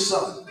of your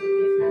son.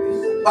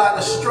 By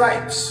the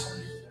stripes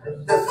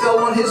that fell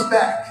on his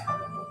back,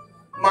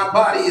 my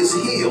body is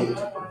healed.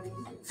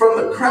 From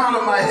the crown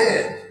of my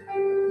head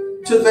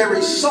to the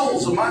very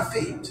soles of my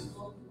feet.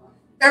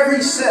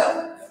 Every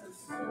cell,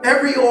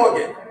 every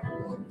organ,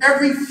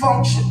 every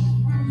function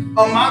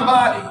of my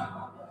body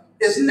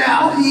is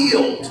now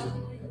healed,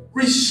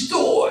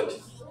 restored,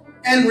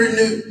 and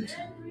renewed.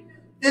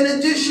 In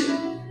addition,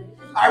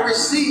 I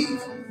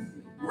receive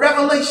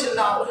revelation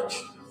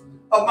knowledge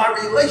of my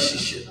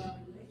relationship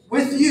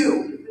with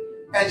you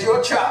as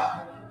your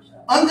child.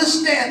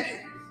 Understanding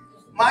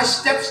my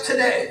steps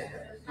today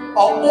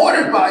are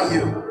ordered by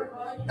you,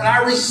 and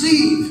I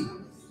receive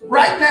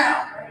right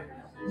now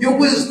your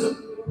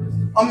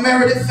wisdom,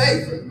 unmerited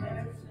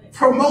favor,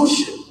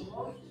 promotion,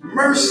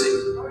 mercy,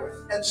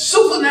 and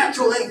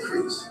supernatural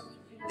increase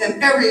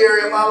in every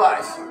area of my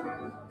life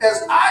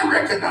as I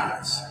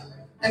recognize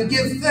and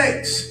give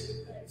thanks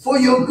for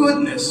your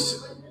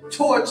goodness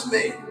towards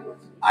me.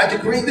 I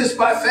decree this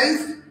by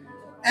faith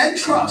and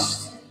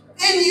trust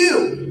in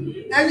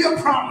you and your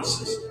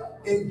promises.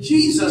 In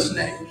Jesus'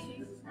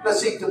 name,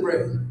 let's eat the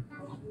bread.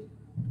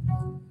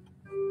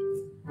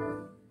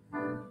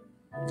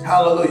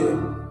 Hallelujah.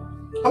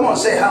 Come on,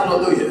 say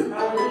hallelujah.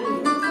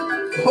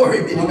 Hallelujah.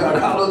 Glory be to God.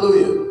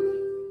 Hallelujah.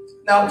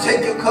 Now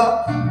take your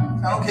cup.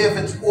 I don't care if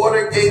it's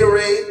water,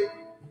 Gatorade,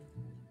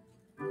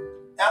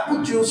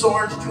 apple juice,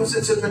 orange juice,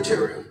 it's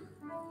immaterial.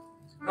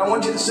 And I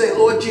want you to say,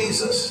 Lord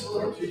Jesus,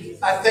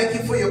 I thank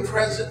you for your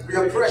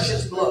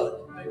precious blood.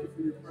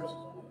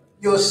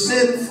 You're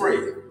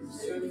sin-free,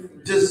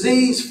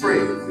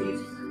 disease-free,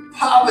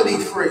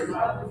 poverty-free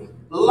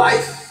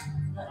life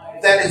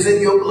that is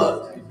in your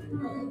blood.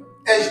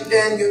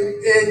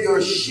 and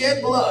your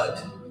shed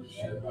blood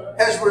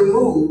has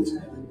removed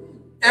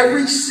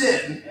every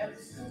sin,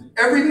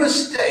 every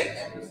mistake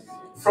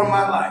from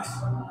my life.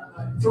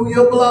 Through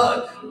your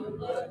blood,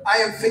 I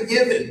am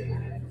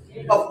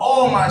forgiven of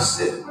all my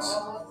sins,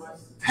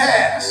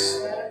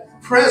 past,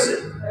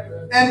 present,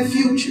 and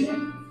future,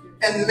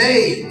 and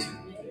made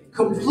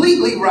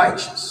completely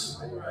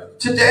righteous.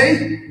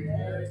 Today,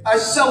 I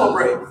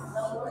celebrate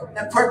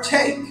and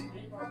partake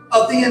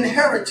of the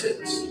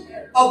inheritance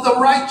of the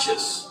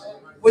righteous,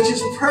 which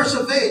is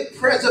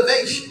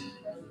preservation,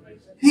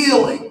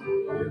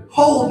 healing,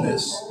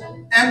 wholeness,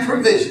 and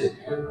provision.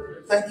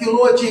 Thank you,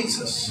 Lord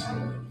Jesus,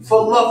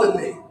 for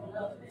loving me.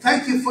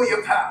 Thank you for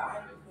your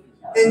power.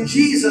 In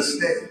Jesus'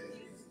 name,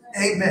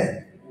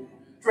 amen.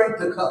 Drink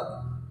the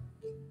cup.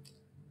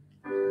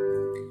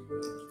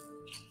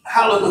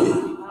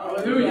 Hallelujah.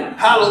 Hallelujah.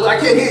 Hallelujah. I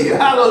can't hear you.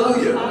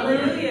 Hallelujah.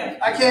 Hallelujah.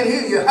 I can't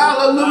hear you.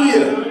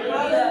 Hallelujah.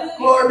 Hallelujah.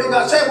 Glory be to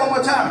God. Say it one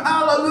more time.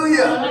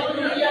 Hallelujah.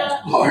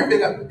 Hallelujah. Glory be to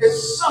God.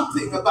 There's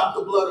something about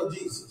the blood of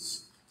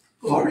Jesus.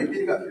 Glory be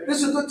to God.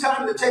 This is a good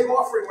time to take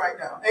offering right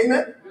now.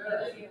 Amen.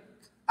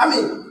 I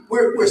mean,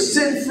 we're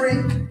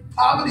sin-free,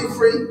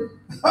 poverty-free.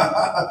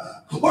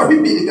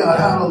 Glory be to God.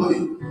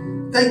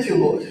 Hallelujah. Thank you,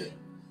 Lord.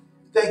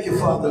 Thank you,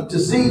 Father.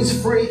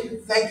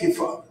 Disease-free. Thank you,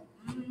 Father.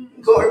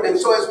 Glory be to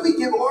God. So as we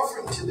give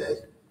offering today,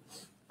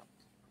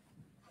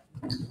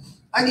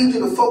 I need you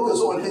to focus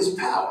on his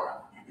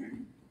power.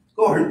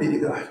 Glory be to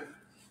God.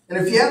 And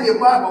if you have your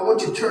Bible, I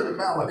want you to turn to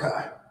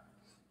Malachi.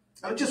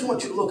 I just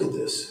want you to look at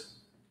this.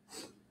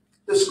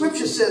 The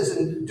scripture says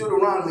in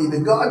Deuteronomy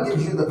that God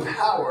gives you the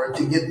power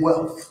to get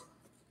wealth.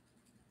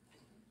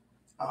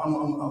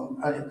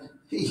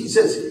 He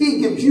says he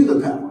gives you the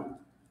power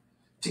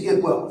to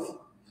get wealth.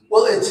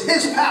 Well, it's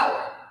his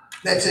power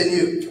that's in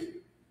you.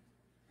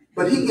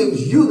 But he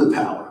gives you the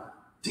power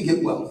to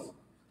get wealth.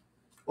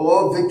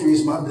 Oh, victory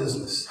is my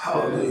business.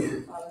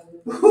 Hallelujah.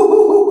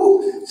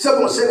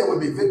 Someone say that with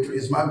me. Victory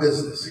is my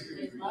business.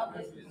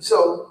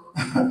 So,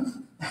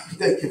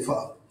 thank you,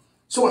 Father.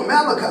 So in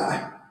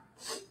Malachi,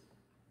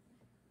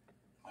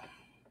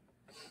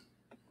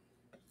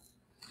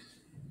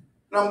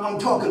 I'm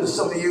talking to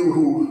some of you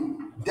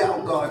who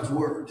doubt God's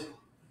word.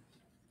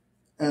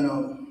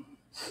 And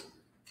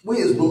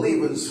we as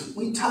believers,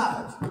 we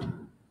tithe.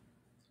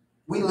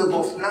 We live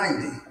off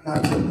 90,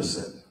 not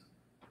 10%.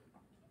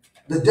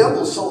 The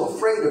devil's so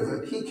afraid of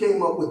it, he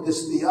came up with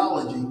this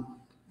theology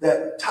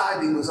that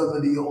tithing was under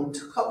the old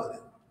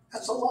covenant.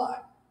 That's a lie.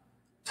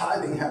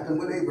 Tithing happened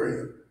with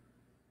Abraham.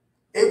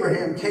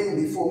 Abraham came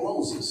before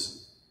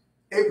Moses.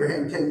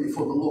 Abraham came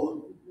before the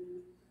Lord.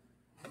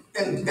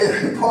 And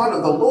part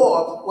of the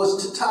law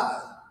was to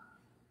tithe.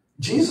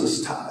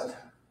 Jesus tithed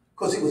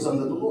because he was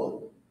under the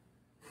law.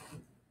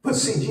 But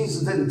see,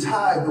 Jesus didn't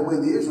tithe the way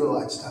the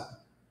Israelites tithed.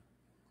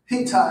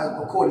 He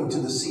tithed according to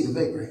the seed of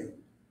Abraham.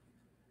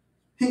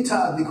 He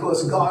tithed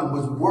because God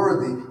was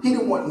worthy. He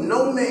didn't want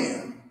no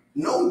man,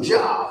 no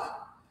job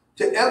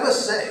to ever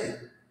say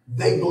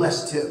they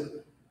blessed him.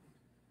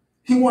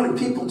 He wanted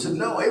people to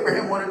know.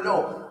 Abraham wanted to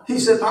know. He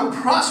said, I'm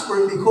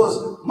prospering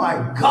because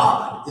my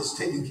God is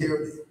taking care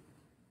of me.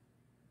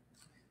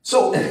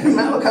 So in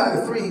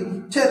Malachi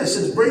 3:10, it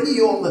says, bring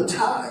ye all the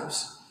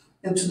tithes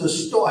into the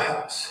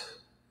storehouse,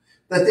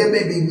 that there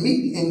may be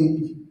meat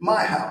in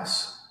my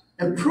house.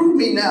 And prove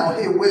me now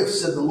herewith,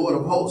 said the Lord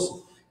of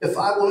hosts, if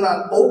I will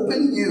not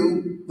open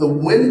you the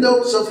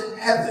windows of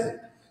heaven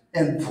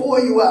and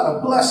pour you out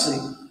a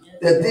blessing,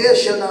 that there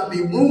shall not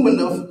be room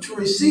enough to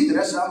receive it.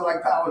 That sounds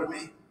like power to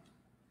me.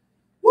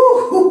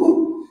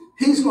 Woo!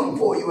 He's going to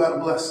pour you out a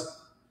blessing.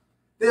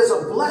 There's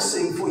a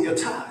blessing for your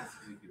tithe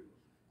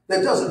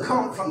that doesn't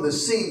come from the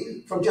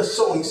seed, from just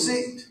sowing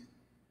seed.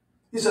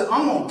 He said,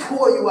 I'm going to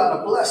pour you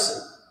out a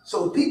blessing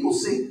so people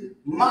see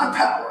my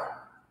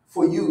power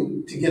for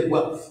you to get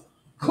wealth.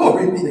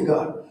 Glory be to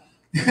God.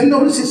 And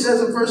notice he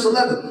says in verse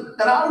 11,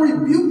 and I'll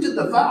rebuke the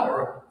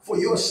devourer for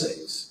your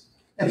sakes,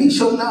 and he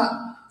shall not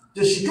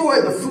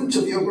destroy the fruits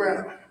of your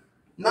ground.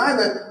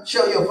 Neither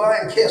shall your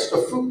vine cast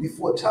her fruit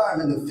before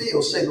time in the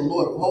field, say the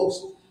Lord of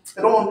hosts.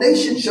 And all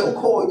nations shall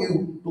call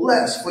you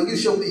blessed, for you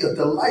shall be a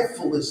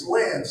delightfulest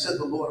land, said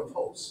the Lord of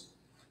hosts.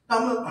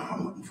 Now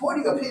I'm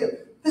pointing up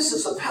here. This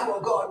is the power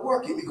of God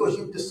working because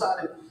you've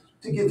decided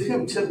to give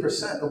him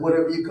 10% of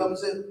whatever you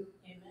comes in.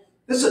 Amen.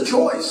 This is a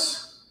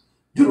choice.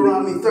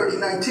 Deuteronomy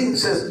 30:19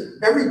 says,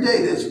 every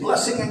day there's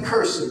blessing and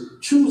cursing.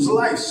 Choose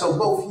life so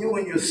both you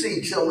and your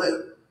seed shall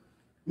live.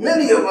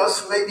 Many of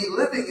us may be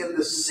living in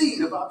the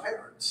seed of our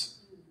parents,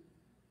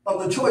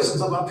 of the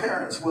choices of our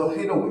parents. Well,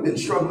 we've been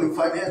struggling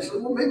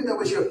financially. Well, maybe that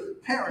was your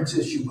parents'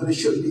 issue, but it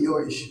shouldn't be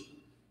your issue.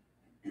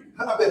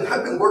 I've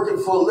been working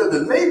for a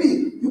living.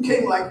 Maybe you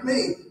came like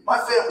me. My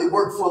family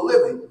worked for a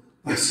living.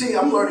 But see,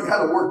 I'm learning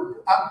how to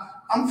work.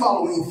 I'm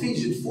following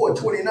Ephesians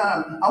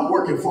 4:29. I'm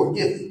working for a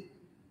giving.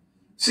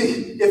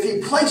 See, if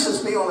he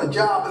places me on a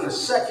job in the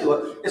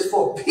secular, it's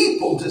for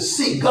people to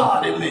see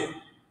God in me.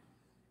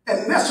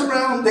 And mess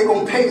around, they're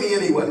going to pay me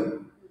anyway.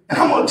 And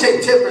I'm going to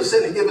take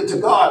 10% and give it to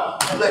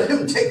God and let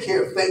him take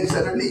care of things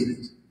that are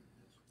needed.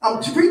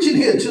 I'm preaching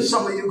here to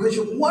some of you because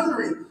you're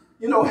wondering,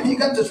 you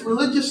got this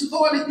religious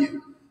thought in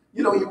you.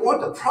 You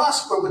want to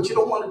prosper, but you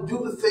don't want to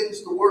do the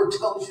things the word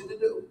tells you to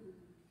do.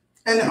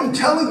 And I'm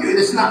telling you,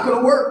 it's not going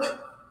to work.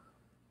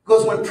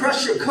 Because when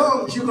pressure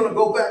comes, you're going to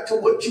go back to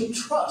what you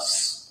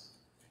trust.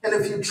 And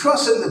if you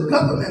trust in the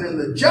government and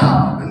the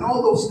job and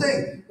all those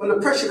things, when the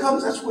pressure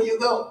comes, that's where you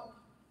go.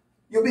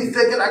 You'll be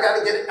thinking, I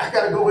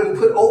got to go in and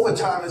put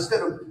overtime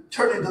instead of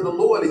turning to the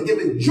Lord and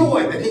giving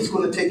joy that he's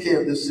going to take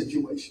care of this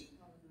situation.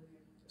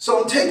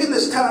 So I'm taking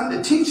this time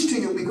to teach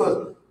to you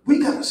because we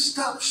got to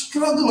stop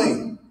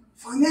struggling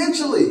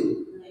financially.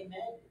 Amen.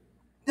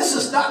 This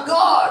is not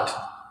God.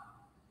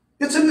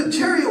 It's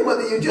immaterial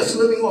whether you're just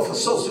living off a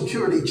Social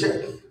Security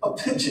check, a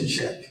pension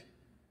check.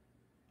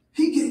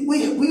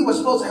 We were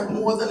supposed to have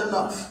more than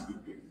enough.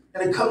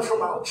 And it comes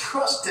from our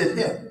trust in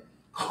him.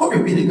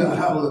 Glory be to God.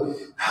 Hallelujah.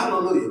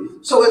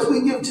 Hallelujah. So as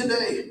we give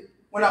today,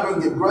 we're not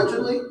going to give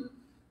grudgingly.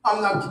 I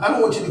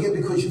don't want you to give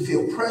because you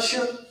feel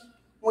pressure. I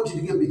want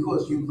you to give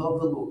because you love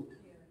the Lord.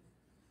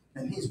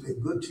 And he's been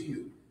good to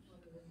you.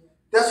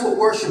 That's what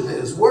worship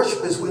is.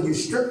 Worship is when you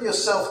strip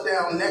yourself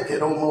down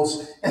naked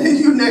almost, and then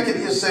you're naked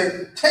and you say,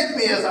 take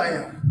me as I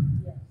am.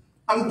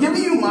 I'm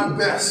giving you my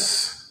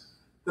best.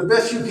 The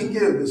best you can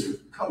give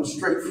comes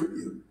straight from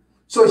you.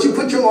 So as you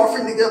put your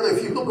offering together,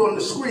 if you look on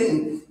the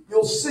screen,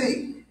 you'll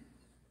see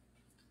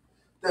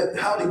that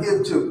how to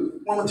give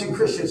to Wilmington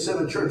Christian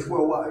Center Church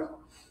Worldwide.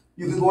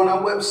 You can go on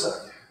our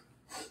website.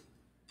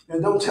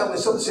 And don't tell me,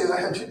 somebody says, I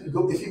had you to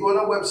go. If you go on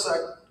our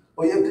website,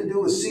 all you have to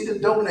do is see the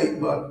donate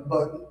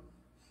button.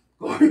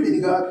 Glory be to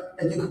God,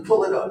 and you can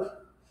pull it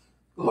up.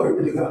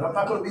 Glory be to God. I'm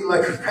not going to be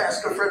like a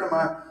pastor friend of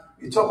mine.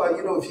 You talk about,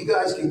 if you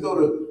guys can go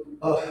to,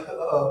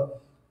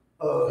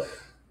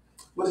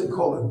 what's it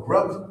called?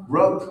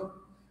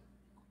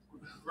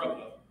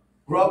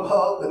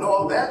 Grubhub and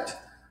all that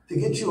to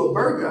get you a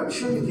burger. I'm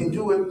sure you can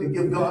do it to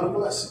give God a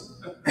blessing.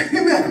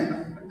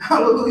 Amen.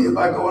 Hallelujah,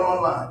 by going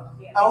online.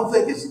 I don't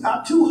think it's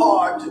not too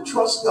hard to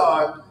trust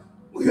God.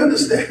 We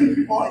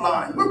understand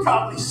online. We're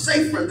probably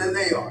safer than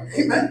they are.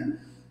 Amen.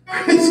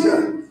 Praise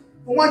God.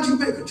 But why don't you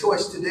make a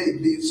choice today to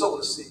be a sow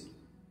a seed?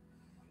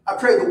 I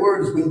pray the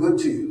word has been good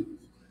to you,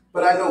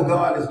 but I know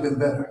God has been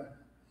better.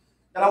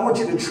 And I want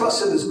you to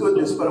trust in his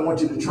goodness, but I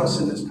want you to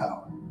trust in his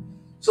power.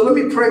 So let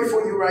me pray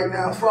for you right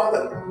now.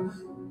 Father,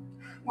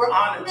 we're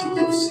honored to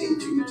give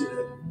seed to you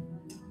today.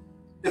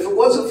 If it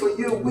wasn't for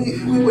you, we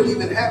wouldn't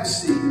even have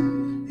seed.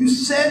 You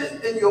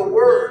said in your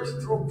word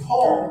through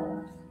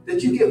Paul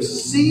that you give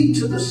seed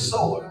to the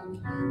sower.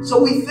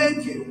 So we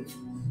thank you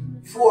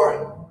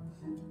for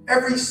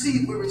every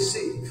seed we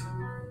receive,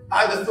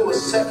 either through a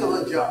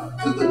secular job,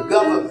 through the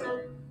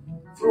government,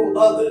 through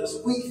others.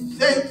 We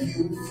thank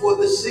you for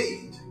the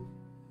seed.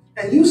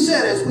 And you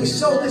said as we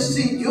sow this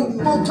seed, you'll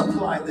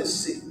multiply this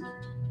seed.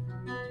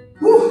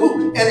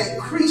 Woo-hoo, and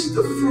increase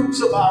the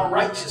fruits of our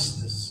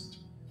righteousness.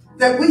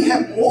 That we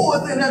have more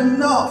than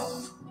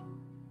enough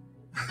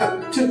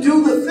to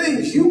do the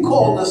things you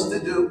called us to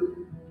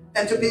do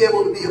and to be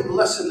able to be a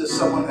blessing to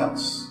someone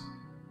else.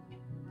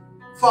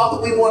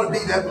 Father, we want to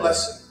be that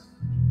blessing.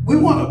 We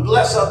want to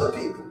bless other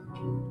people.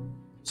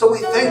 So we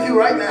thank you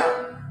right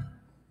now.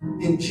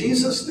 In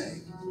Jesus'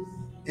 name,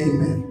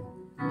 amen.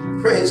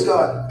 Praise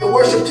God. The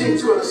worship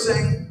team's going to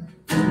sing,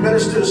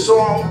 minister the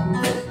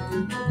song.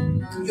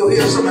 You'll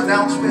hear some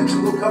announcements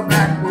and we'll come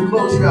back and we'll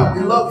close you out.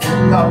 We love you.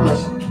 God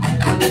bless you.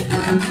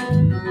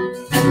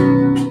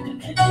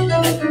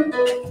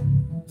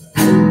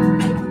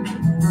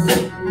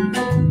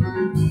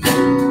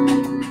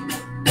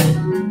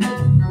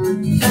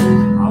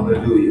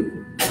 Hallelujah.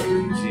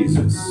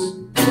 Jesus.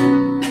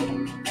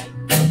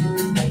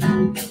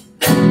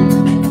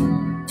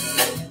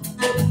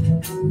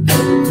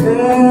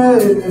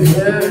 Hey.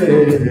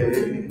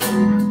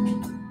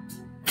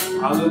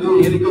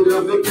 Hallelujah. Any good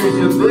little victories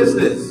in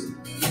business.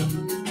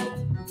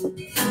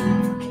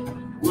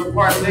 We're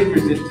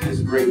partakers into this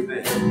great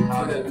thing.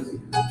 Hallelujah.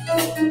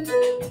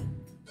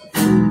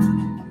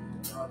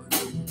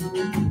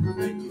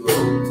 Thank you,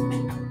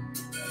 Lord.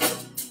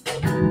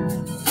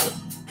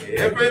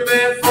 Every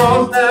man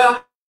falls down.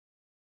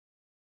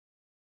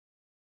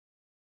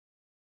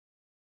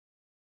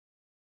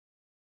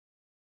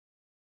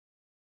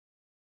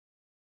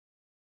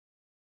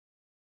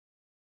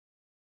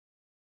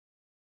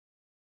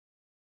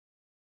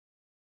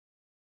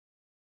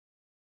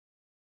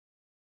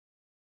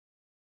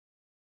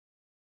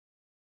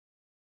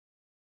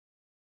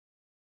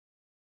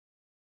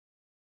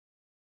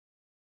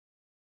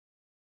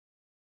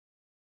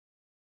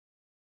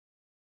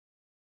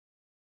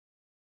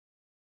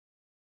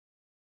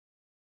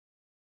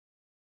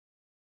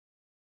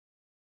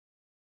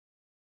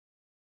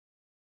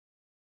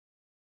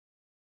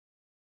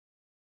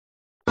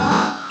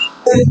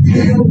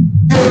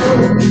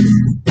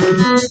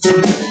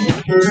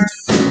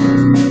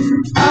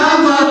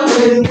 I'm up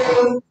with you.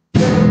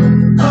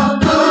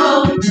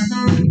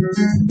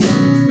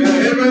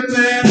 Every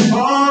man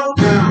falls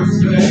down,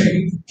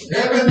 say.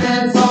 Every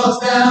man falls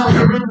down.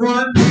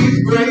 Everyone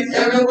needs grace.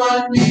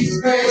 Everyone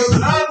needs grace.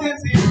 Love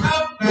is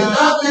enough now.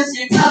 Love is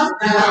enough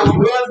now.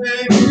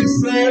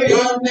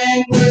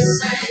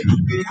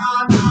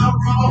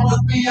 wrongs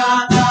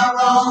beyond our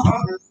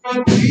wrongs.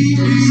 But we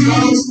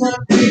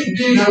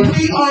now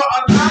we are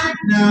alive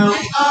now.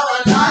 We are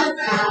alive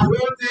now.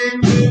 Good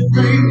things will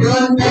bring.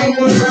 Good things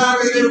will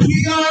bring.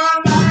 We are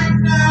alive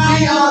now.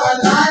 We are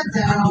alive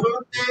now.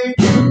 Good things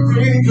will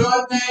bring.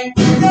 Good things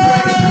will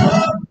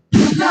bring.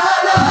 You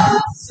got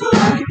up, so I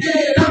can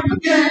get up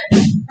again.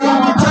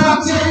 Come on,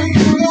 talk to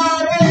you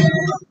got it.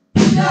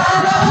 You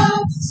got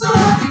up, so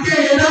I can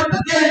get up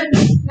again.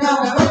 Now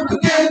I'm up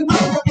again,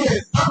 up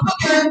again, up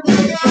again,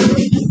 up again.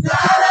 You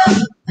got up,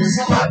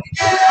 so I can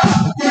get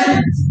up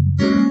again.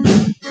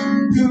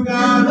 You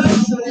got up,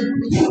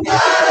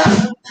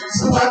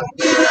 so I can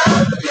get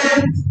up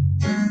again.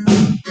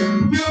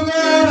 You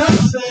got up,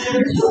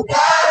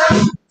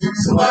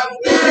 so I can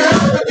get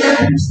up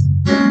again.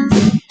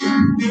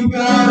 You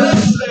got up,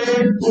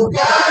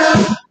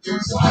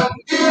 so I can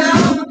get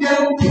up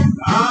again.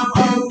 I'm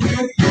up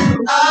with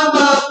you. I'm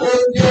up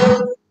with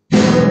you.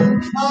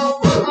 Oh,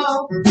 oh,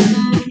 oh.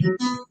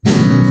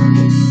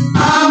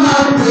 I'm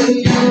up with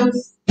you.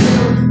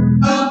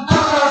 Oh, oh,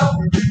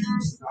 oh.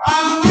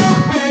 I'm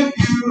up with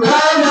you.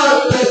 I'm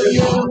up with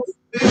you.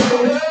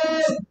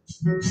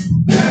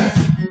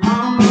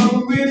 I'm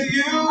up with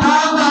you.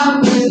 I'm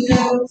up with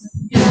you.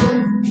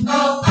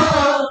 Oh,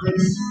 oh, oh.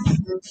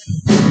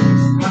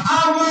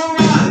 I will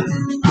rise.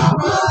 I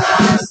will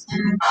rise.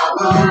 I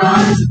will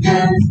rise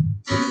again.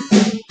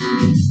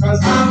 'Cause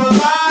I'm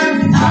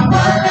alive. I'm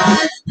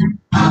alive.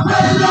 I'm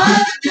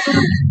alive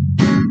again.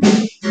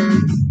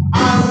 I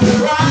will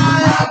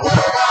rise. I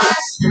will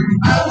rise.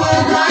 I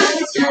will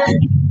rise again.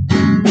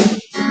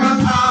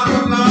 'Cause I'm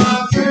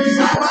alive.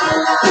 I'm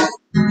alive.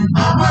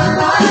 I'm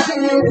alive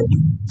again.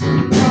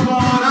 Come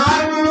on,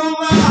 I will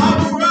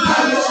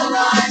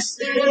rise.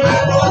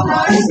 I will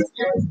rise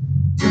again.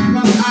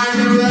 'Cause I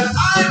know that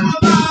I'm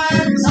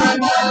alive.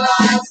 I'm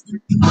alive.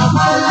 I'm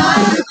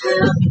alive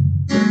again.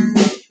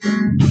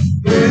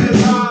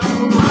 Yes,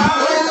 I'm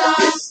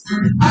alive.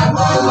 I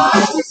will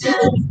rise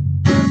again.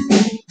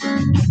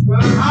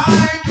 'Cause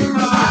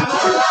I'm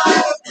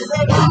alive.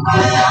 I'm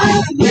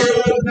alive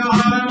again. Now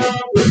I'm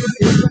up with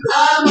you.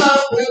 I'm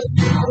up with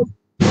you.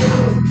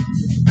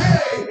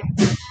 Hey!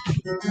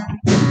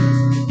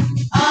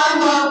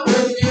 I'm up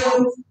with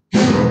you.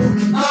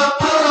 Oh,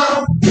 oh,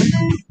 oh.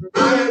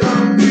 I'm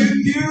up with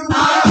you.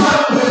 I'm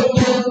up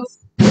with you.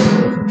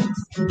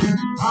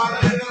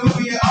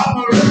 Hallelujah. I'm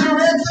a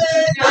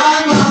resurrection.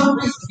 I'm up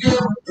with you.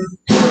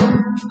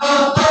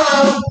 Oh, oh,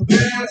 oh.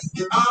 Yes,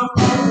 I'm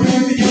up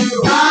with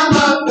you. I'm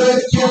up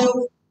with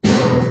you.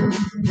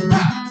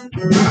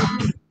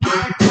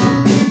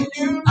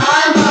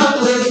 I'm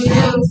up with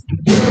you.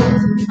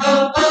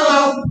 Oh, oh,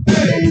 oh.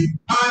 Hey,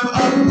 I'm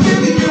up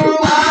with you.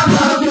 I'm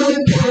up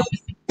with you.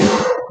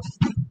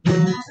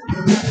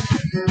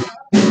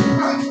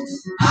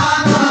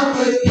 I'm up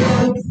with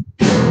you.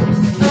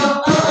 Oh,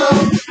 oh,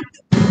 oh.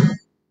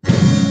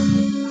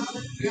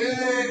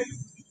 Yeah.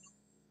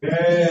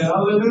 Yeah,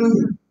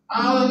 hallelujah.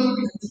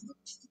 Hallelujah.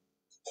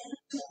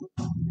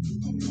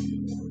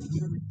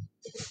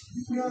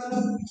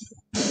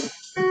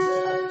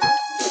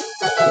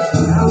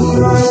 I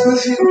will rise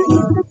with you.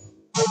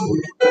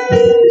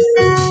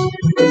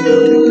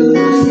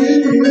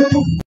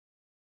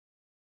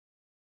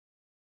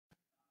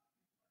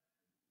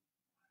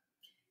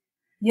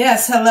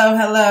 Yes, hello,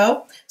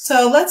 hello.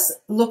 So let's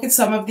look at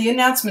some of the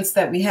announcements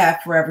that we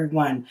have for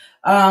everyone.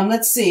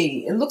 Let's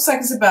see. It looks like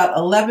it's about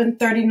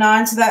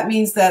 11:39, so that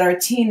means that our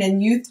teen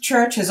and youth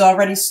church has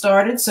already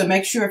started. So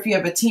make sure if you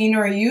have a teen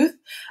or a youth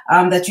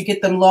that you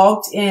get them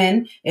logged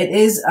in. It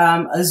is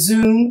a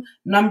Zoom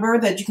number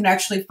that you can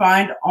actually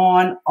find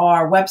on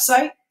our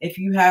website. If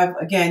you have,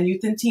 again,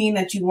 youth and teen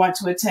that you want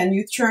to attend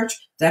youth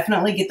church,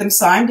 definitely get them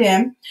signed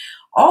in.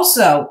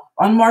 Also,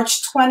 on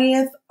March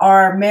 20th,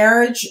 our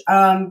marriage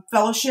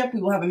fellowship,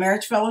 we will have a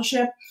marriage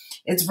fellowship.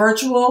 It's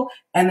virtual,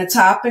 and the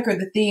topic or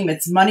the theme,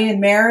 it's money and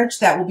marriage.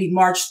 That will be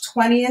March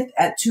 20th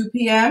at 2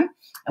 p.m.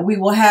 And we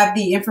will have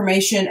the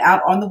information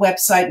out on the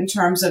website in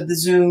terms of the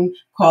Zoom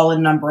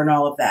call-in number and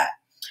all of that.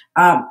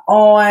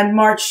 On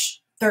March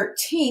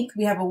 13th,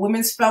 we have a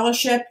women's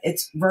fellowship.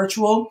 It's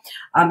virtual.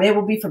 It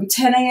will be from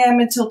 10 a.m.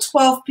 until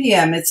 12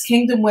 p.m. It's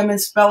Kingdom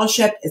Women's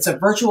Fellowship. It's a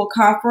virtual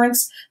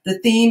conference. The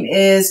theme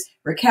is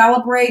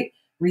Recalibrate,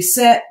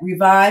 Reset,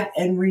 Revive,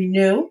 and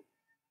Renew.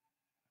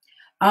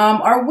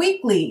 Our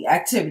weekly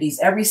activities,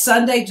 every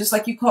Sunday, just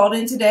like you called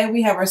in today,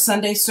 we have our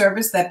Sunday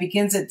service that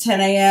begins at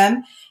 10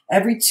 a.m.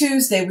 Every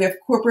Tuesday, we have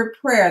corporate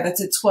prayer.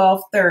 That's at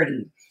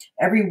 12:30.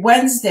 Every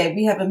Wednesday,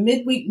 we have a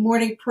midweek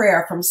morning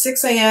prayer from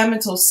 6 a.m.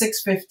 until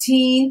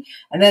 6:15.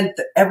 And then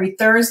every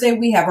Thursday,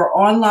 we have our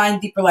online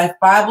Deeper Life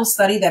Bible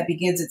study that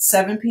begins at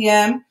 7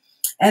 p.m.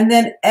 And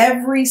then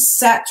every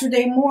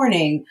Saturday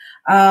morning,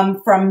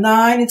 from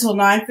 9 until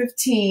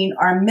 9:15,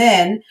 our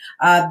men,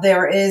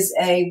 there is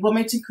a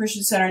Wilmington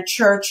Christian Center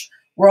Church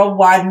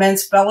Worldwide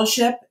Men's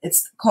Fellowship.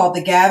 It's called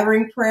the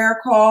Gathering Prayer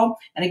Call.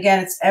 And again,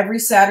 it's every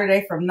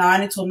Saturday from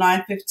 9 until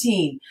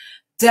 9:15.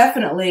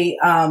 Definitely,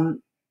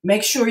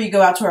 Make sure you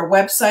go out to our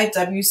website,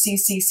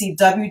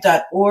 wccCW.org.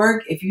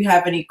 If you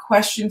have any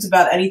questions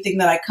about anything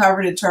that I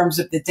covered in terms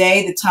of the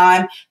day, the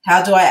time,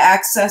 how do I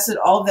access it,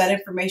 all of that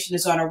information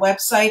is on our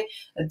website.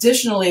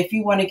 Additionally, if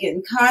you want to get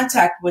in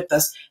contact with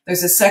us,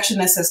 there's a section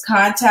that says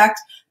contact.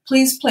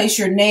 Please place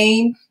your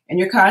name and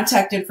your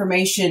contact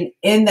information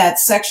in that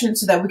section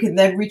so that we can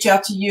then reach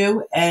out to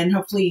you and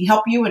hopefully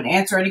help you and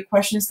answer any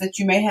questions that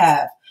you may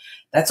have.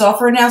 That's all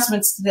for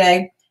announcements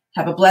today.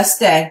 Have a blessed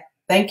day.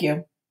 Thank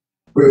you.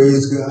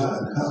 Praise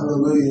God.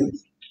 Hallelujah.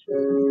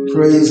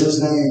 Praise his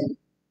name.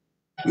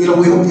 We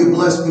hope you're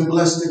blessed, been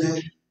blessed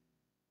today.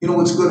 You know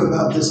what's good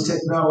about this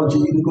technology?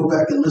 You can go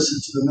back and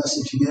listen to the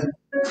message again.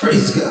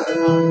 Praise God.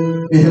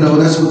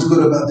 That's what's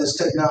good about this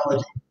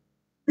technology.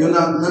 You're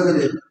not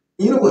limited.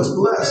 You know what's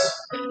blessed?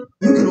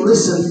 You can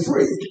listen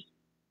free.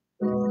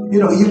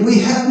 We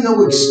have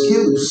no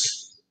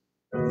excuse,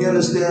 you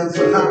understand,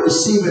 for not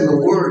receiving the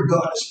word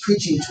God is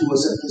preaching to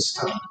us at this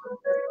time.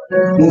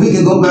 When we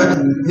can go back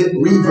and hit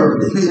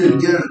reverb and hit it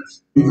again,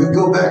 we can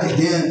go back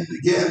again and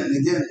again and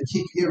again and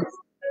keep hearing.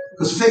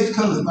 Because faith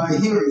comes by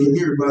hearing and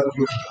hearing by the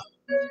word of God.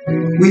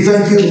 We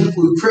thank you.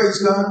 We praise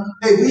God.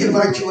 Hey, we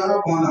invite you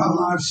out on our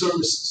live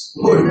services.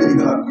 Glory be to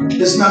God.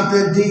 It's not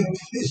that deep.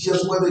 It's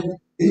just whether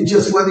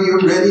you're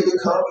ready to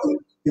come and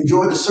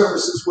enjoy the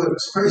services with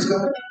us. Praise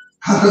God.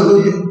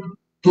 Hallelujah.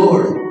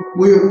 Glory.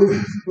 We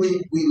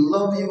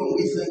love you and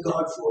we thank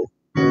God for you.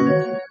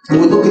 And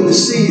we're looking to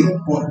see you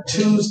on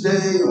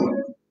Tuesday,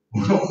 on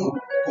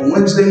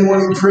Wednesday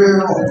morning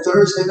prayer, on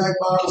Thursday night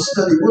Bible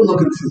study. We're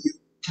looking for you.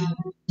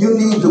 You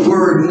need the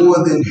word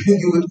more than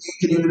you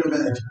can even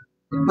imagine.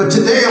 But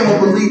today I'm going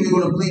to believe you're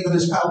going to believe in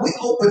his power. We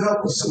open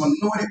up with some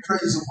anointed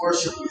praise and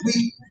worship.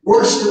 We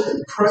worship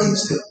and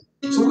praise him.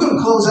 So we're going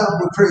to close out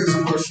with praise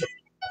and worship.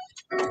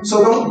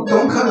 So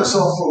don't cut us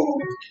off for a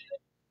moment.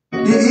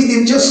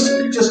 You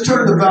just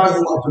turn the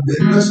volume up a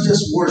bit. Let's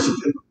just worship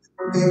him.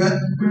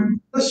 Amen.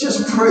 Let's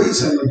just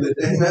praise him a bit.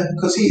 Amen.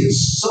 Because he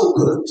is so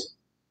good.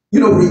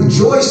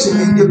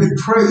 Rejoicing and giving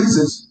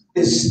praises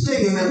is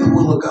staying in the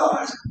will of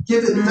God.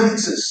 Giving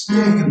thanks is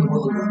staying in the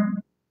will of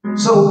God.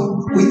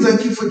 So we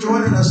thank you for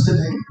joining us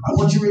today. I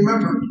want you to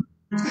remember,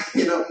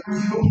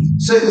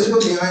 say this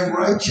with me. I am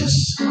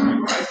righteous,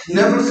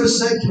 never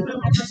forsaken.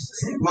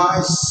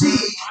 My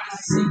seed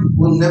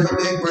will never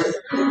beg bread.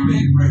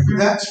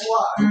 That's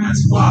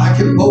why I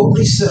can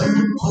boldly say,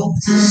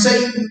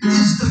 Satan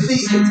is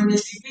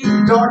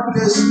defeated.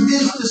 Darkness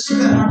is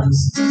dispelled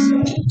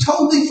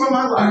totally from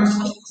my life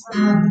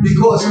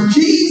because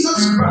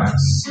Jesus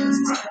Christ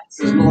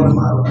is Lord of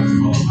my life.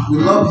 We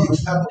love you.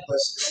 Have a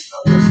blessed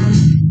day.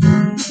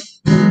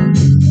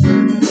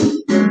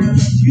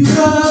 You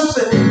gotta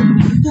say,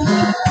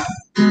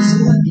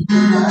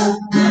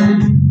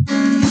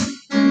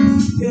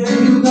 yeah,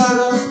 you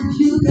gotta,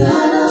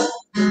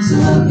 so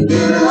I can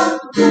get up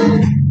again.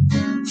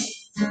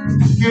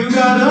 You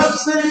gotta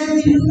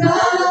say,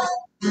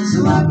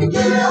 so I can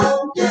get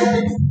up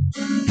again.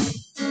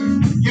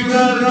 You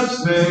gotta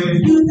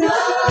say,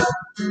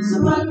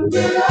 so I can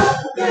get up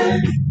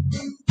again.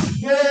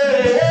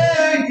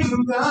 Yeah,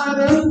 you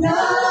gotta,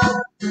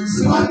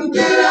 so I can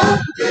get up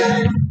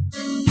again.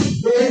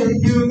 Yeah,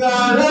 you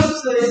gotta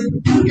say,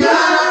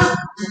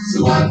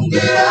 so I can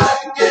get up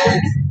again.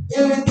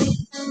 Yeah,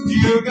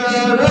 you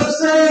gotta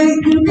say,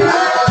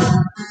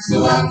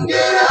 so I can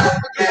get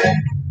up again.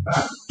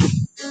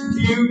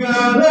 You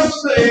gotta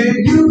say,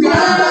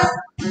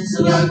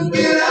 so I can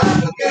get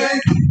up again.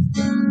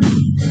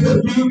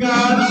 You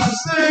gotta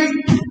say,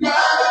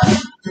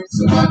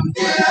 so I can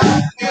get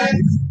up again.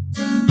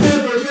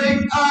 Everything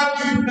I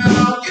do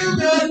now, you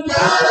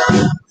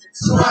gotta,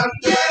 so I can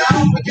get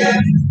up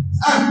again.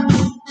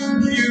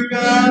 You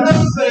gotta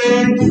say,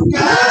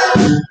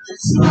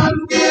 so I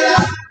can get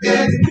up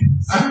again.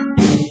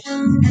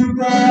 You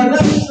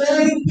gotta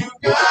say,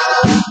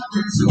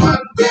 so I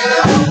can get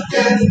up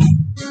again.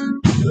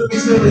 Let me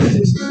say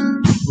this.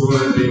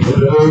 Worthy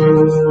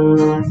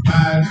Lord,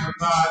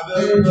 magnify the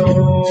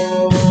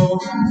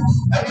Lord,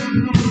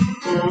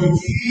 for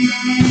he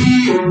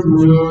is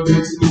worthy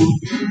to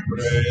be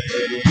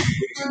praised.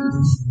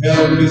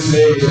 Help me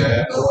say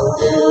that.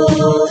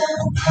 Oh,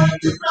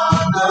 magnify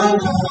the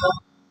Lord,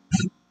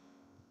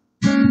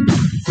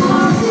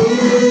 for he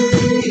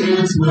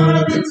is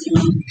worthy to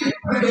be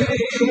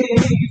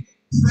praised.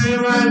 Stay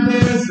right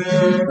there,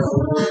 say,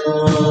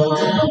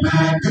 oh,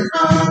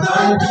 magnify the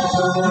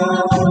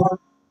Lord.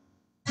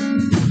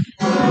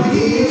 For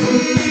he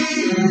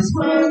is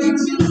worthy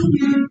to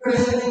be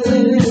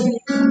praised.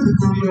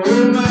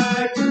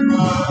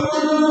 Oh,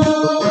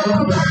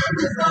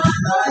 magnify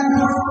the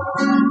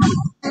Lord.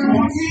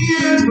 For he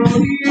is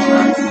worthy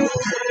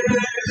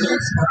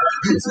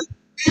to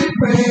be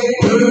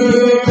praised.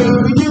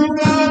 You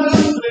gotta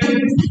say,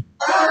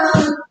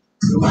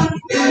 so I can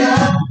get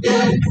up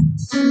again.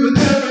 With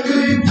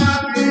everything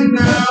happening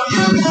now,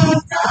 you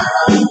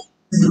gotta,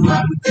 so I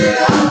can get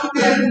up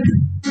again.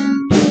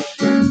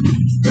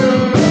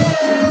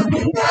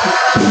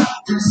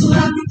 So I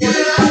can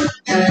get up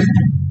again.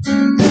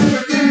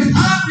 Everything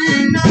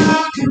happening now,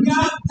 you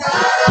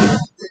gotta,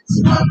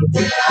 so I can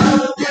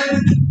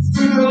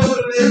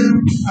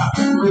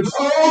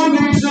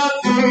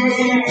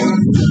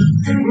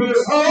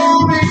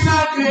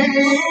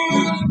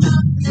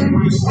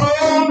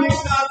Withholding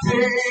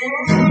nothing.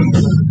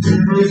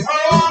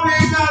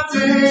 Withholding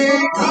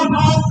nothing. Come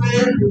on,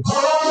 say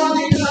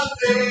withholding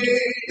nothing.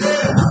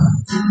 Yeah.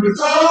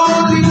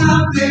 Withholding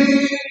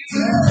nothing.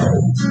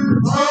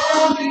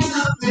 Withholding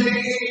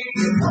nothing.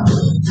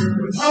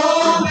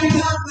 Withholding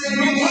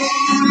nothing.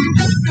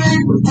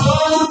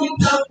 Withholding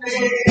nothing. Withholding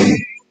nothing.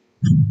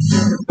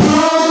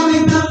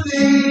 Holding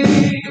nothing,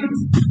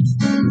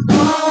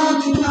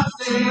 holding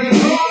nothing,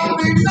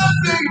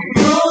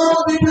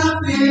 holding nothing, holding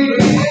nothing,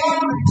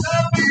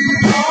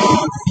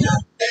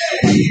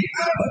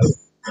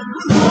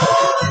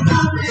 holding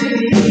nothing,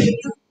 holding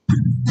nothing,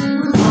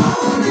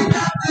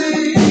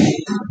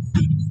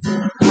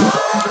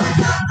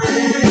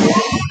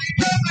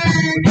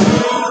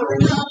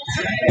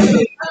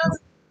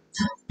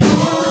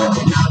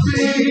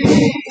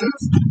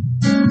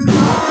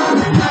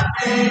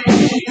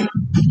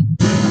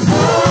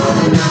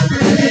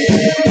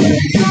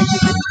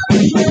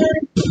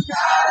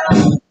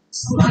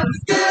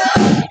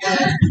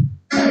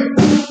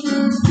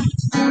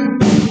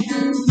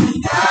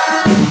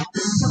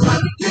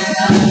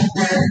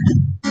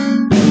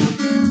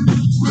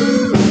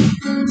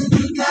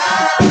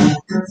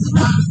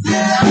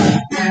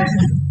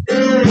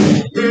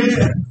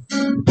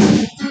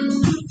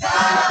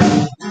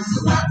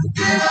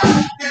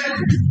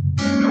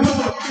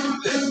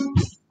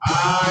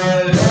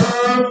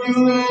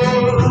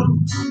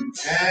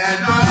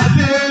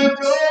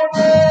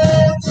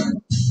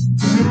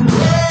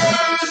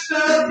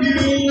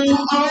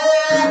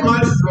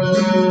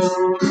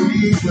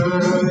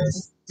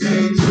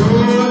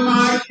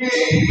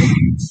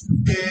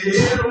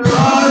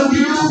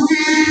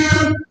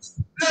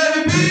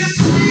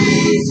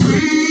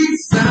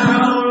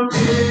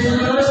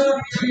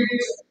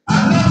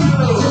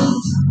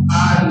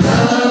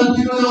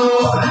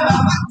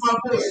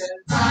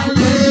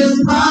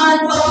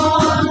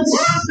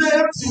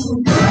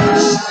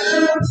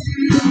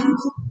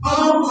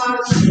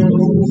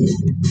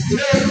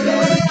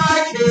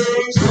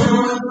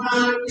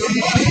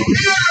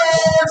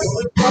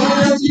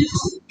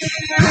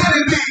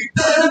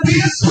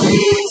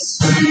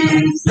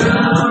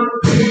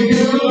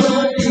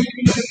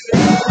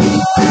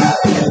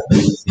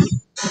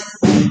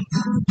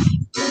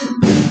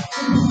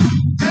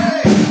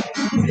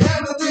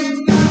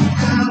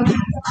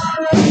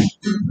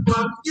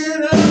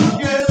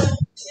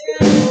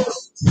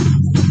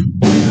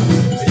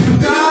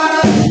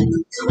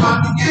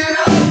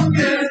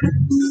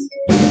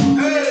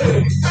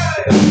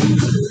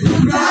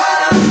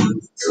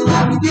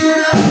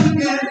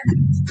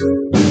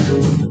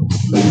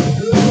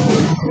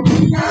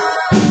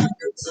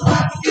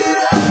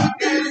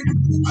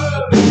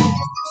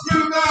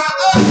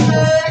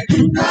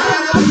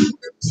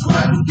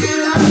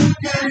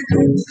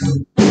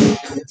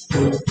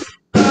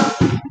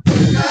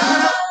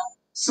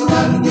 so I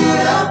can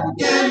get up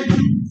again.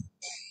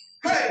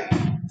 Hey,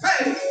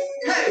 hey,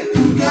 hey,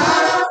 you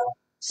got up,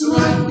 so I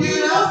can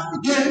get up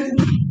again.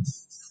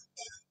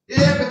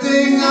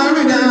 Everything I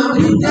ran down,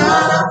 you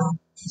got up,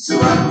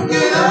 so I can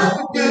get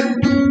up again.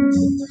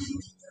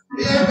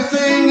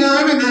 Everything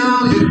I ran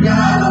down, you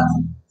got up,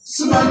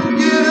 so I can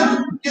get up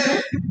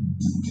again.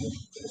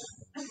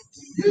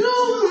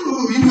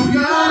 You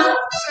got up,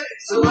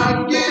 so I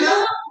can get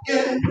up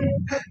again.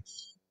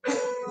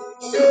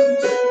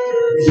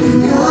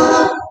 You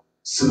got up,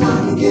 so I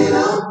can get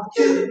up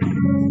again.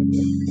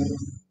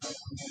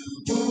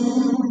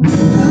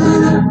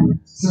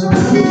 So I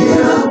can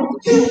get up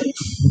again.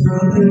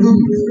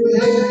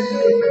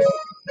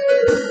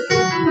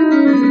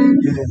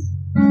 Yeah.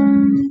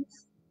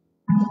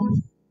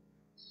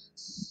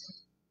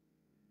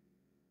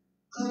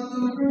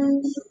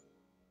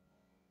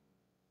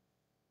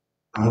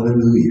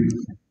 Hallelujah.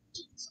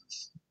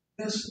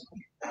 Yes,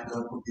 back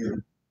up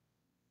again.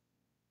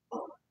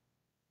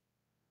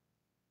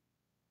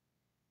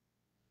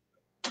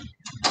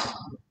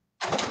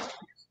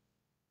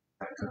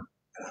 Back up.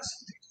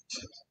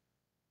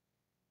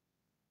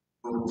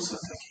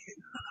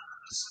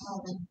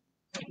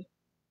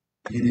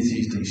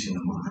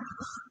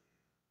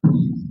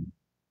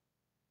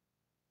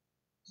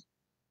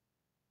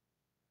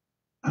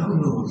 I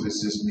don't know if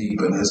it's just me,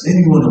 but has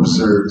anyone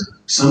observed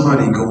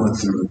somebody going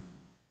through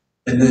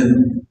and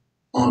then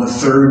on the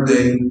third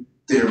day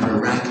they're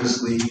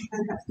miraculously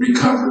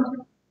recovered?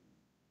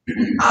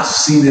 I've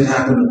seen it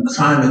happen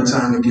time and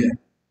time again.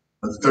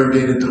 The third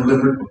day they're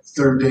delivered, the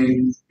third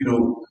day,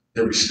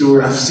 they're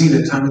restored. I've seen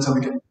it time and time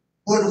again.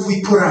 What if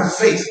we put our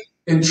faith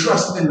and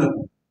trust in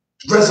the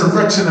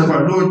resurrection of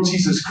our Lord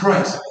Jesus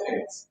Christ?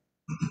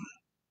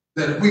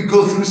 That if we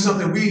go through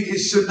something, it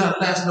should not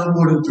last no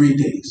more than 3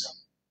 days.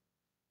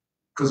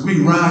 Because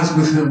we rise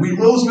with him. We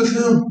rose with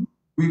him.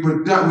 We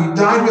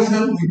died with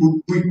him. We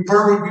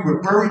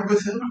were buried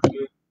with him.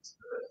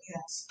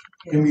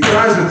 And we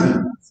rise with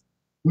him.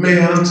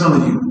 Man, I'm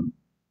telling you,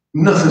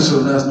 nothing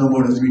shall last no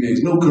more than 3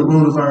 days. No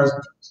coronavirus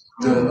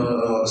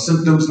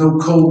symptoms, no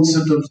cold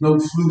symptoms, no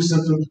flu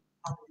symptoms,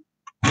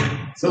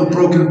 no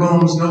broken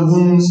bones, no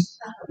wounds,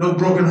 no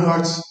broken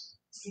hearts.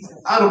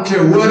 I don't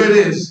care what it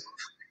is.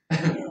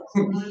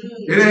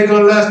 It ain't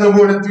going to last no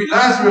more than 3.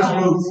 Lazarus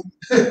rose.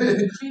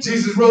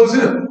 Jesus rose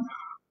him.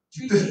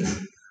 3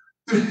 days.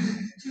 3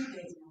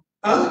 days.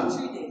 Huh?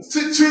 3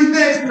 days. 3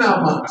 days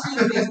now, Mom.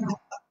 3 days.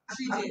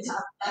 3 days.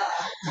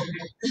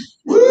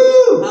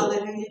 Woo!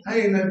 Hallelujah.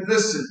 Hey, now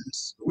listen.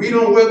 We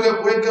don't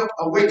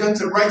awake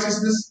unto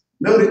righteousness.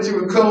 Know that you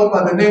were called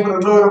by the name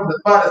of the Lord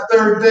by the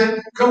 3rd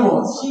day. Come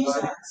on,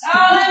 somebody.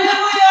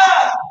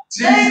 Hallelujah.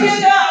 Jesus. Thank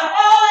you, God.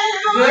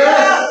 Hallelujah.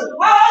 Yes.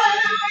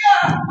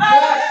 Hallelujah.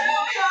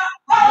 Hallelujah.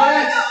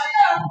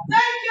 Hallelujah.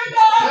 Thank you,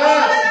 God.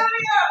 Yes.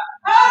 Hallelujah.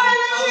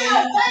 Hallelujah.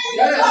 Thank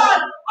you, Yes. God.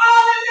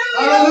 Hallelujah.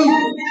 Hallelujah.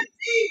 Thank you,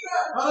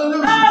 Jesus.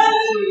 Hallelujah.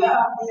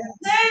 Hallelujah.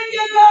 Thank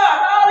you, God.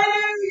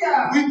 Hallelujah.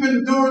 We've been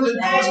enduring it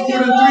now. It's Thank more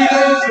you, than 3 Lord.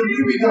 days, and we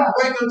need to Hallelujah.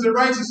 awake unto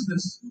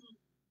righteousness.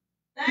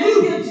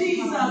 Thank you,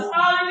 Jesus.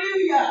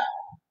 Hallelujah.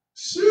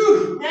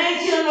 Shoo.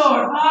 Thank you,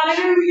 Lord.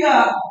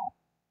 Hallelujah.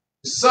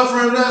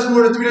 Suffering lasts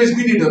more than 3 days.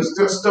 We need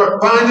to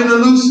start binding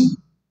and loosing,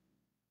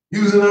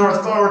 using our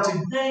authority.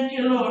 Thank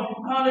you, Lord.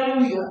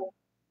 Hallelujah.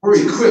 We're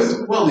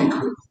equipped, well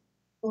equipped.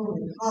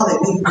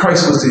 Hallelujah.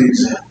 Christ was the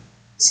example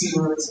Yes, he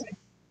was.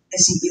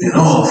 Yes, he in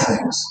all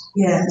things.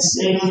 Yes.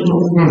 Thank you,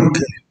 Lord.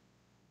 Okay.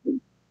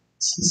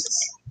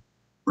 Jesus.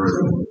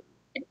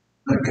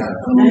 My God.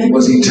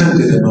 Was he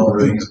tempted in all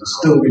things, but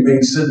still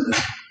remained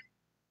sinless?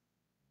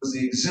 Was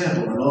the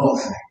example in all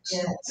things.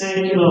 Yes.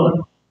 Thank you, Lord.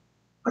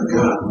 My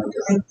God, my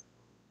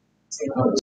God.